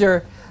to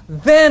manager,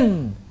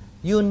 then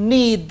you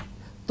need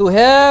to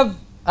have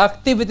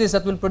activities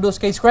that will produce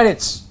case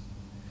credits.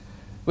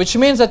 Which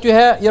means that you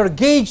have your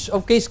gauge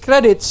of case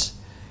credits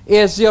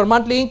is your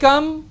monthly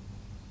income,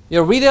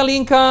 your retail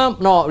income.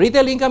 No,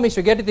 retail income is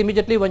you get it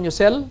immediately when you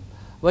sell,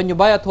 when you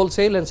buy at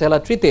wholesale and sell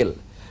at retail.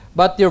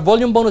 But your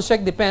volume bonus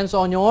check depends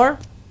on your,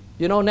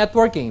 you know,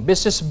 networking,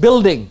 business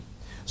building.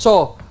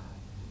 So,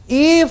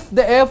 if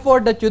the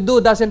effort that you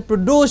do doesn't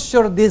produce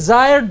your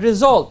desired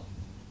result,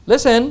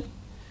 listen,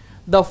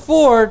 the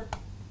fourth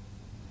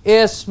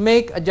is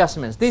make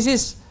adjustments. This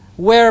is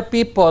where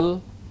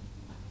people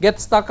get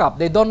stuck up.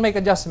 They don't make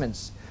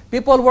adjustments.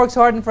 People work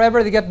hard and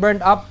forever, they get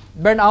burned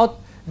out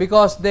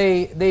because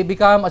they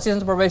become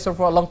assistant supervisor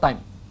for a long time.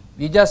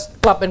 You just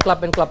clap and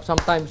clap and clap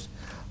sometimes.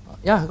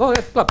 Yeah, go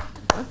ahead, clap.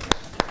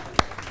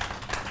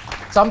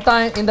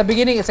 Sometimes in the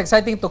beginning it's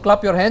exciting to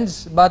clap your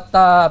hands, but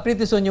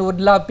pretty soon you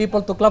would love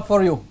people to clap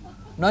for you.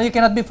 No, you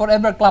cannot be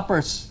forever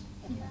clappers.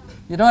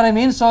 You know what I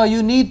mean? So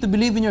you need to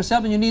believe in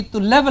yourself and you need to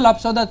level up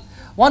so that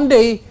one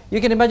day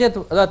you can imagine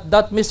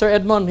that Mr.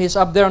 Edmund, he's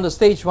up there on the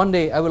stage. One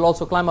day I will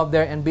also climb up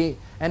there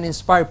and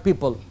inspire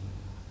people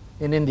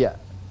in India.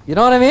 You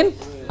know what I mean?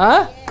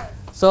 Huh?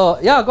 So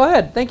yeah, go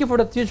ahead. Thank you for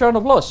the huge round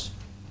of applause.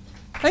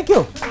 Thank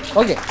you.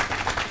 Okay.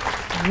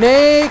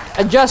 Make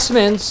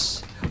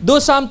adjustments. Do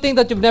something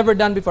that you've never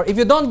done before. If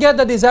you don't get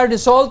the desired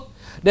result,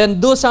 then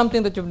do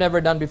something that you've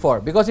never done before.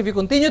 Because if you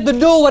continue to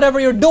do whatever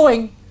you're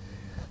doing,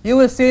 you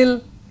will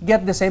still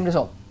get the same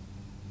result.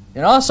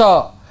 You know,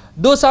 so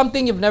do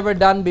something you've never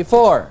done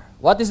before.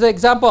 What is the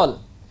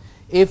example?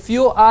 If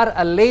you are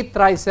a late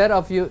riser,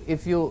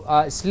 if you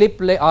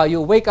sleep late,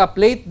 you wake up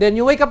late, then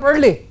you wake up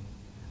early.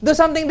 Do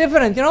something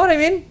different. You know what I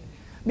mean?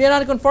 Be an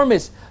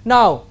nonconformist.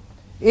 Now,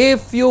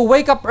 if you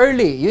wake up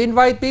early, you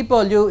invite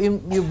people,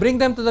 you bring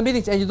them to the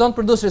meetings, and you don't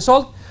produce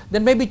result,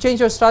 then maybe change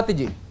your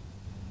strategy.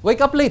 Wake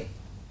up late.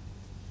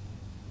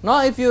 No,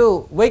 if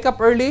you wake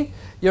up early,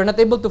 you're not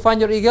able to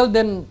find your eagle,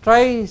 then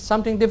try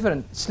something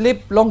different.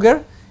 Sleep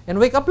longer and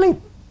wake up late.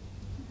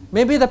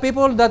 Maybe the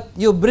people that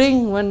you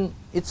bring when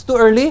it's too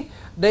early,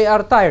 they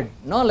are tired,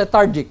 no,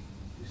 lethargic,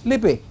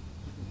 sleepy.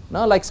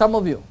 No, like some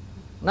of you.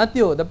 Not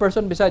you, the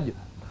person beside you.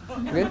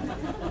 Okay?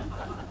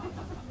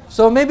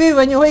 So maybe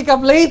when you wake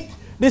up late,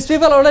 these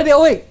people are already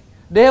awake.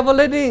 They have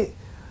already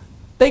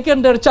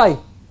taken their chai,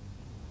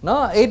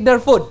 no, ate their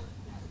food,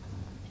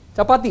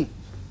 chapati,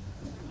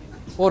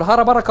 or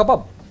harabara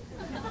kebab.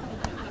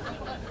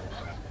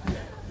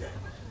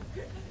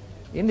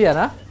 Indian,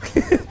 huh?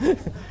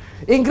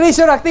 Increase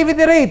your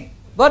activity rate.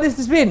 What does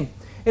this mean?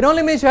 It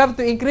only means you have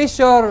to increase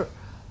your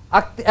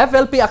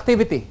FLP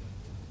activity.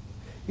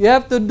 You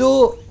have to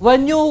do,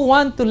 when you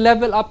want to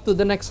level up to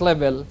the next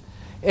level,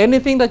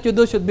 anything that you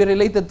do should be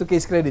related to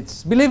case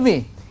credits. Believe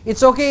me,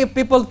 it's okay if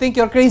people think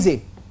you're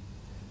crazy.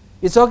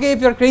 It's okay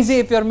if you're crazy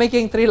if you're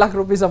making 3 lakh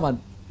rupees a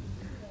month.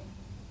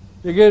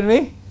 You get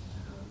me?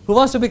 Who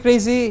wants to be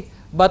crazy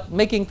but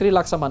making 3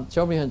 lakhs a month?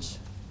 Show me hands.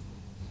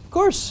 Of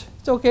course,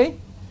 it's okay.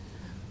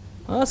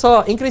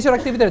 So increase your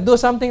activity. Do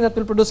something that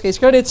will produce case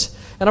credits.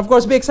 And of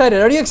course, be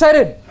excited. Are you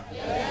excited?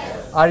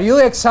 Yes. Are you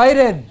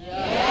excited?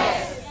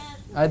 Yes.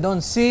 I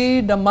don't see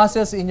the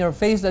muscles in your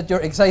face that you're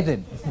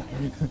excited.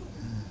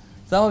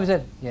 Some of you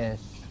said, yes.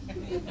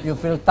 You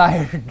feel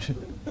tired.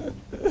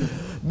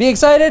 Be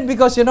excited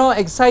because, you know,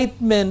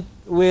 excitement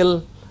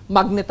will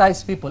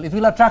magnetize people. It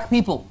will attract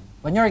people.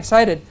 When you're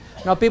excited,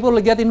 now people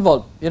will get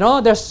involved. You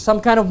know, there's some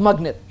kind of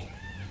magnet.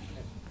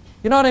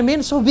 You know what I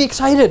mean? So be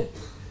excited.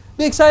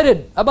 Be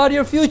excited about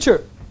your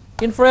future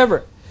in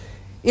forever.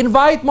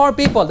 Invite more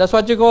people. That's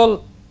what you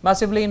call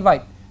massively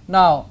invite.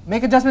 Now,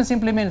 make adjustment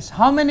simply means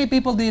how many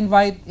people do you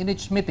invite in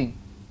each meeting?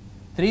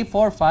 3,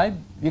 4, 5.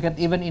 You can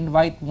even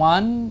invite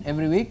 1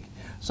 every week.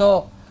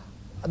 So,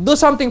 do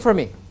something for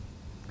me.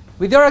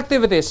 With your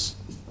activities,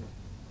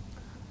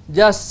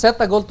 just set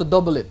a goal to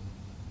double it.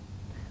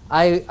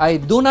 I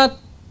do not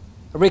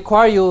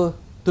require you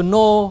to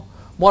know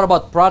more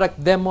about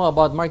product demo,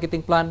 about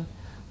marketing plan.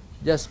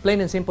 Just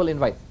plain and simple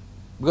invite.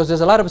 Because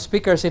there's a lot of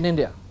speakers in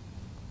India.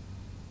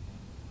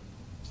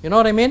 You know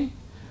what I mean?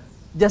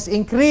 Just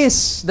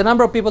increase the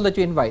number of people that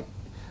you invite.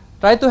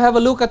 Try to have a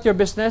look at your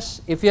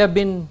business. If you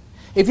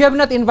have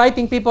not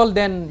inviting people,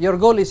 then your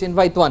goal is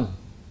invite 1.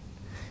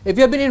 If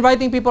you have been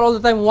inviting people all the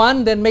time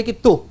 1, then make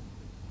it 2.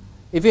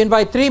 If you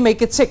invite 3,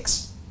 make it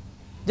 6.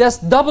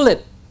 Just double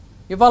it.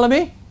 You follow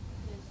me?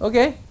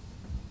 Okay.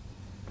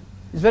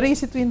 It's very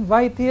easy to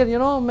invite here, you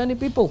know, many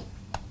people.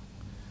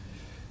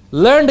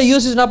 Learn the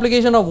usage and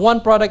application of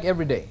one product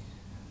every day.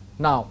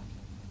 Now,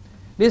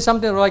 this is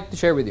something I'd like to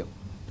share with you.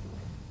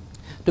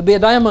 To be a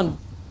diamond,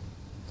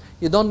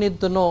 you don't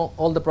need to know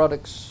all the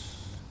products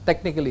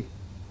technically.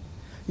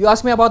 You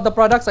ask me about the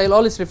products, I'll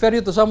always refer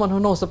you to someone who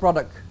knows the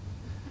product.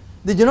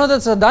 Did you know that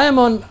as a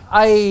diamond,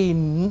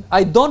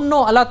 I don't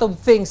know a lot of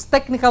things,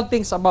 technical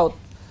things about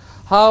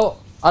how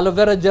aloe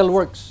vera gel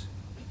works,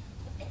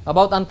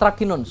 about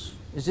anthraquinones.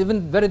 It's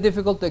even very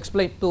difficult to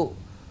explain,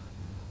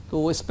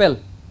 to spell.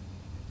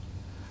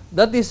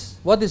 That is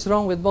what is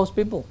wrong with most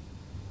people.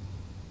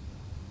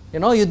 You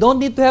know, you don't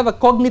need to have a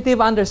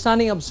cognitive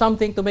understanding of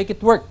something to make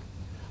it work.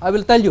 I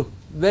will tell you,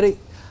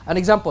 an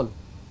example.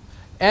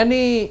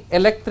 Any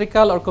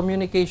electrical or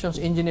communications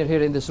engineer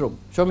here in this room?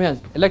 Show me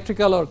hands.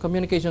 Electrical or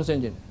communications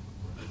engineer?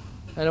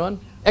 Anyone?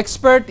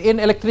 Expert in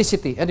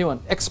electricity? Anyone?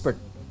 Expert?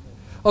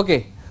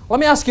 Okay. Let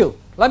me ask you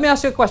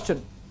a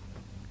question.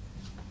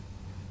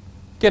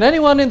 Can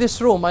anyone in this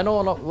room, I know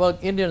a lot, well,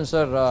 Indians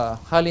are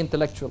highly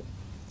intellectual.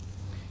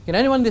 Can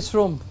anyone in this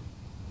room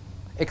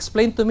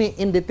explain to me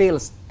in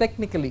details,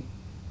 technically,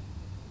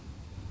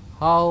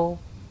 how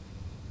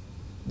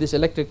this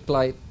electric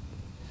light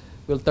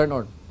will turn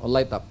on or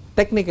light up.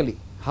 Technically,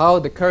 how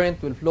the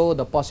current will flow,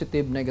 the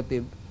positive,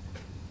 negative,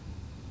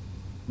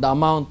 the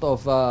amount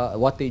of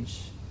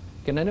wattage.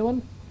 Can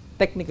anyone?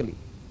 Technically.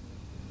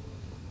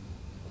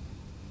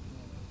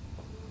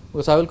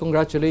 Because I will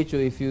congratulate you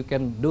if you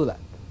can do that.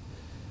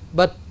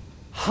 But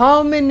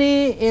how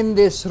many in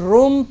this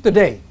room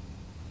today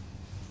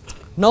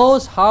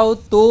knows how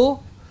to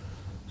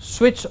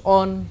switch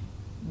on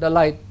the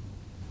light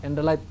and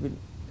the light will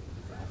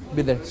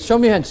be there? Show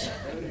me hands.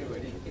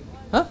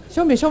 Huh?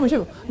 Show me.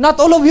 Not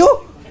all of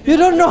you? You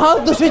don't know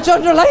how to switch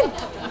on the light?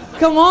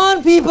 Come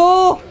on,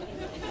 people.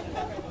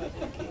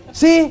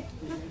 See,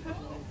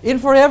 in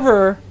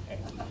forever,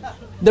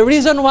 the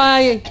reason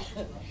why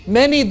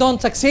many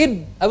don't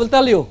succeed, I will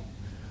tell you,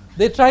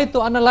 they try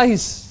to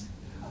analyze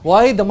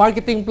why the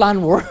marketing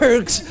plan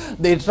works.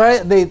 They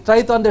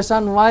try to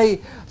understand why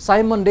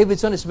Simon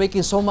Davidson is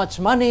making so much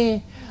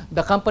money.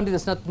 The company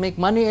does not make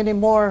money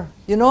anymore.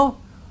 You know,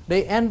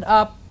 they end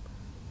up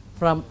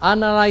from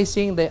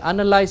analyzing, they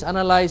analyze,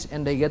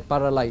 and they get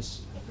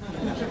paralyzed.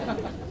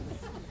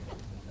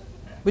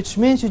 Which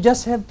means you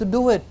just have to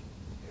do it.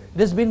 It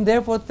has been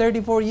there for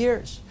 34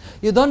 years.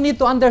 You don't need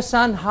to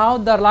understand how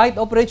the light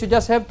operates. You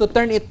just have to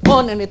turn it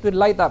on and it will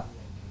light up.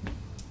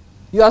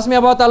 You ask me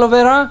about aloe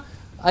vera,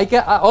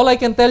 all I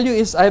can tell you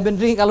is I have been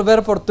drinking aloe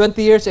vera for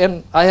 20 years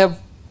and I have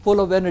full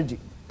of energy.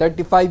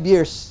 35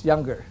 years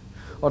younger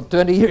or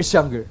 20 years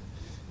younger.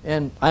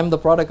 And I'm the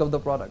product of the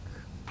product.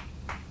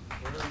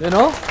 You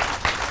know?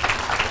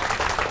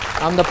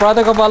 I'm the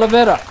product of aloe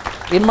vera.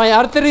 In my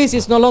arteries,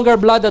 it's no longer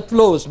blood that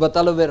flows, but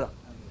aloe vera.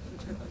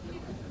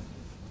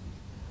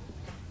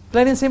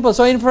 Plain and simple.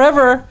 So in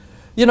forever,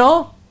 you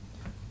know,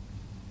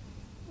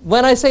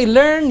 when I say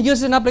learn,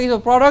 use and application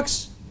of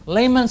products,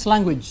 layman's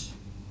language.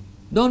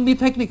 Don't be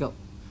technical.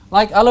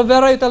 Like aloe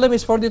vera, you tell them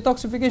it's for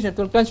detoxification. It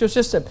will cleanse your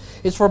system.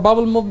 It's for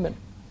bowel movement,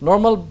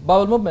 normal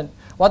bowel movement.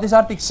 What is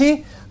Arctic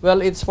Sea?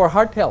 Well, it's for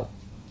heart health.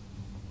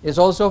 It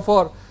also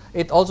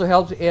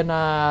helps in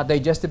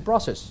digestive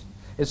process.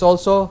 It's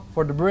also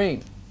for the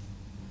brain.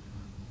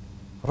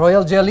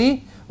 Royal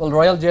jelly. Well,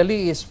 royal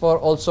jelly is for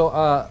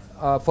also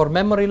for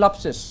memory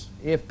lapses.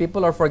 If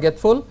people are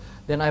forgetful,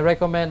 then I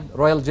recommend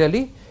royal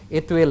jelly.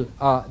 It will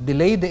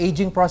delay the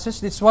aging process.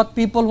 This is what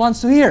people want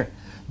to hear.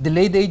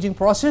 Delay the aging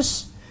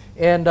process,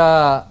 and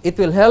it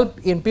will help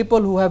in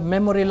people who have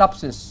memory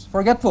lapses,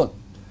 forgetful.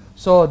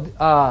 So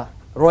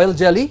royal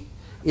jelly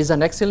is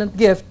an excellent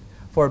gift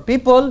for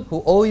people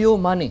who owe you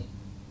money.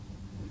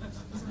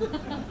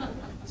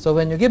 So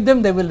when you give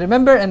them, they will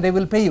remember and they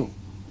will pay you.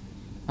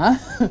 Huh?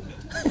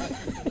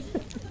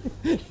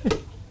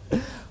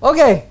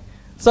 Okay.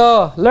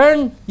 So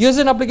learn, use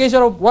an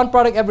application of one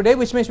product every day,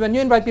 which means when you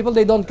invite people,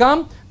 they don't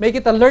come. Make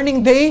it a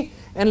learning day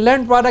and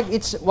learn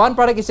one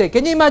product each day.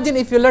 Can you imagine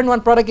if you learn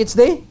one product each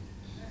day?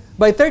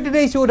 By 30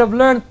 days, you would have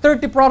learned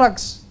 30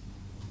 products.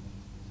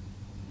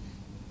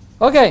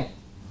 Okay.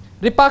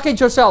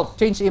 Repackage yourself.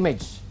 Change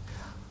image.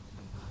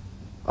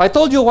 I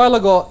told you a while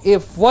ago,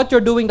 if what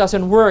you're doing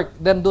doesn't work,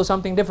 then do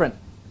something different.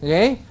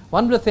 Okay?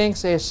 One of the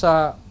things is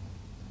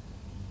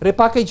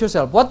repackage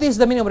yourself. What is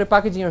the meaning of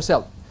repackaging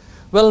yourself?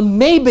 Well,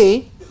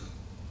 maybe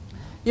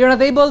you're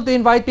not able to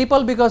invite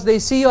people because they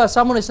see you as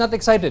someone who's not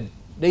excited.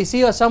 They see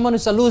you as someone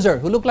who's a loser,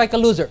 who look like a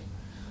loser.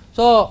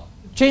 So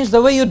change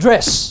the way you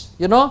dress,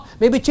 you know.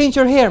 Maybe change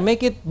your hair,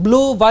 make it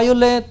blue,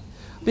 violet.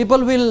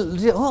 People will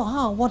say,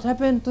 oh, what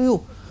happened to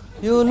you?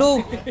 You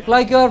look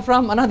like you're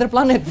from another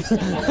planet.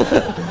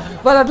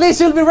 But at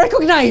least you'll be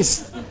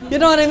recognized. You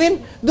know what I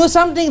mean? Do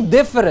something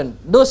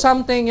different. Do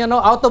something, you know,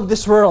 out of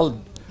this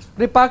world.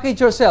 Repackage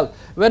yourself.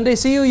 When they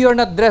see you, you're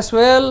not dressed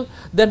well,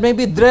 then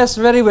maybe dress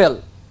very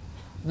well.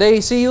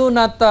 They see you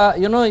not,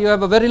 you know, you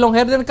have a very long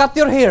hair, then cut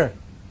your hair.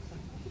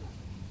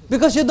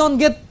 Because you don't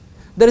get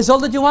the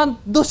result that you want,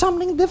 do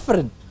something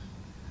different.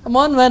 Come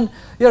on, when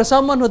you're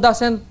someone who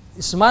doesn't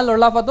smile or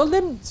laugh at all,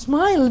 then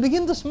smile,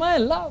 begin to smile,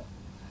 laugh.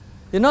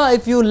 You know,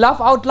 if you laugh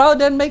out loud,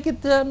 then make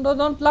it,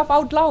 don't laugh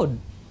out loud.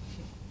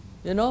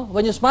 You know,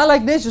 when you smile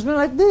like this, you smile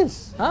like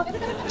this. Huh?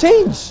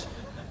 Change.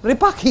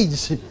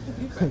 Repackage.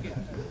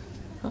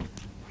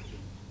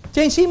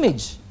 Change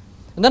image.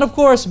 And then, of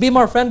course, be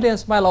more friendly and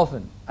smile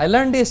often. I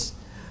learned this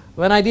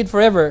when I did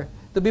Forever,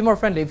 to be more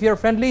friendly. If you're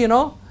friendly, you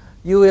know,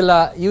 you will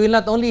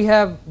not only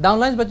have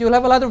downlines, but you will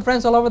have a lot of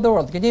friends all over the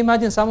world. Can you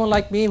imagine someone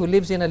like me who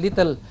lives in a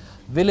little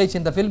village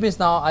in the Philippines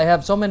now? I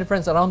have so many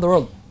friends around the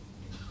world.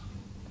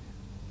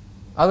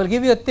 I will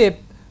give you a tip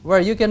where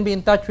you can be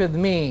in touch with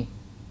me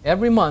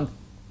every month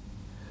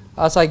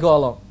as I go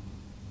along,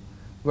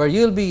 where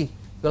you'll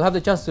have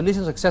the chance to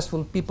listen to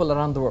successful people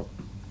around the world.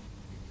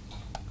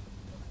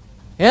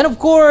 And of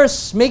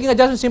course, making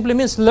adjustments simply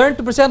means learn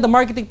to present the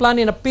marketing plan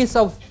in a piece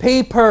of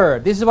paper.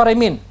 This is what I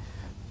mean.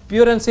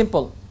 Pure and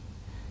simple.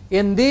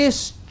 In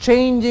this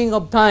changing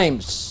of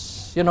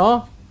times, you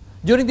know,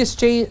 during this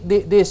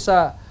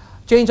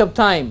change of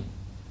time,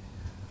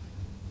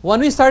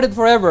 when we started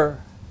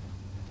Forever,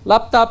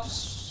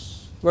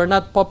 laptops were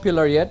not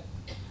popular yet.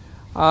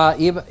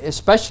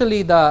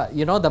 Especially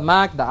the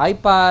Mac, the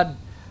iPad,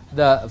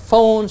 the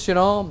phones, you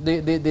know,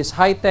 this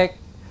high-tech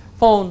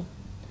phone.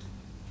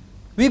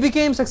 We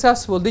became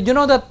successful. Did you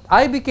know that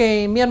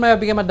me and my wife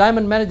became a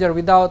diamond manager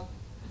without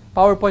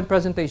PowerPoint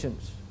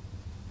presentations?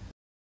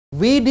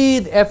 We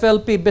did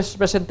FLP business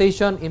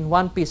presentation in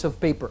one piece of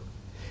paper.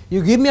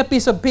 You give me a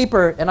piece of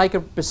paper and I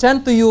can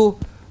present to you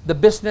the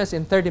business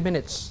in 30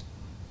 minutes.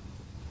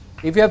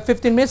 If you have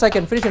 15 minutes, I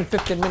can finish in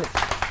 15 minutes.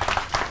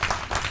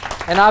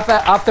 And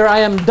after I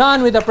am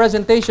done with the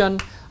presentation,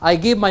 I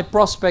give my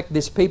prospect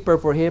this paper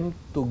for him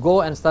to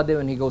go and study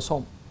when he goes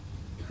home.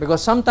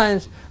 Because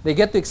sometimes they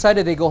get too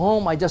excited, they go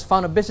home, I just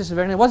found a business.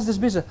 What's this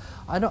business?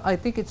 I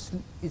think it's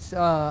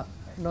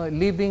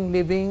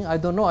living, I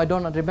don't know, I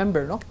don't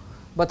remember, no?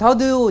 But how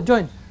do you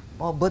join?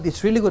 Oh, but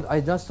it's really good, I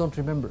just don't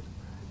remember.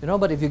 You know,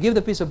 but if you give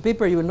the piece of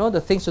paper, you will know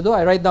the things to do.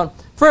 I write down.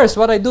 First,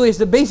 what I do is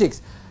the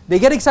basics. They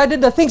get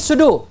excited, the things to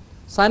do.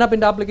 Sign up in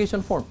the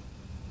application form.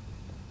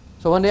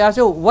 So when they ask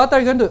you, what are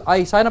you going to do?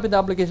 I sign up in the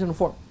application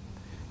form.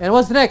 And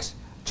what's next?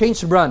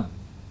 Change brand.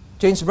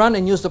 Change brand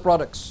and use the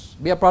products.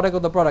 Be a product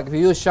of the product. If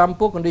you use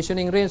shampoo,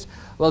 conditioning, rinse,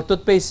 well,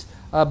 toothpaste,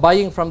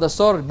 buying from the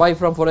store, buy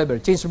from forever.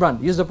 Change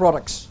brand. Use the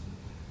products.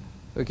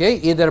 Okay?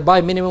 Either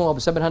buy minimum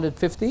of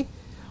 750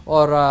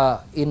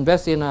 or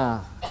invest in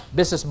a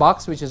business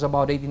box, which is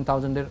about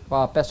 18,000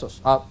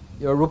 pesos,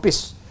 your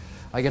rupees.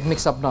 I get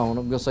mixed up now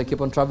because I keep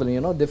on traveling,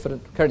 you know,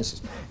 different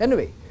currencies.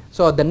 Anyway,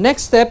 so the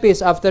next step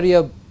is after you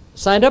have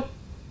signed up,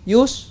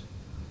 use.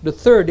 The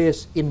third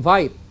is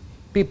invite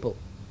people.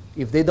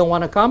 If they don't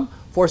want to come,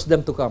 force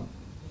them to come.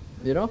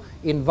 You know,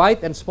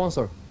 invite and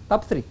sponsor.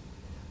 Top 3.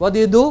 What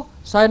do?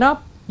 Sign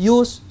up,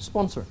 use,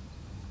 sponsor.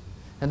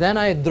 And then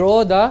I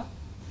draw the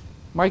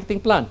marketing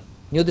plan.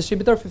 New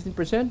distributor,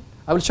 15%.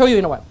 I will show you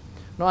in a while.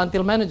 No,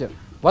 until manager.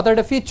 What are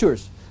the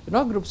features? You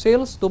know, group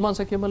sales, 2 months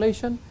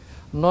accumulation,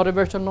 no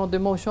reversion, no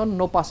demotion,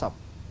 no pass-up.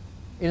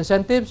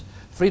 Incentives,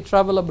 free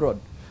travel abroad.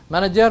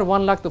 Manager,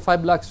 1 lakh to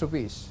 5 lakhs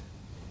rupees.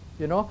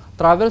 You know,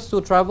 travels,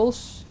 2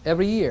 travels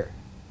every year.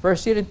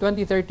 First year in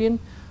 2013,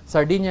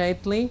 Sardinia,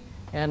 Italy,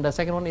 and the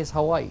second one is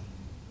Hawaii.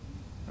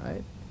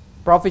 Right?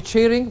 Profit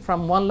sharing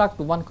from 1 lakh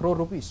to 1 crore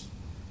rupees.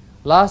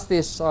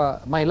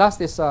 My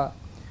last is the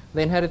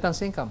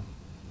inheritance income.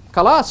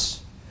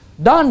 Kalas,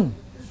 done.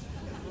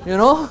 You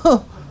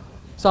know,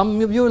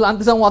 some of you will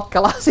understand what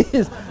kalas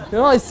is. You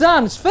know, it's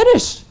done, it's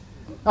finished.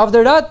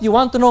 After that, you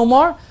want to know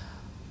more?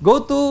 Go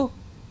to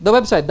the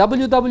website,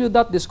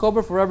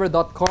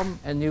 www.discoverforever.com,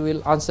 and you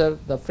will answer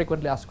the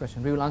frequently asked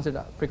questions. We will answer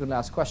the frequently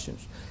asked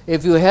questions.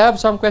 If you have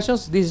some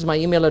questions, this is my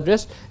email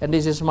address, and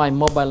this is my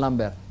mobile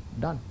number.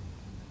 Done.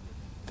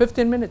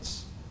 15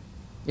 minutes.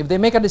 If they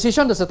make a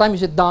decision, that's the time you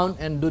sit down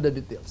and do the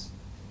details.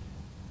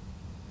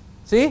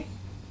 See?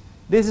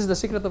 This is the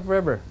secret of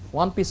forever.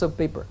 One piece of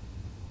paper.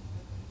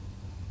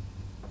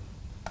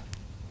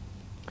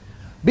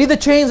 Be the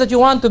change that you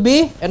want to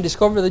be and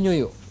discover the new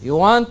you. You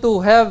want to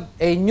have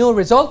a new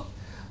result?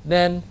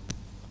 Then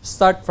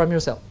start from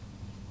yourself.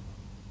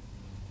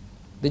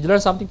 Did you learn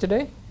something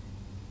today?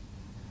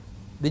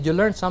 Did you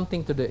learn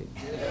something today?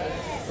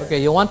 Yes.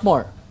 Okay, you want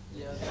more?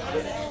 Yes.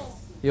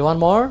 You want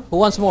more? Who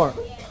wants more?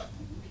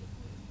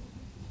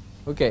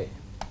 Okay,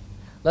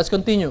 let's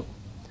continue.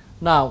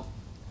 Now,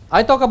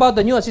 I talk about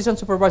the new assistant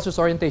supervisors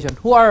orientation.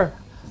 Who are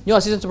new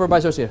assistant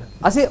supervisors here?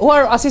 Who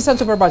are assistant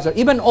supervisors?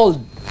 Even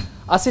old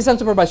assistant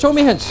supervisors. Show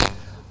me hands.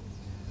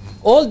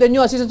 Old and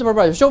new assistant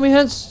supervisors. Show me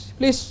hands,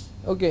 please.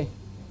 Okay.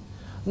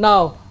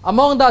 Now,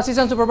 among the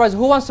assistant supervisors,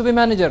 who wants to be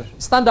manager?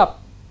 Stand up.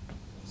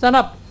 Stand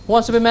up. Who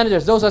wants to be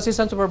managers? Those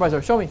assistant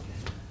supervisors. Show me.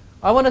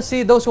 I want to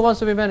see those who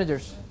wants to be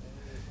managers.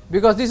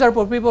 Because these are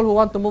for people who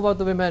want to move out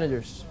to be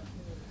managers.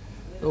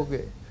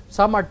 Okay.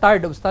 Some are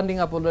tired of standing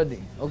up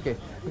already. Okay.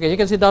 Okay, you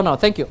can sit down now.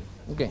 Thank you.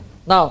 Okay.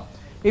 Now,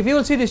 if you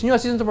will see this new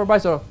assistant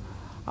supervisor,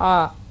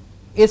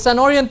 it's an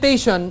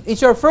orientation.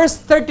 It's your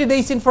first 30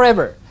 days in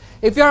forever.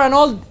 If you're an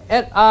old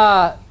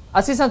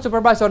assistant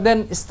supervisor,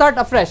 then start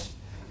afresh.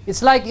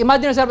 It's like,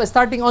 imagine yourself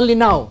starting only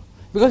now.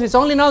 Because it's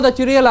only now that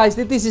you realize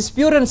that this is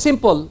pure and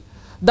simple,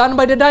 done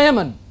by the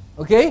diamond.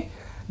 Okay?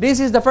 This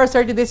is the first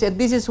 30 days, and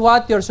this is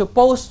what you're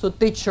supposed to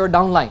teach your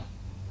downline.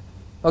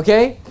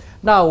 Okay?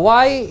 Now,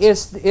 why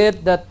is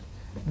it that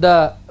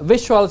the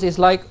visuals is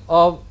like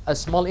of a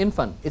small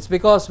infant? It's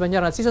because when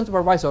you're an assistant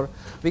supervisor,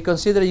 we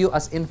consider you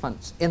as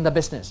infants in the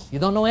business. You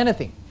don't know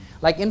anything.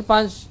 Like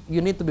infants,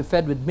 you need to be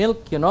fed with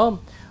milk, you know.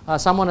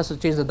 Someone has to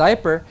change the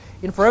diaper.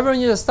 In forever, when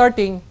you're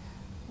starting,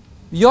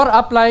 your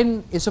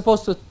upline is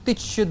supposed to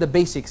teach you the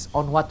basics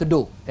on what to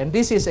do. And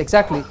this is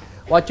exactly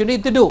what you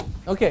need to do.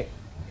 Okay.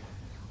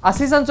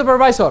 Assistant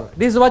supervisor,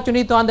 this is what you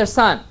need to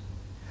understand.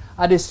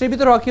 A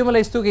distributor who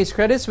accumulates 2 case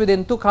credits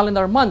within 2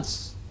 calendar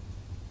months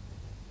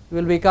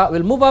will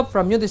move up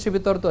from new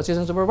distributor to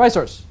assistant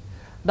supervisors.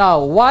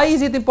 Now, why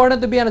is it important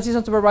to be an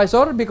assistant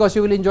supervisor? Because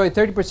you will enjoy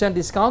 30%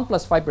 discount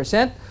plus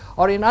 5%.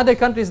 Or in other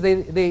countries,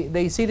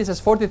 they see this as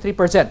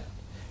 43%.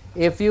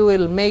 If you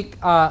will make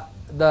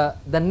the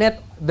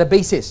net the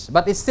basis,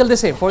 but it's still the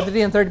same,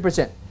 43 and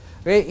 30%.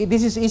 Okay?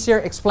 This is easier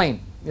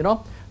explained. You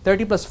know,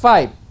 30 plus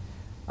 5,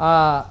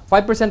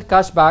 5%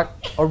 cashback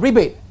or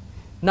rebate.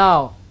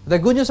 Now, The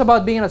good news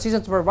about being an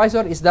assistant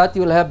supervisor is that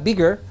you will have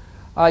bigger,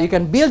 you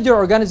can build your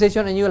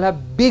organization and you will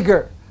have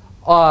bigger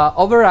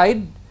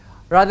override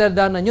rather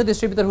than a new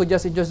distributor who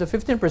just enjoys the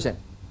 15%.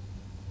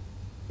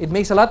 It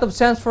makes a lot of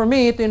sense for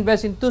me to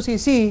invest in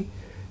 2CC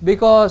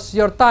because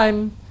your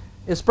time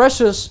is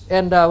precious,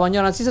 and when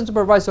you're an assistant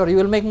supervisor, you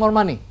will make more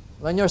money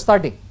when you're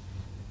starting.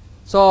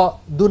 So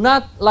do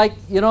not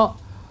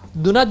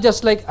do not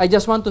just like, I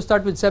just want to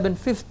start with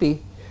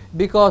 750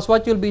 because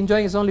what you'll be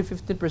enjoying is only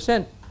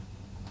 15%.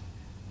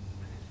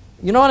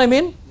 You know what I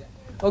mean? Yeah.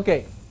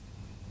 Okay.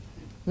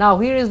 Now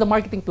here is the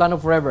marketing plan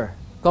of Forever.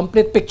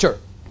 Complete picture.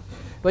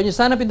 When you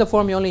sign up in the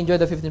form, you only enjoy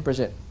the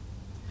 15%.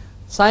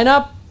 Sign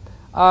up.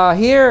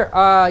 Here,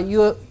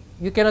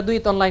 you cannot do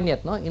it online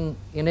yet, no? In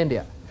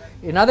India.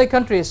 In other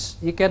countries,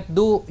 you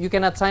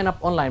cannot sign up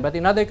online. But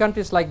in other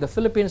countries like the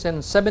Philippines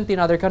and 17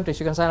 other countries,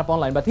 you can sign up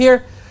online. But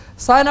here,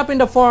 sign up in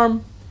the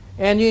form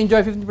and you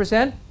enjoy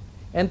 15%.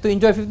 And to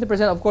enjoy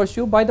 15%, of course,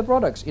 you buy the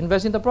products,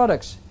 invest in the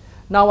products.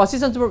 Now,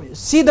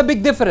 see the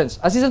big difference.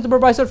 Assistant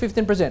supervisor,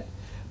 15%.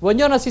 When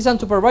you're an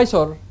assistant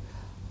supervisor,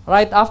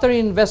 right after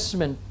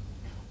investment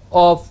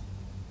of,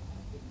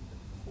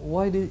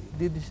 why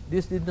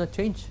this did not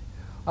change?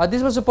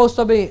 This was supposed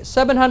to be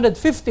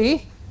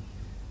 750.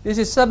 This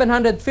is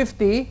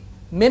 750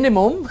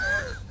 minimum.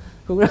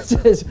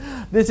 Congratulations.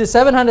 This is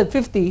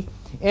 750.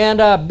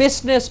 And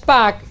business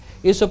pack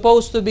is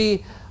supposed to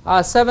be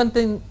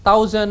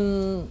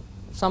 17,000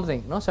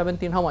 something. No,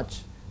 17 how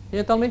much? Can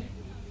you tell me?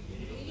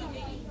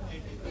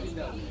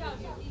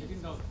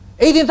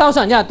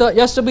 18,000. Yeah,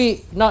 just to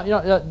be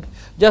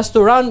just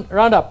to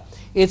round up.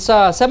 It's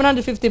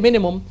 750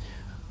 minimum.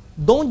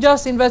 Don't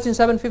just invest in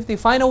 750.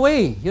 Find a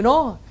way. You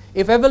know,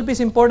 if FLP is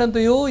important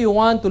to you, you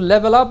want to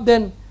level up,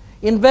 then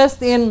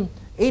invest in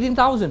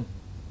 18,000.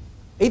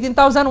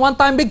 18,000 one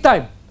time, big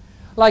time.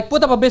 Like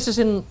put up a business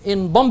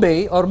in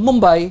Bombay or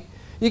Mumbai.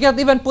 You can't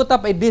even put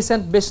up a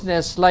decent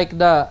business like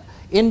the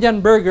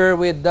Indian burger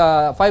with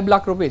 5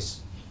 lakh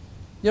rupees.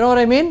 You know what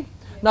I mean?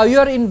 Now you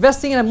are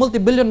investing in a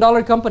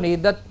multi-billion-dollar company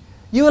that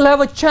you will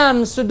have a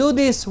chance to do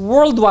this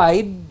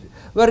worldwide,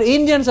 where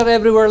Indians are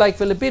everywhere like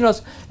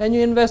Filipinos, and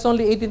you invest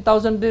only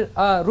 18,000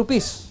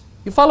 rupees.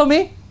 You follow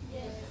me?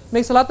 Yes.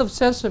 Makes a lot of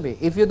sense to me.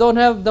 If you don't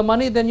have the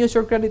money, then use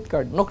your credit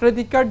card. No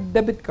credit card,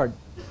 debit card.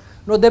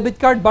 No debit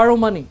card, borrow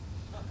money.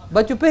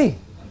 But you pay.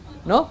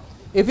 No?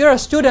 If you're a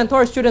student, who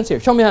are students here?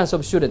 Show me hands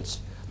of students.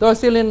 Those are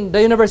still in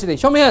the university.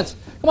 Show me hands.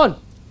 Come on.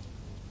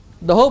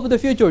 The hope of the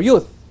future,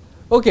 youth.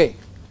 Okay.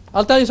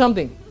 I'll tell you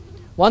something.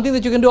 One thing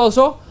that you can do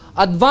also,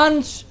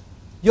 advance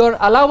your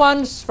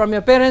allowance from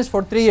your parents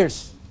for 3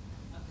 years.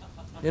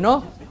 You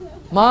know?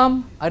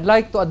 Mom, I'd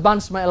like to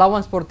advance my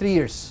allowance for 3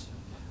 years.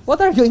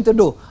 What are you going to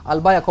do?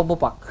 I'll buy a combo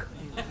pack.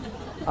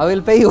 I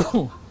will pay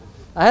you.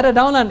 I had a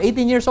downline,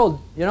 18 years old.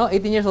 You know,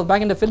 18 years old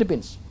back in the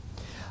Philippines.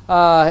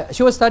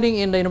 She was studying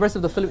in the University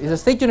of the Philippines.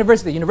 It's a state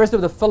university, University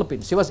of the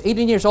Philippines. She was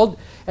 18 years old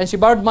and she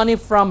borrowed money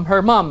from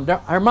her mom.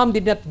 Her mom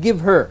did not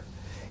give her.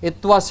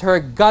 It was her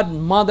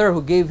godmother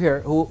who gave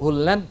her, who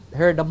lent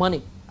her the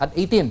money at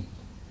 18.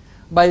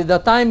 By the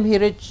time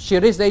she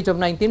reached the age of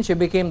 19, she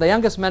became the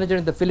youngest manager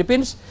in the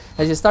Philippines,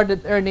 and she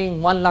started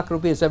earning 1 lakh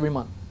rupees every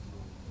month.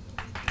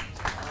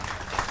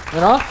 You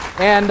know?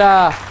 And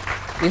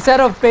instead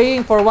of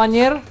paying for 1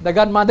 year, the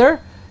godmother,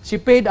 she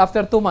paid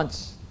after 2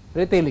 months,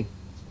 retailing.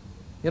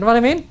 You know what I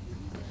mean?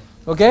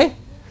 Okay?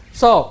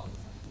 So,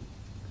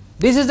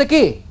 this is the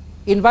key.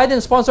 Invite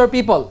and sponsor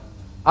people.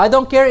 I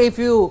don't care if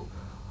you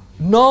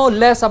know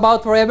less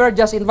about Forever,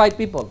 just invite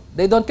people.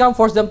 They don't come,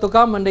 force them to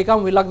come. When they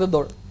come, we lock the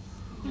door.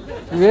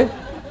 Okay?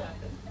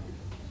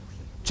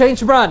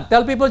 Change brand.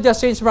 Tell people just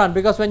change brand,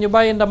 because when you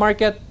buy in the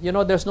market, you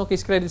know, there's no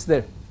case credits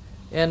there.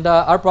 And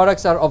our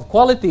products are of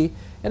quality,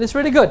 and it's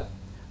really good.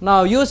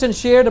 Now, use and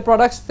share the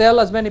products. Tell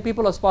as many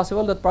people as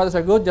possible that products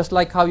are good, just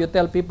like how you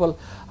tell people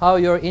how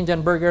your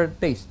Indian burger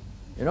tastes.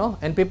 You know,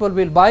 and people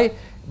will buy,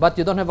 but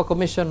you don't have a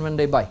commission when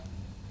they buy.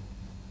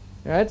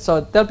 All right?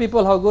 So tell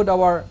people how good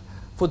our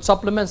food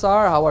supplements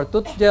are, how our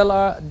tooth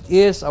gel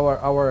is,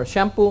 our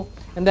shampoo,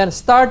 and then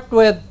start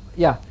with,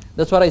 yeah,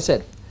 that's what I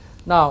said.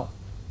 Now,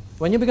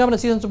 when you become an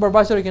assistant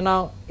supervisor, you can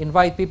now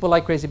invite people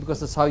like crazy, because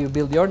that's how you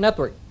build your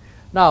network.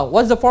 Now,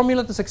 what's the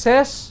formula to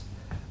success?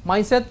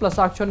 Mindset plus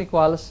action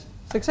equals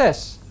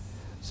success.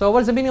 So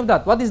what's the meaning of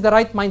that? What is the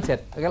right mindset?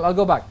 Okay, I'll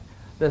go back.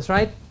 That's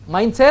right.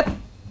 Mindset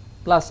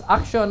plus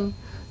action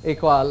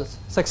equals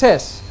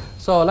success.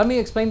 So let me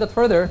explain that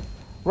further.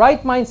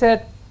 Right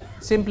mindset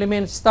simply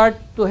means start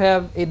to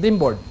have a dream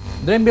board,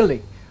 dream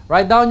building.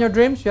 Write down your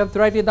dreams. You have to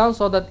write it down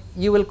so that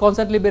you will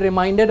constantly be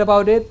reminded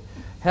about it.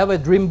 Have a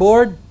dream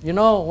board. You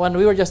know, when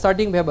we were just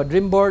starting, we have a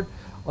dream board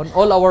on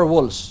all our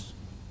walls.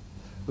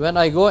 When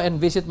I go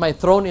and visit my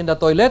throne in the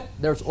toilet,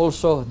 there's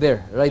also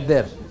there, right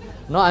there.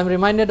 No, I'm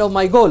reminded of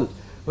my goal.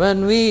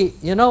 When we,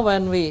 you know,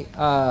 when we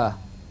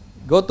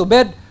go to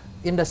bed,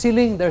 in the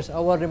ceiling, there's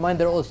our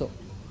reminder also.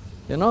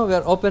 You know, we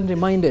are open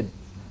reminded.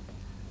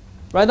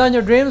 Write down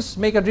your dreams,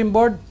 make a dream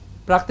board,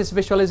 practice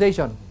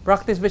visualization.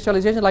 Practice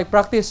visualization, like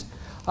practice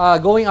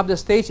going up the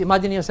stage,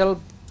 imagine yourself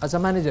as a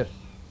manager.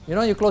 You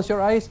know, you close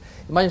your eyes,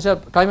 imagine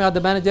yourself climbing out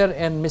the manager,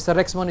 and Mr.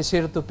 Rexmond is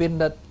here to pin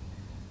that,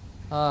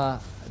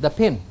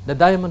 the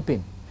diamond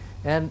pin.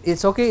 And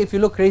it's okay if you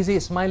look crazy,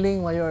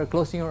 smiling while you're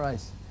closing your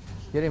eyes.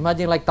 You're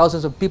imagining like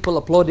thousands of people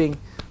applauding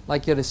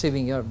like you're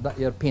receiving your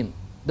pin.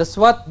 That's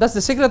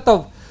the secret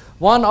of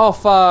one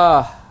of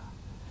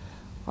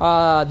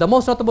the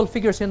most notable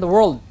figures in the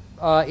world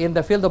in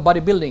the field of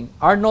bodybuilding,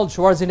 Arnold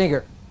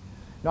Schwarzenegger.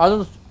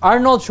 Now,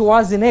 Arnold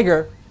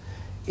Schwarzenegger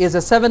is a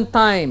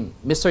 7-time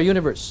Mr.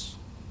 Universe.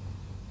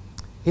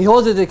 He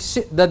holds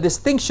the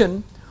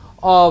distinction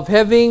of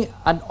having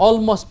an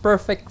almost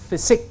perfect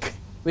physique,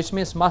 which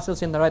means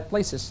muscles in the right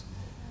places.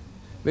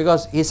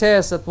 Because he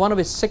says that one of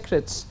his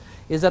secrets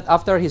is that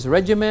after his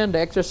regimen, the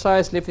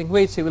exercise, lifting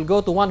weights, he will go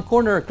to one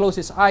corner, close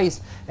his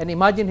eyes, and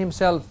imagine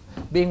himself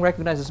being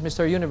recognized as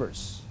Mr.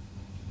 Universe.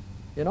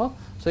 You know?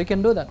 So you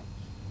can do that.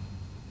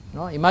 You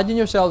know? Imagine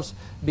yourselves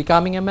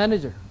becoming a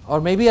manager, or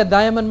maybe a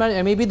diamond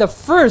manager, maybe the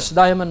first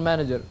diamond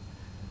manager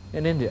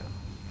in India.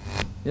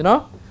 You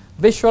know?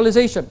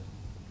 Visualization.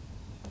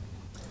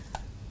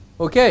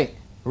 Okay.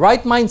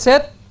 Right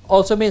mindset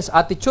also means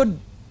attitude.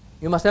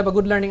 You must have a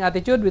good learning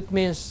attitude, which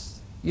means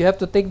you have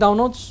to take down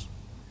notes.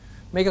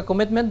 Make a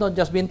commitment, don't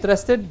just be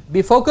interested.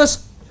 Be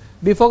focused.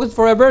 Be focused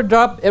forever.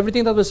 Drop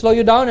everything that will slow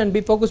you down and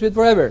be focused with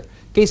forever.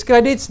 Case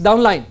credits,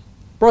 downline.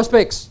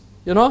 Prospects,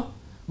 you know.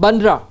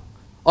 Bandra.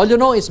 All you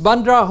know is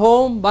Bandra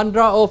home,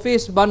 Bandra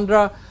office,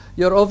 Bandra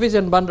your office,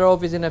 and Bandra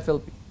office in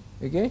FLP.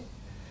 Okay?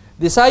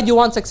 Decide you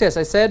want success.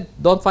 I said,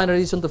 don't find a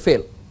reason to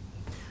fail.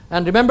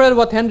 And remember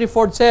what Henry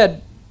Ford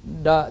said,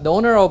 the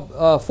owner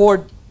of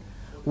Ford,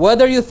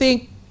 whether you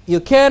think you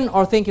can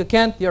or think you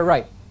can't, you're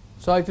right.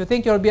 So if you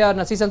think you'll be an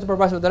assistant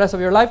supervisor for the rest of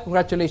your life,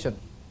 congratulations.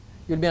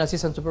 You'll be an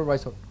assistant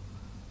supervisor.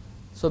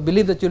 So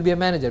believe that you'll be a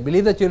manager.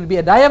 Believe that you'll be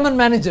a diamond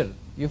manager.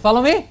 You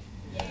follow me?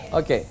 Yes.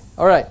 Okay.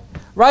 All right.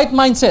 Right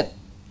mindset.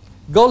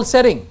 Goal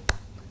setting.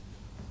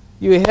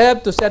 You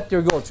have to set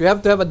your goals. You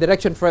have to have a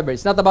direction forever.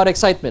 It's not about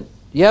excitement.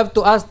 You have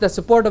to ask the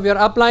support of your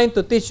upline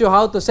to teach you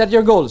how to set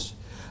your goals.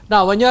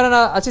 Now, when you're an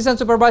assistant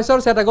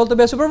supervisor, set a goal to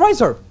be a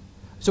supervisor.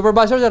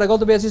 Supervisor set a goal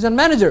to be assistant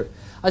manager.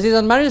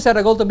 Assistant manager set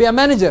a goal to be a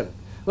manager.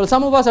 Well,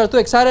 some of us are too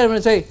excited when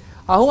we say,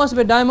 who wants to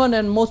be a diamond?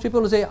 And most people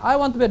will say, I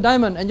want to be a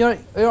diamond. And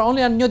you're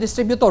only a new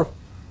distributor.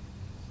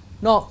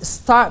 No,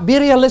 be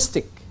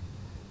realistic.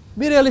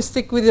 Be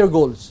realistic with your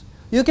goals.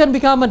 You can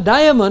become a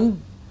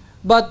diamond,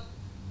 but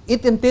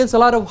it entails a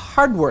lot of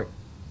hard work,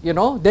 you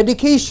know,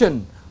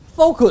 dedication,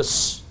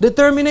 focus,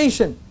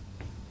 determination.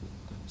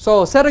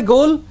 So set a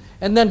goal,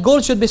 and then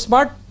goals should be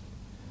smart,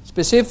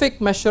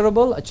 specific,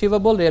 measurable,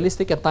 achievable,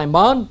 realistic, and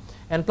time-bound.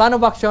 And plan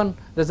of action,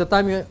 there's the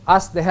time you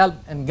ask the help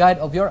and guide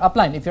of your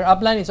upline. If your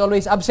upline is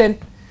always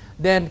absent,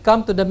 then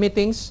come to the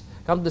meetings,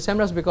 come to the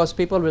seminars, because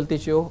people will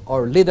teach you,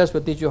 or leaders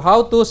will teach you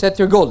how to set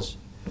your goals.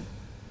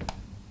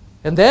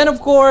 And then, of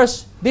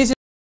course, this is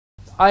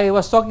I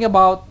was talking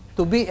about,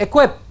 to be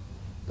equipped,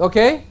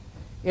 okay?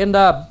 In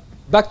the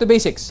back to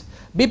basics.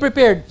 Be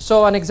prepared.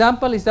 So an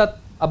example is that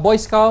a Boy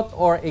Scout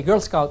or a Girl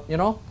Scout, you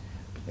know,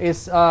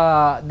 is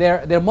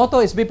their motto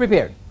is be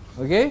prepared,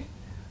 okay?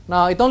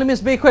 Now, it only means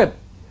be equipped.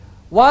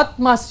 What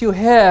must you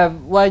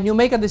have when you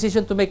make a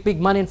decision to make big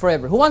money in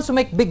forever? Who wants to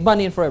make big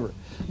money in forever?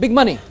 Big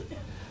money.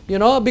 You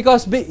know,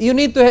 because you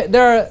need to,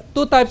 there are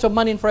two types of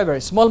money in forever,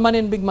 small money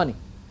and big money.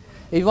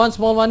 If you want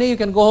small money, you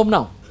can go home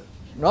now.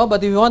 No,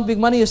 but if you want big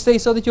money, you stay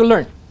so that you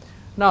learn.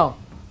 Now,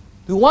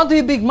 if you want to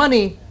be big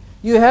money,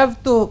 you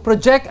have to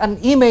project an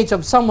image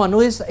of someone who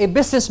is a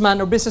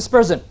businessman or business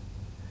person,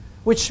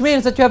 which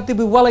means that you have to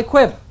be well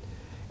equipped.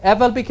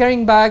 FLP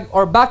carrying bag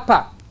or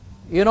backpack.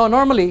 You know,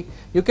 normally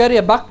you carry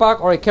a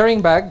backpack or a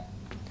carrying bag.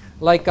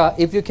 Like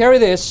if you carry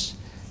this,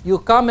 you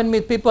come and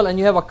meet people and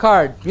you have a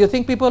card. Do you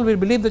think people will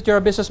believe that you're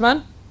a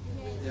businessman?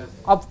 Yes.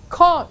 Of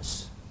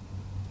course.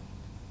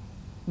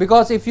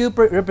 Because if you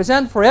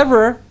represent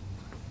forever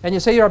and you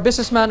say you're a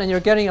businessman and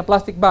you're carrying a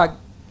plastic bag,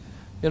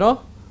 you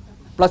know,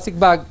 plastic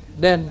bag,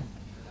 then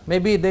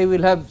maybe they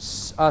will have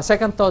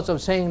second thoughts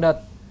of saying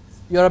that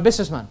you're a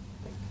businessman.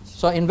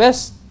 So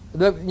invest.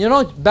 You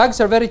know, bags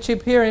are very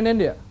cheap here in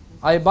India.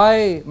 I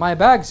buy my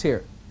bags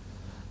here,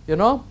 you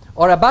know,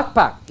 or a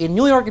backpack. In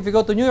New York, if you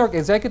go to New York,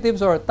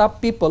 executives or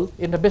top people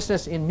in the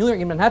business in New York,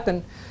 in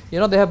Manhattan, you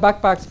know, they have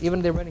backpacks,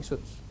 even they're wearing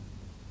suits.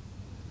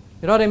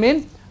 You know what I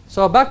mean?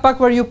 So a backpack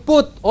where you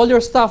put all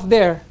your stuff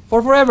there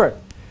for forever.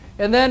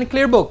 And then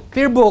Clearbook.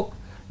 Clearbook,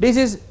 this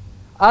is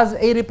as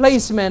a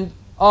replacement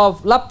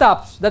of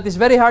laptops that is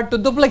very hard to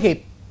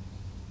duplicate.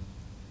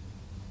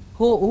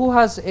 Who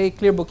has a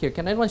Clearbook here?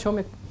 Can anyone show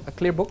me a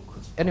Clearbook?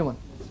 Anyone?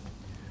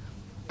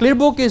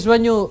 Clearbook is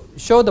when you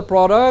show the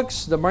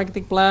products, the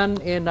marketing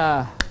plan in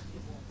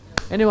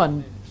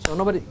anyone. So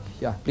nobody,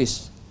 yeah,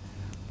 please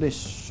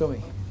show me.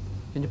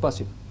 Can you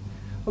pass it?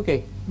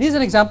 Okay, this is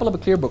an example of a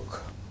Clearbook.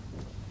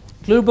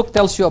 Clearbook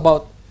tells you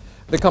about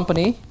the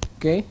company.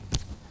 Okay,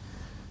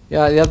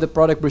 yeah, you have the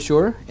product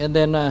brochure, and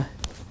then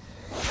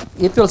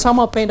it will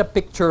somehow paint a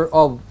picture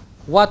of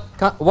what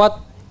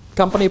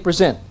company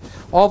present.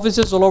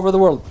 Offices all over the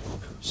world.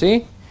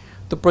 See,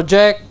 to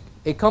project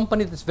a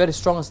company that's very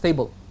strong and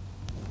stable.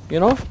 you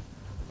know.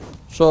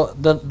 So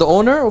the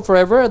owner of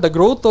Forever, the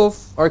growth of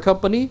our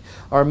company,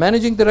 our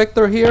managing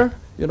director here,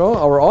 you know,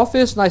 our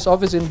office, nice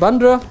office in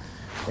Bandra,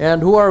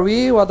 and who are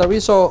we? What are we?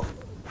 So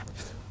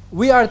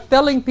we are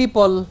telling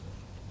people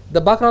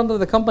the background of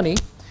the company,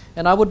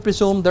 and I would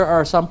presume there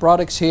are some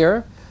products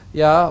here.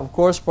 Yeah, of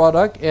course,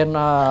 product and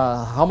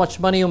how much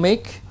money you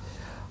make,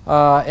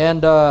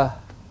 and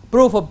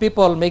proof of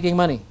people making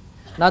money,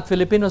 not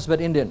Filipinos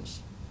but Indians.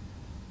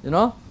 You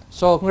know.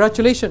 So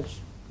congratulations,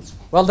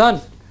 well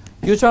done.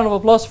 Huge round of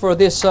applause for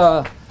this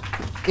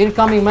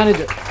incoming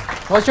manager.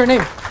 What's your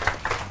name?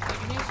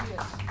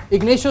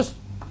 Ignatius.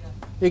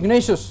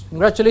 Ignatius.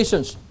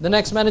 Congratulations. The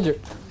next manager.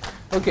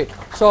 Okay.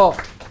 So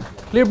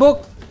clear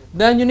book.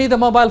 Then you need a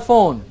mobile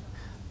phone.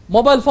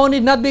 Mobile phone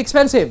need not be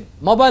expensive.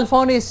 Mobile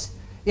phone is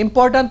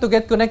important to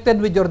get connected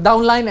with your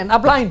downline and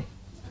upline.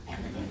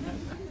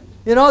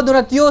 You know, do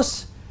not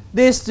use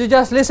this to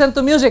just listen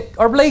to music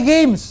or play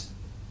games.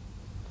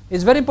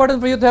 It's very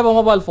important for you to have a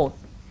mobile phone.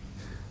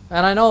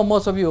 And I know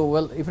most of you,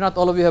 well, if not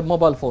all of you have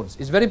mobile phones.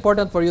 It's very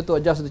important for you to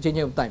adjust to the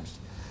changing of times.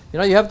 You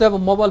know, you have to have a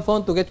mobile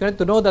phone to get connected,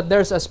 to know that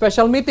there's a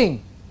special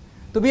meeting,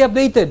 to be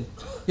updated.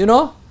 You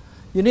know,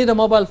 you need a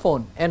mobile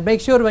phone. And make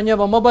sure when you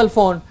have a mobile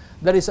phone,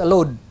 there is a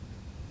load.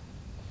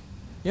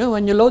 You know,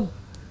 when you load,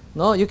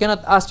 no, you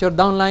cannot ask your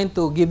downline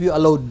to give you a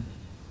load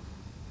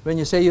when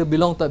you say you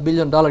belong to a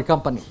billion-dollar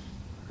company.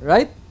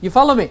 Right? You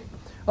follow me?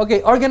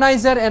 Okay,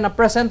 organizer and a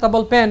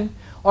presentable pen.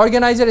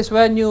 Organizer is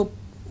when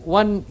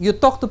you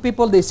talk to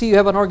people, they see you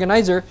have an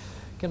organizer.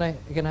 Can I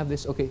have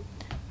this? Okay.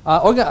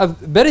 A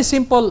very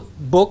simple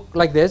book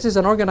like this is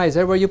an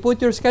organizer where you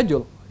put your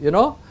schedule, you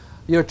know,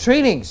 your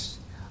trainings,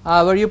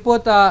 where you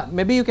put,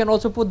 maybe you can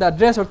also put the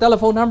address or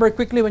telephone number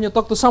quickly when you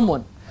talk to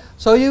someone.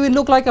 So you will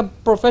look like a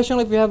professional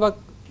if you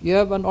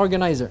have an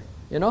organizer,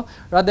 you know,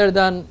 rather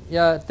than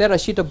tear a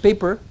sheet of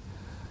paper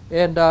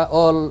and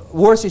or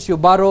worse is you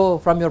borrow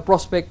from your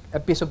prospect a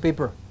piece of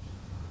paper.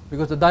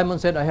 Because the diamond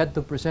said I had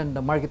to present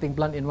the marketing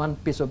plan in one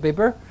piece of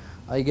paper,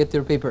 I get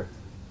your paper.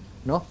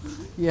 No?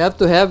 You have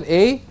to have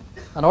an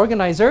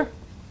organizer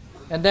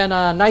and then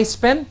a nice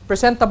pen,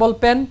 presentable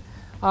pen.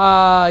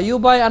 You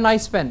buy a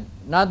nice pen,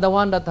 not the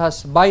one that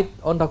has bite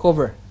on the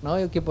cover. No,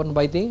 you keep on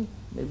biting.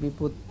 Maybe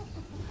put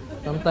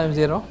sometimes,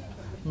 you know,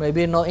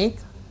 maybe no ink.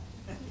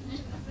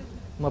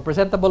 A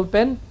presentable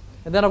pen.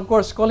 And then, of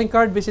course, calling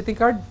card, visiting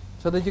card,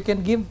 so that you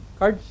can give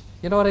cards.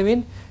 You know what I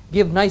mean?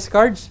 Give nice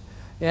cards.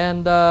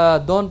 And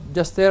don't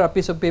just tear a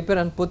piece of paper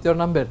and put your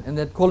number and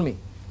then call me.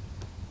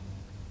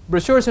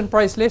 Brochures and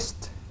price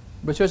list.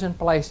 Brochures and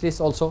price list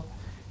also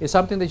is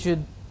something that you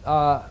should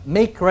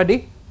make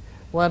ready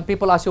when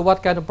people ask you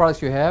what kind of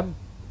products you have.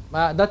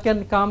 That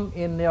can come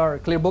in your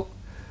clear book.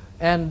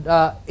 And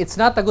it's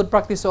not a good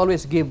practice to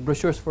always give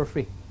brochures for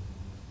free.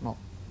 No.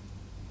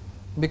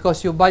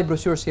 Because you buy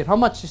brochures here. How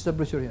much is the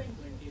brochure here?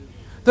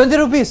 20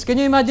 rupees. Can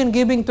you imagine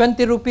giving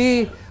 20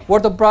 rupee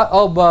worth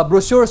of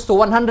brochures to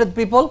 100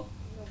 people?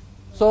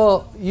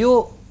 So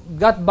you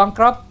got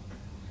bankrupt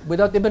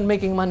without even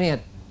making money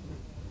yet.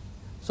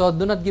 So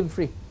do not give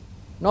free.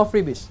 No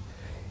freebies.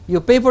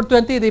 You pay for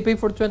 20, they pay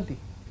for 20.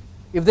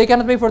 If they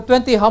cannot pay for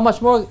 20, how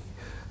much more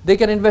they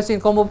can invest in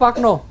combo pack?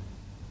 No.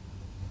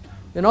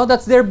 You know,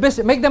 that's their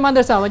business. Make them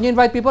understand. When you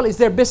invite people, it's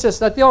their business,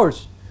 not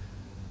yours.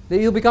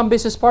 You become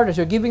business partners.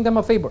 You're giving them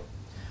a favor.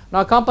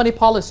 Now, company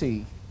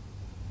policy.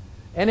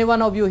 Any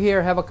one of you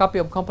here have a copy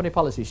of company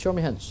policy? Show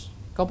me hands.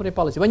 Company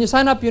policy. When you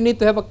sign up, you need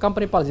to have a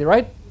company policy,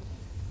 right?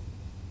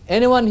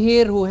 Anyone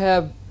here who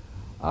have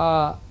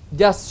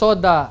just saw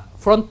the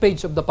front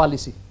page of the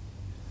policy?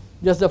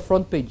 Just the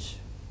front page.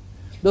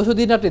 Those who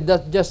did not read,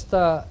 that just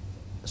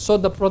saw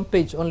the front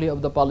page only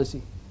of the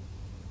policy.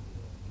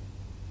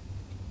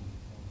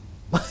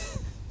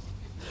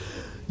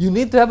 You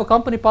need to have a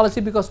company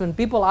policy because when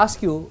people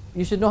ask you,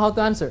 you should know how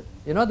to answer.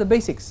 You know the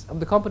basics of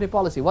the company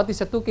policy. What is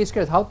a 2K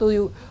script? How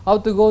to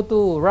go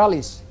to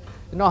rallies?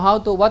 You know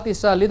what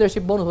is a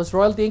leadership bonus? What's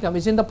royalty income?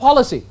 It's in the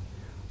policy.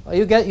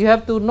 You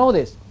have to know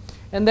this.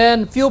 And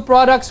then few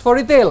products for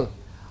retail.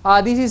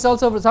 This is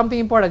also something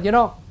important. You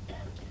know,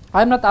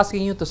 I'm not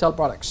asking you to sell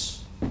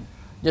products.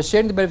 Just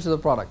sharing the benefits of the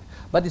product.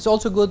 But it's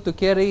also good to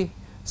carry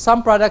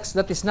some products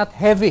that is not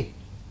heavy.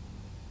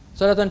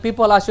 So that when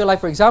people ask you, like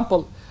for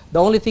example,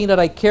 the only thing that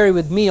I carry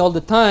with me all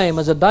the time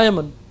as a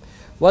diamond,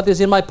 what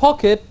is in my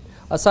pocket,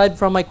 aside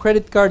from my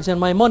credit cards and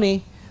my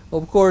money,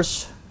 of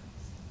course,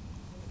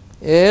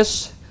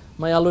 is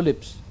my aloe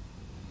lips.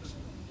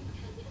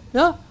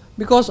 Yeah,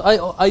 because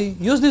I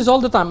use this all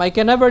the time. I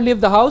can never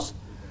leave the house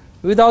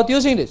without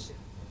using this.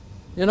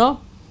 You know?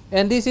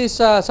 And this is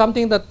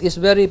something that is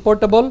very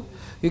portable.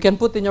 You can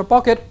put in your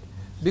pocket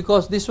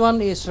because this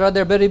one is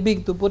rather very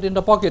big to put in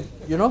the pocket.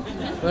 You know?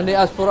 When they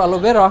ask for aloe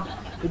vera,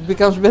 it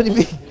becomes very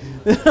big.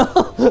 You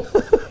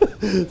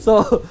know?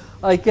 So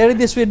I carry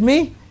this with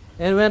me,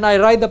 and when I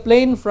ride the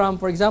plane from,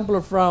 for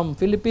example, from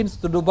Philippines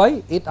to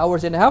Dubai, 8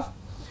 hours and a half,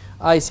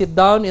 I sit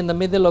down in the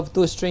middle of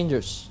two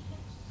strangers.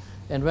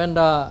 And when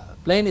the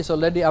plane is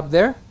already up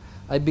there,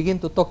 I begin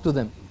to talk to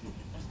them.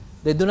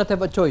 They do not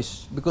have a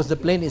choice because the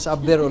plane is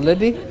up there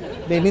already.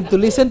 They need to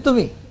listen to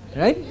me.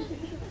 right?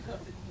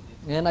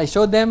 And I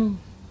showed them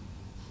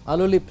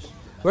aloe lips.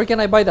 Where can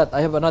I buy that?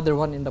 I have another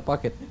one in the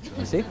pocket.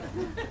 You see?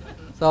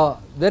 So,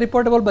 very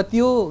portable, but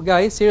you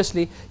guys,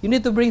 seriously, you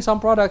need to bring some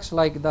products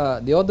like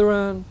the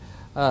deodorant,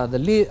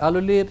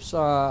 aloe lips,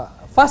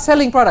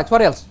 fast-selling products.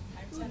 What else?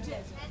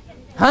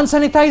 Hand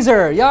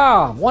sanitizer.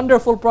 Yeah,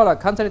 wonderful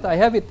product. Hand sanitizer. I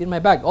have it in my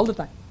bag all the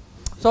time.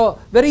 So,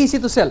 very easy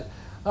to sell.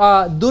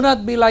 Do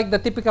not be like the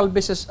typical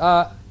business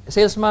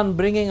salesman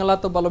bringing a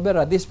lot of aloe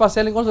vera. This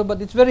fast-selling also,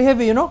 but it's very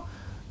heavy, you know.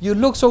 You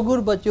look so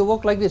good, but you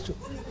walk like this.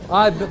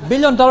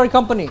 Billion-dollar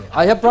company.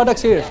 I have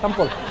products here.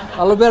 Sample.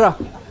 Aloe vera.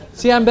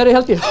 See, I'm very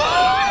healthy.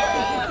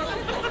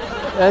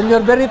 And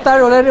you're very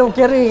tired already of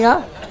carrying,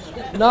 huh?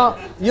 No,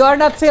 you are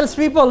not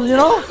salespeople, you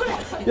know?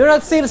 You're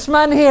not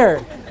salesmen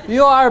here.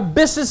 You are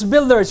business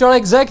builders. You're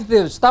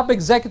executives, top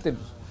executives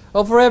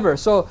of forever.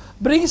 So,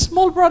 bring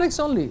small products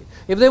only.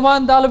 If they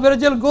want the aloe vera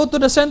gel, go to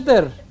the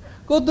center.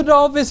 Go to the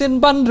office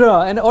in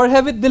Bandra or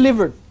have it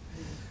delivered.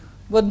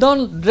 But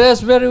don't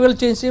dress very well,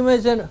 change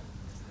image and...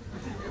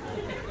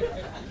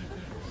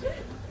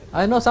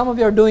 I know some of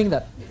you are doing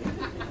that.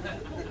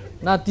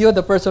 Not you,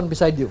 the person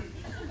beside you.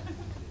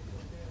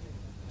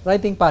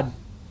 Writing pad.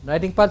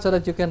 Writing pad so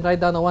that you can write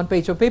down on one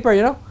page of paper,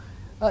 you know.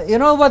 You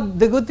know what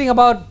the good thing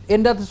about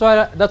India,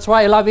 that's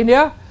why I love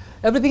India?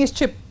 Everything is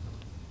cheap.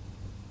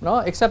 No,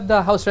 except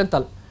the house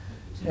rental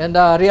and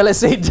real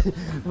estate.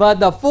 But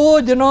the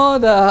food, you know,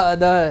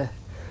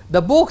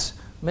 the books,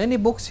 many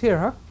books here,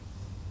 huh?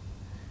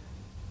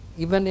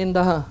 Even in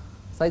the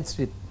side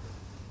street.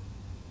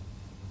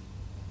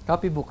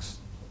 Copy books.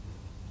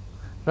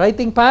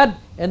 Writing pad,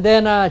 and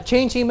then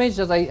change image,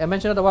 as I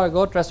mentioned a while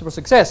ago, trust for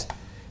success.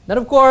 Then,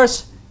 of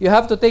course, you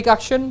have to take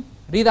action,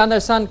 read and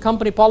understand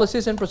company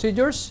policies and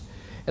procedures,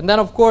 and then,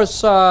 of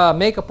course,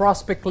 make a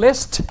prospect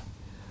list.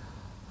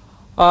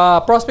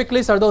 Prospect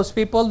lists are those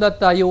people that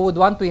you would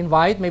want to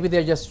invite. Maybe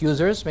they're just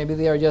users. Maybe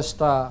they are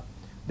just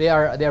they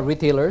are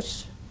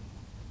retailers.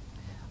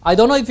 I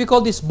don't know if you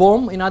call this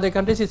BOM. In other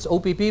countries, it's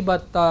OPP,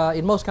 but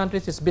in most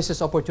countries, it's business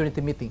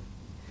opportunity meeting.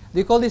 Do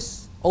you call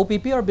this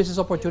OPP or business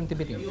opportunity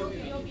meeting?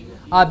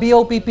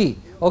 BOPP.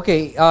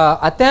 Okay.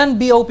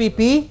 Attend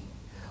BOPP,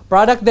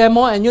 product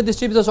demo, and new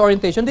distributors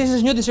orientation. This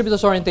is new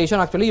distributors orientation,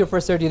 actually, your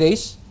first 30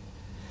 days.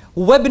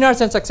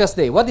 Webinars and success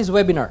day. What is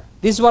webinar?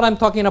 This is what I'm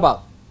talking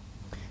about.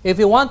 If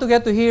you want to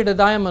get to hear the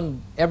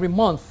diamond every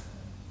month,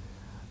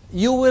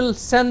 you will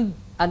send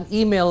an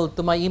email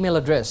to my email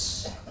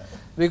address,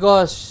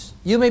 because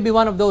you may be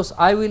one of those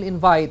I will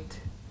invite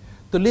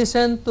to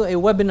listen to a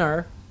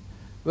webinar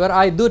where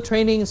I do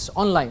trainings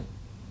online.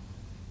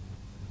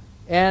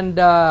 And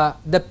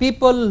the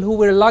people who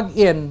will log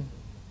in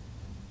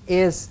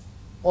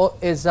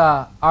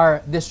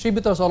are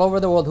distributors all over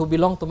the world who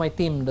belong to my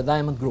team, the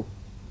Diamond Group.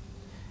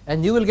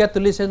 And you will get to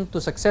listen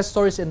to success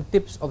stories and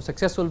tips of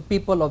successful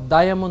people of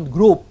Diamond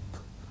Group,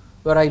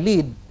 where I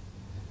lead,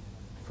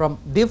 from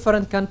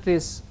different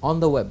countries on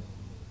the web.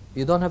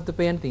 You don't have to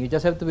pay anything. You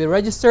just have to be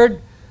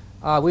registered.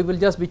 We will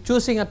just be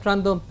choosing at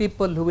random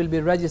people who will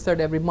be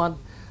registered every month.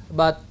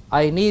 But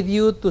I need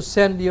you to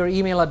send your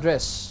email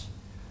address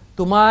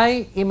to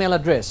my email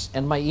address.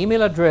 And my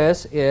email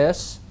address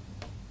is,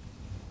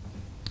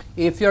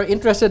 if you're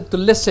interested to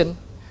listen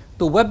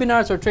to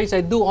webinars or trainings I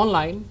do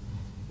online,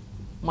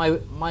 my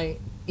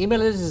email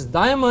address is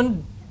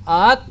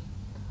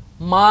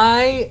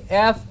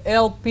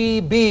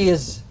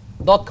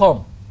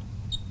diamond@myflpbiz.com.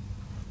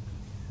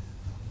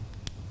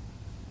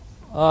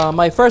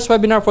 My first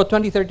webinar for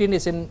 2013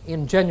 is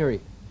in January.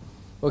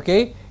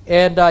 Okay?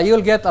 And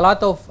you'll get a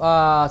lot of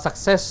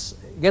success,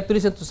 get to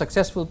listen to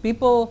successful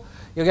people,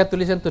 you get to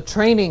listen to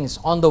trainings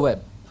on the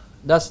web.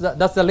 That's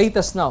the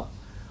latest now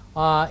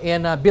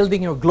in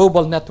building your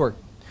global network.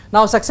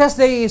 Now, Success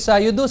Day is,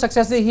 you do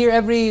Success Day here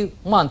every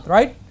month,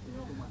 right?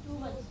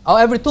 Oh,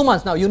 every 2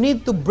 months. Now, you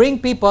need to bring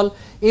people.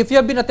 If you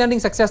have been attending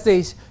Success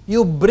Days,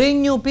 you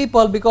bring new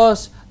people,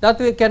 because that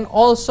way can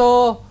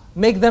also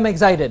make them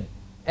excited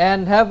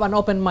and have an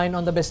open mind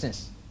on the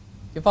business.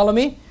 You follow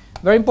me?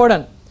 Very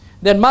important.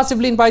 Then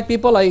massively invite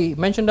people. I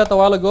mentioned that a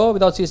while ago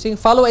without ceasing.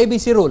 Follow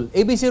ABC rule.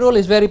 ABC rule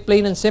is very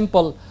plain and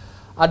simple.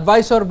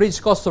 Advisor, bridge,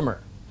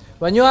 customer.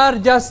 When you are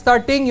just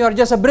starting, you are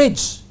just a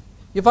bridge.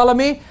 You follow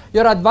me?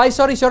 Your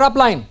advisor is your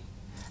upline.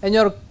 And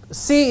your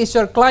C is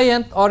your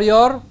client or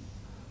your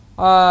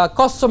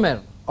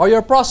customer or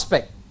your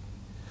prospect.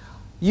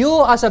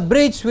 You as a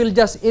bridge will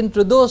just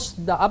introduce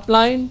the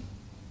upline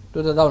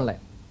to the downline,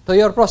 to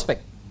your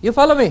prospect. You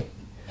follow me?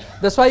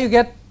 That's why you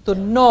get to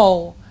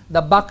know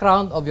the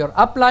background of your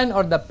upline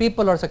or the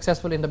people who are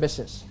successful in the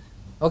business.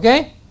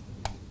 Okay?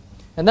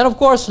 And then, of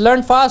course,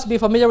 learn fast, be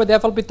familiar with the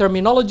FLP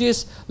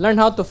terminologies, learn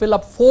how to fill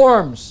up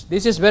forms.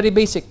 This is very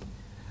basic.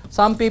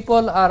 Some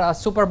people are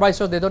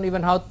supervisors, they don't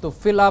even know how to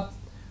fill up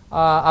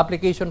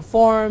application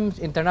forms,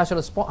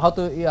 how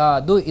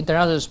to do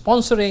international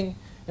sponsoring,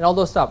 and all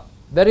those stuff.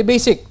 Very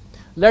basic.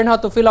 Learn how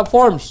to fill up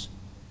forms.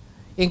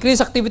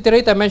 Increase activity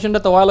rate, I mentioned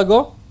that a while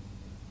ago.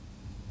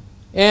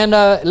 And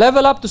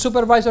level up to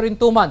supervisor in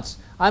 2 months.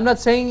 I'm not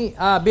saying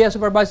be a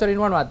supervisor in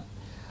 1 month.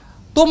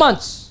 2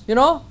 months, you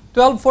know.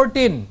 12,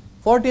 14,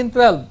 14,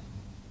 12,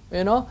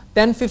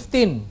 10,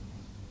 15.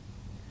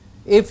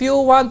 If you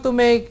want to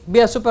be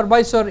a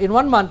supervisor in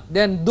 1 month,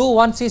 then do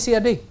 1 cc a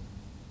day.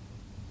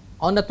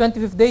 On the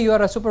 25th day, you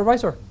are a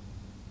supervisor.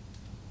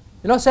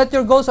 Set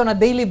your goals on a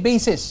daily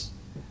basis.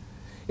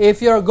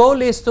 If your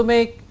goal is to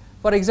make,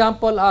 for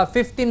example,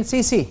 15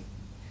 cc,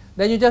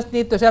 then you just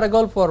need to set a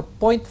goal for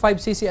 0.5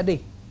 cc a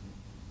day.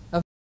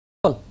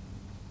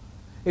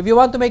 If you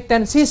want to make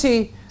 10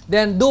 cc,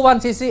 then do 1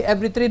 cc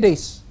every 3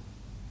 days.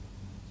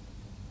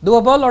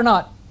 Doable or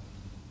not?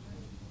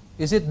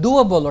 Is it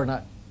doable or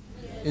not?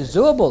 Yes. It's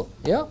doable,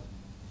 yeah.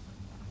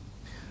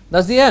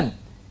 That's the end.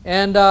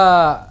 And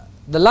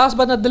the last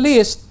but not the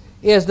least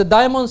is the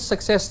Diamond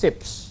Success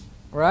Tips.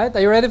 Right?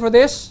 Are you ready for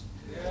this?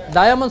 Yes.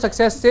 Diamond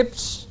Success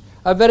Tips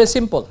are very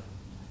simple.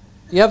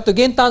 You have to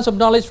gain tons of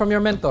knowledge from your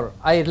mentor.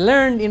 I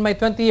learned in my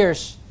 20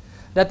 years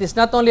that it's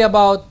not only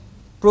about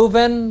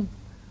proven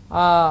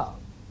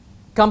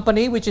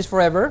company, which is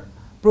forever,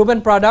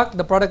 proven product,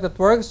 the product that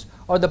works,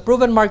 or the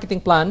proven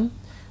marketing plan.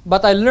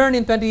 But I learned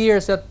in 20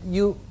 years that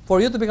for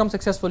you to become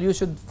successful, you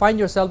should find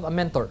yourself a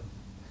mentor.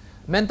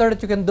 Mentor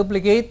that you can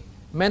duplicate,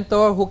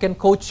 mentor who can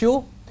coach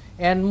you,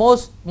 and more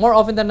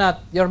often than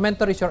not, your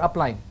mentor is your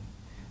upline.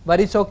 But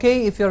it's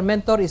okay if your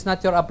mentor is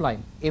not your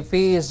upline. If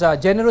he is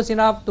generous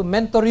enough to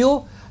mentor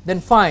you,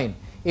 then fine.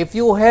 If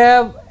you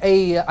have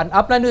an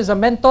upline who is a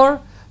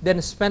mentor,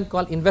 then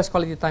invest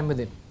quality time with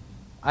him.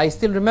 I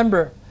still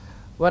remember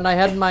when I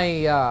had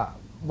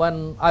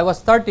when I was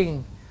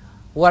starting,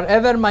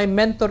 wherever my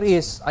mentor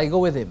is, I go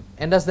with him.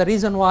 And that's the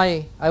reason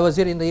why I was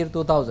here in the year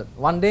 2000.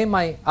 One day,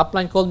 my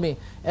upline called me,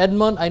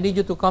 Edmund, I need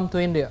you to come to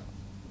India.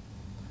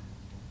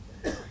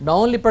 The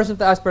only person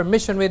to ask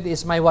permission with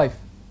is my wife.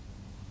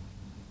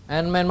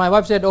 And when my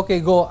wife said,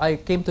 okay, go, I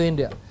came to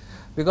India.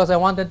 Because I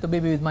wanted to be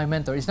with my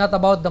mentor. It's not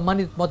about the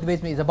money that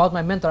motivates me, it's about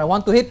my mentor. I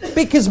want to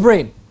pick his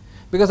brain.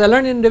 Because I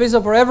learned in the business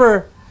of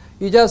forever,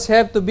 you just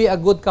have to be a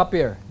good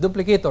copier,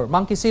 duplicator,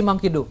 monkey see,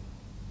 monkey do.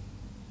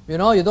 You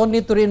don't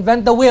need to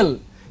reinvent the wheel.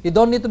 You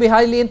don't need to be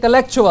highly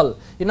intellectual.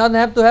 You don't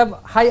have to have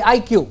high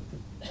IQ.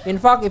 In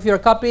fact, if you're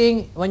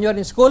copying when you're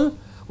in school,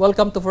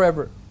 welcome to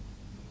forever.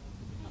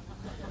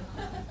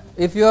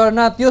 If you're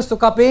not used to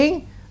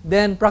copying,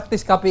 then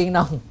practice copying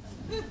now.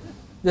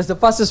 That's the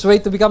fastest way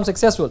to become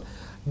successful.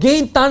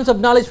 Gain tons of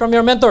knowledge from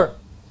your mentor.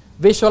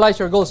 Visualize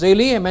your goals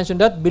daily. I mentioned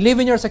that. Believe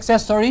in your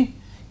success story.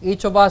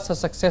 Each of us has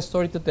a success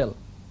story to tell.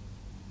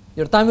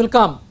 Your time will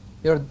come.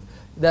 Your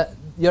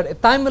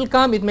time will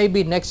come. It may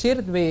be next year.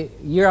 It may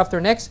be year after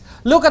next.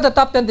 Look at the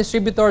top 10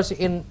 distributors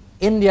in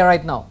India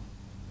right now.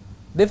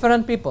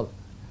 Different people.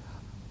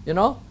 They're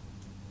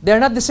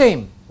not the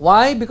same.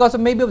 Why? Because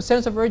of maybe a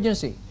sense of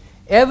urgency.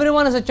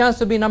 Everyone has a chance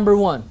to be number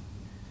one.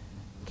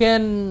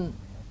 Can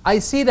I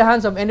see the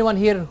hands of anyone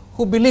here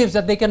who believes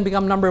that they can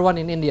become number one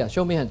in India?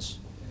 Show me hands.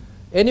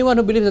 Anyone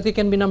who believes that they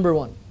can be number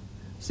one.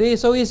 See,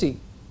 it's so easy.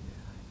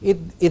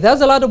 It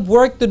has a lot of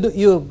work to do.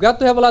 You've got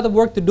to have a lot of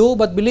work to do,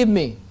 but believe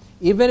me,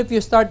 even if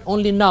you start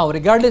only now,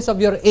 regardless of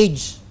your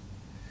age,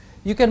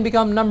 you can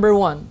become number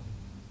one.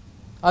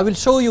 I will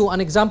show you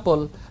an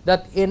example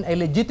that in a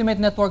legitimate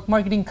network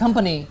marketing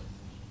company,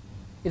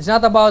 it's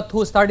not about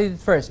who started it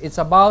first. It's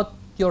about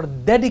your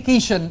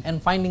dedication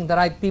and finding the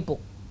right people.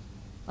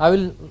 I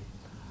will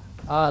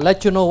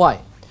let you know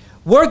why.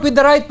 Work with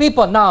the right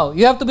people. Now,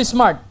 you have to be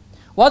smart.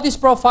 What is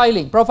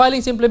profiling?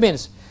 Profiling simply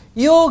means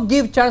you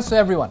give chance to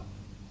everyone.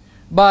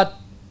 But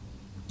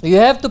you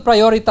have to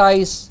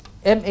prioritize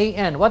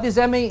MAN. What is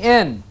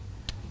MAN?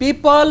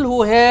 People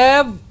who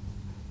have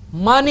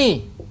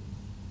money.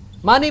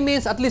 Money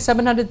means at least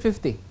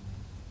 750.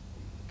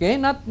 Okay,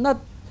 not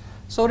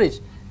so rich.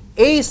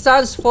 A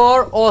stands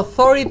for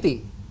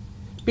authority.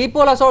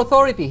 People has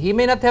authority. He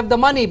may not have the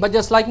money, but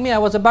just like me, I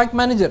was a bank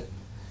manager.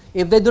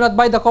 If they do not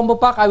buy the combo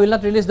pack, I will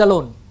not release the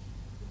loan.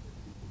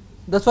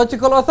 That's what you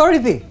call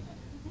authority.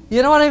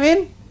 You know what I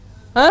mean?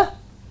 Huh?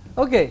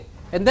 Okay.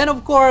 And then,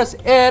 of course,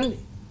 N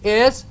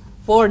is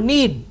for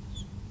need.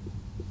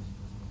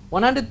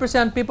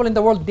 100% people in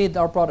the world need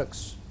our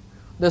products.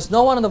 There's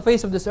no one on the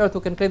face of this earth who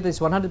can claim that it's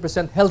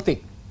 100%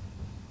 healthy.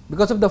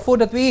 Because of the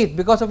food that we eat,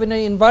 because of the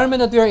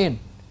environment that we are in.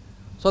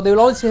 So they will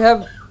always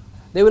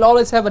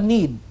have a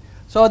need.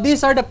 So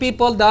these are the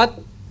people that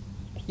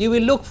you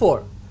will look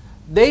for.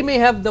 They may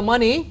have the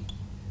money.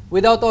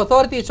 Without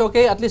authority, it's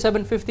okay. At least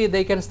 750,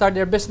 they can start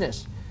their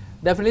business.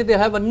 Definitely, they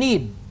have a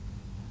need.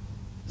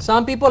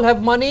 Some people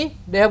have money,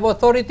 they have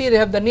authority, they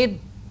have the need.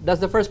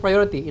 That's the first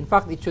priority. In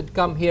fact, it should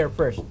come here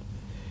first.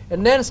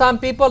 And then some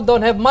people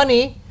don't have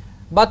money,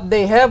 but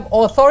they have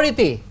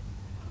authority.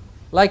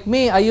 Like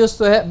me, I used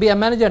to be a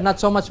manager, not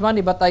so much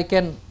money, but I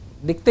can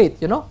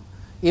dictate,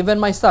 Even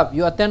my staff,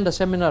 you attend the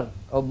seminar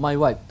of my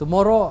wife.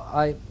 Tomorrow,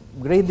 I'm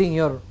grading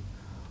your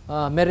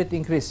merit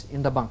increase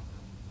in the bank.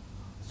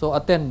 So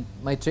attend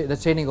the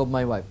training of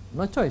my wife.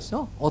 No choice,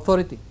 no?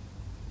 Authority.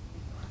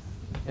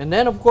 And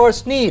then, of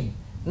course, need.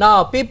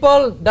 Now,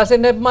 people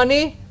doesn't have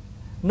money,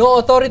 no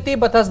authority,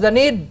 but has the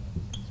need.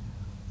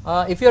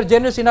 If you're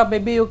generous enough,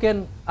 maybe you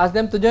can ask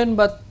them to join,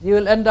 but they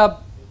will end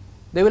up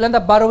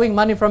borrowing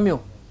money from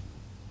you.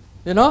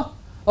 You know?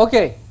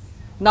 Okay.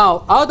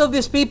 Now, out of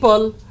these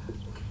people,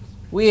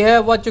 we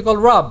have what you call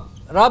ROB.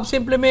 ROB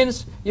simply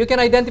means you can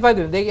identify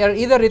them. They are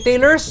either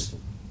retailers,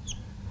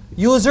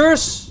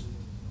 users,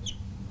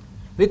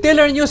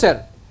 retailer and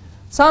user.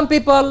 Some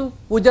people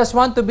who just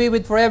want to be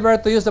with forever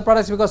to use the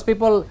products because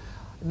people,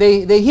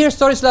 they hear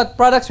stories that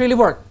products really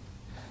work.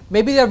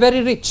 Maybe they're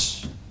very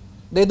rich.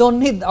 They don't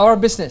need our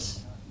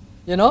business.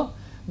 You know?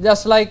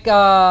 Just like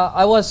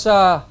I was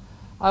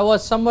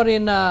somewhere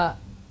in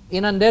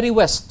Andheri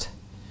West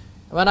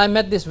when I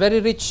met this very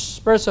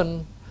rich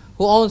person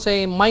who owns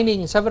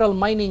several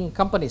mining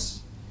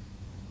companies.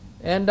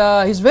 And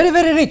he's very,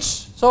 very rich.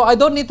 So I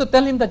don't need to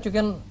tell him that you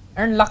can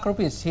earn lakh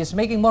rupees. He's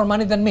making more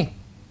money than me.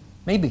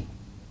 Maybe.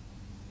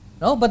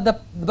 No, but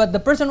the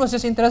person was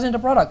just interested in the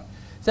product.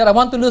 Said, I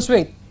want to lose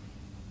weight.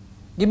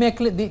 Give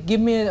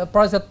me a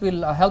product that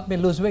will help me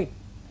lose weight.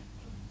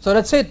 So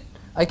that's it.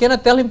 I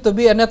cannot tell him to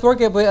be a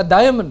networker, but a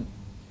diamond.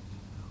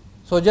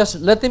 So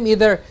just let him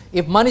either,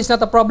 if money is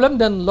not a problem,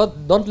 then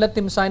don't let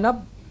him sign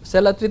up,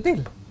 sell at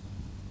retail.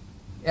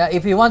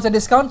 If he wants a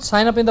discount,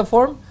 sign up in the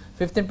form,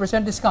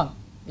 15% discount.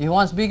 If he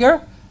wants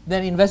bigger,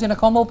 then invest in a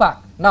combo pack.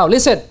 Now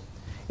listen,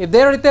 if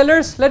they're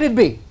retailers, let it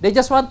be. They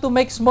just want to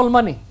make small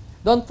money.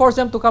 Don't force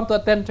them to come to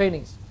attend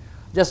trainings.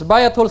 Just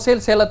buy at wholesale,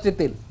 sell at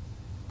retail.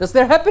 That's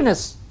their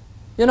happiness.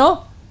 You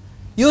know?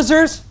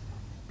 Users,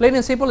 plain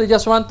and simple, you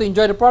just want to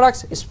enjoy the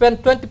products. Spend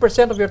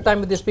 20% of your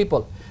time with these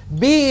people.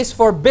 B is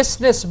for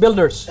business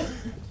builders.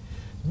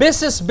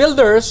 Business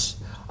builders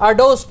are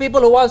those people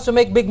who want to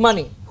make big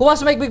money. Who wants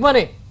to make big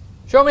money?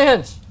 Show me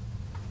hands.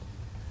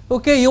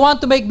 Okay, you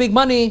want to make big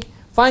money,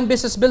 find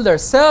business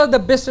builders. Sell the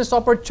business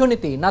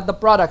opportunity, not the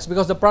products,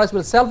 because the products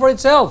will sell for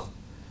itself.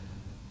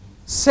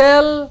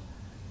 Sell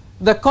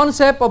the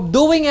concept of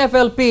doing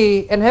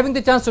FLP and having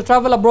the chance to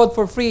travel abroad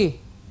for free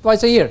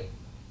twice a year.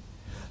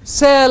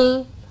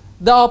 Sell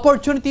the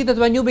opportunity that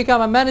when you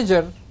become a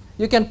manager,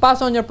 you can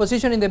pass on your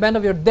position in the event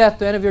of your death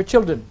to any of your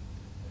children.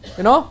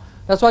 You know?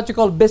 That's what you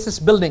call business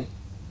building.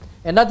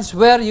 And that is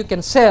where you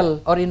can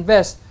sell or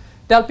invest,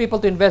 tell people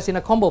to invest in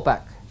a combo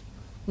pack.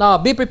 Now,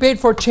 be prepared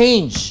for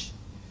change.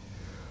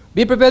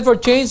 Be prepared for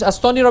change. As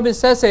Tony Robbins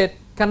says it,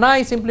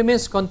 Kanai simply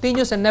means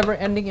continuous and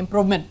never-ending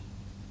improvement.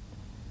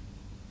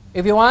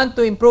 If you want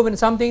to improve in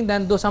something,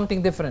 then do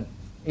something different.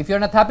 If you're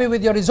not happy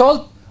with your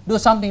result, do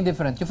something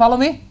different. You follow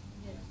me?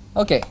 Yes.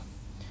 Okay.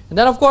 And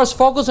then, of course,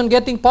 focus on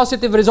getting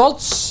positive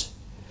results,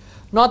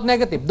 not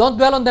negative. Don't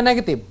dwell on the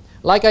negative.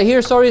 Like I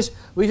hear stories,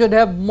 we should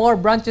have more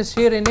branches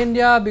here in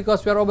India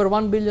because we are over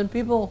 1 billion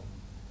people.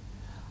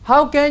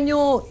 How can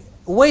you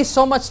waste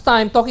so much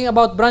time talking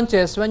about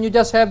branches when you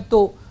just have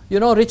to,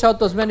 reach out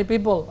to as many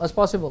people as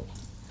possible?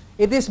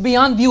 It is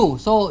beyond you.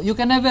 So you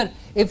can never,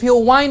 if you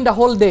whine the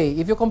whole day,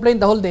 if you complain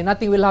the whole day,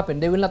 nothing will happen.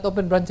 They will not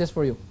open branches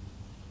for you.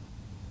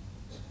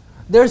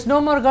 There's no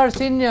more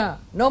Garcinia,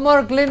 no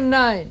more Clean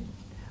 9.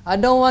 I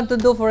don't want to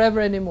do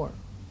forever anymore.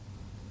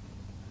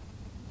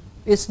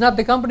 It's not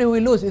the company we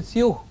lose, it's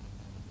you.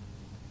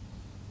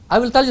 I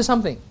will tell you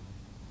something.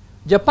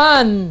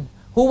 Japan,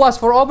 who was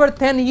for over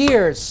 10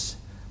 years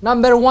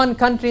 #1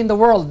 country in the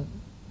world,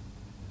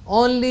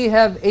 only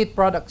have 8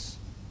 products.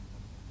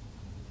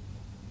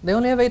 They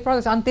only have 8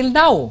 products until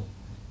now.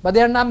 But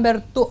they're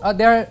number 2.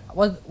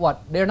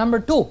 They're number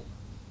 2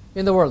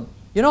 in the world.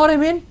 You know what I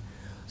mean?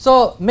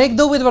 So make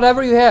do with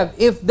whatever you have.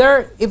 If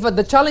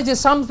the challenge is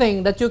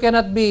something that you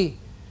cannot be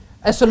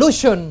a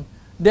solution,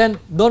 then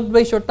don't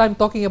waste your time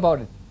talking about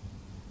it.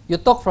 You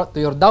talk to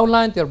your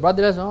downline, to your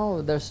brothers.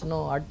 Oh, there's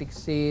no Arctic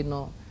Sea,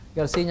 no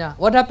Garcinia.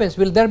 What happens?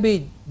 Will there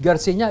be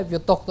Garcinia if you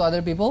talk to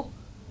other people?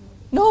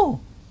 No.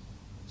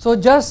 So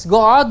just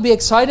go out, be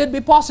excited, be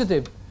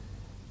positive.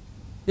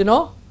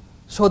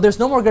 So there's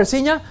no more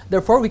Garcinia,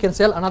 therefore we can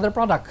sell another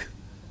product.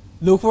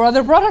 Look for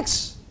other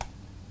products.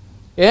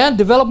 And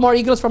develop more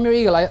eagles from your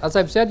eagle. As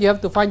I've said, you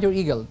have to find your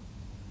eagle.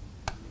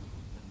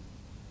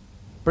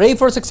 Pray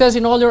for success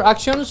in all your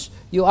actions.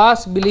 You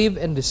ask, believe,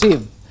 and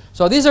receive.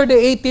 So these are the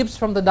 8 tips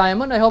from the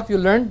diamond. I hope you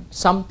learned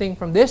something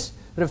from this.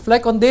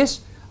 Reflect on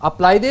this.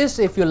 Apply this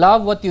if you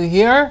love what you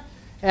hear.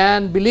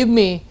 And believe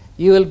me,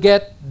 you will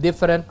get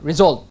different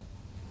results.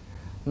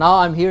 Now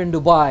I'm here in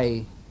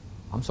Dubai.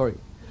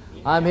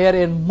 I'm here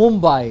in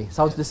Mumbai.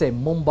 Sounds the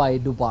same. Mumbai,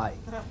 Dubai.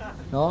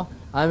 No?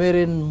 I'm here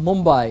in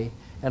Mumbai.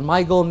 And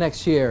my goal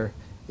next year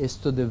is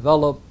to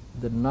develop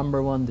the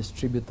 #1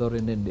 distributor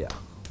in India.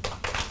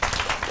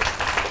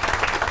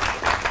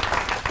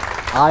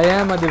 I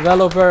am a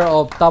developer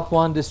of top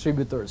 1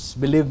 distributors,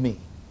 believe me.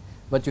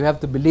 But you have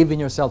to believe in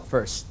yourself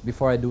first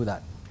before I do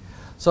that.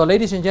 So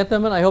ladies and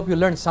gentlemen, I hope you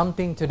learned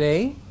something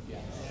today.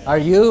 Yes. Are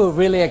you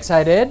really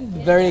excited?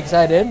 Very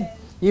excited.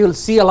 You will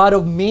see a lot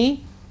of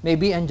me.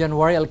 Maybe in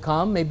January I'll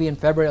come, maybe in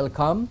February I'll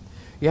come.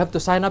 You have to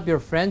sign up your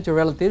friends, your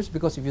relatives,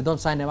 because if you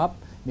don't sign them up,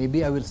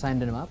 maybe I will sign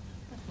them up.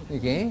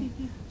 Okay?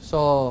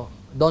 So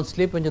don't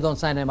sleep when you don't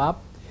sign them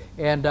up.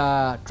 And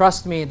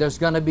trust me, there's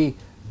going to be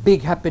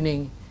big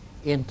happening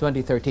in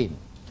 2013.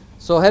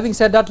 So having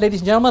said that, ladies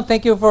and gentlemen,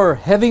 thank you for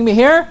having me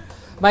here.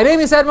 My name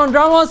is Edmund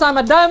Ramos. I'm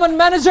a diamond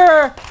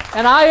manager,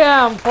 and I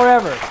am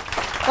forever.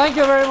 Thank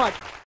you very much.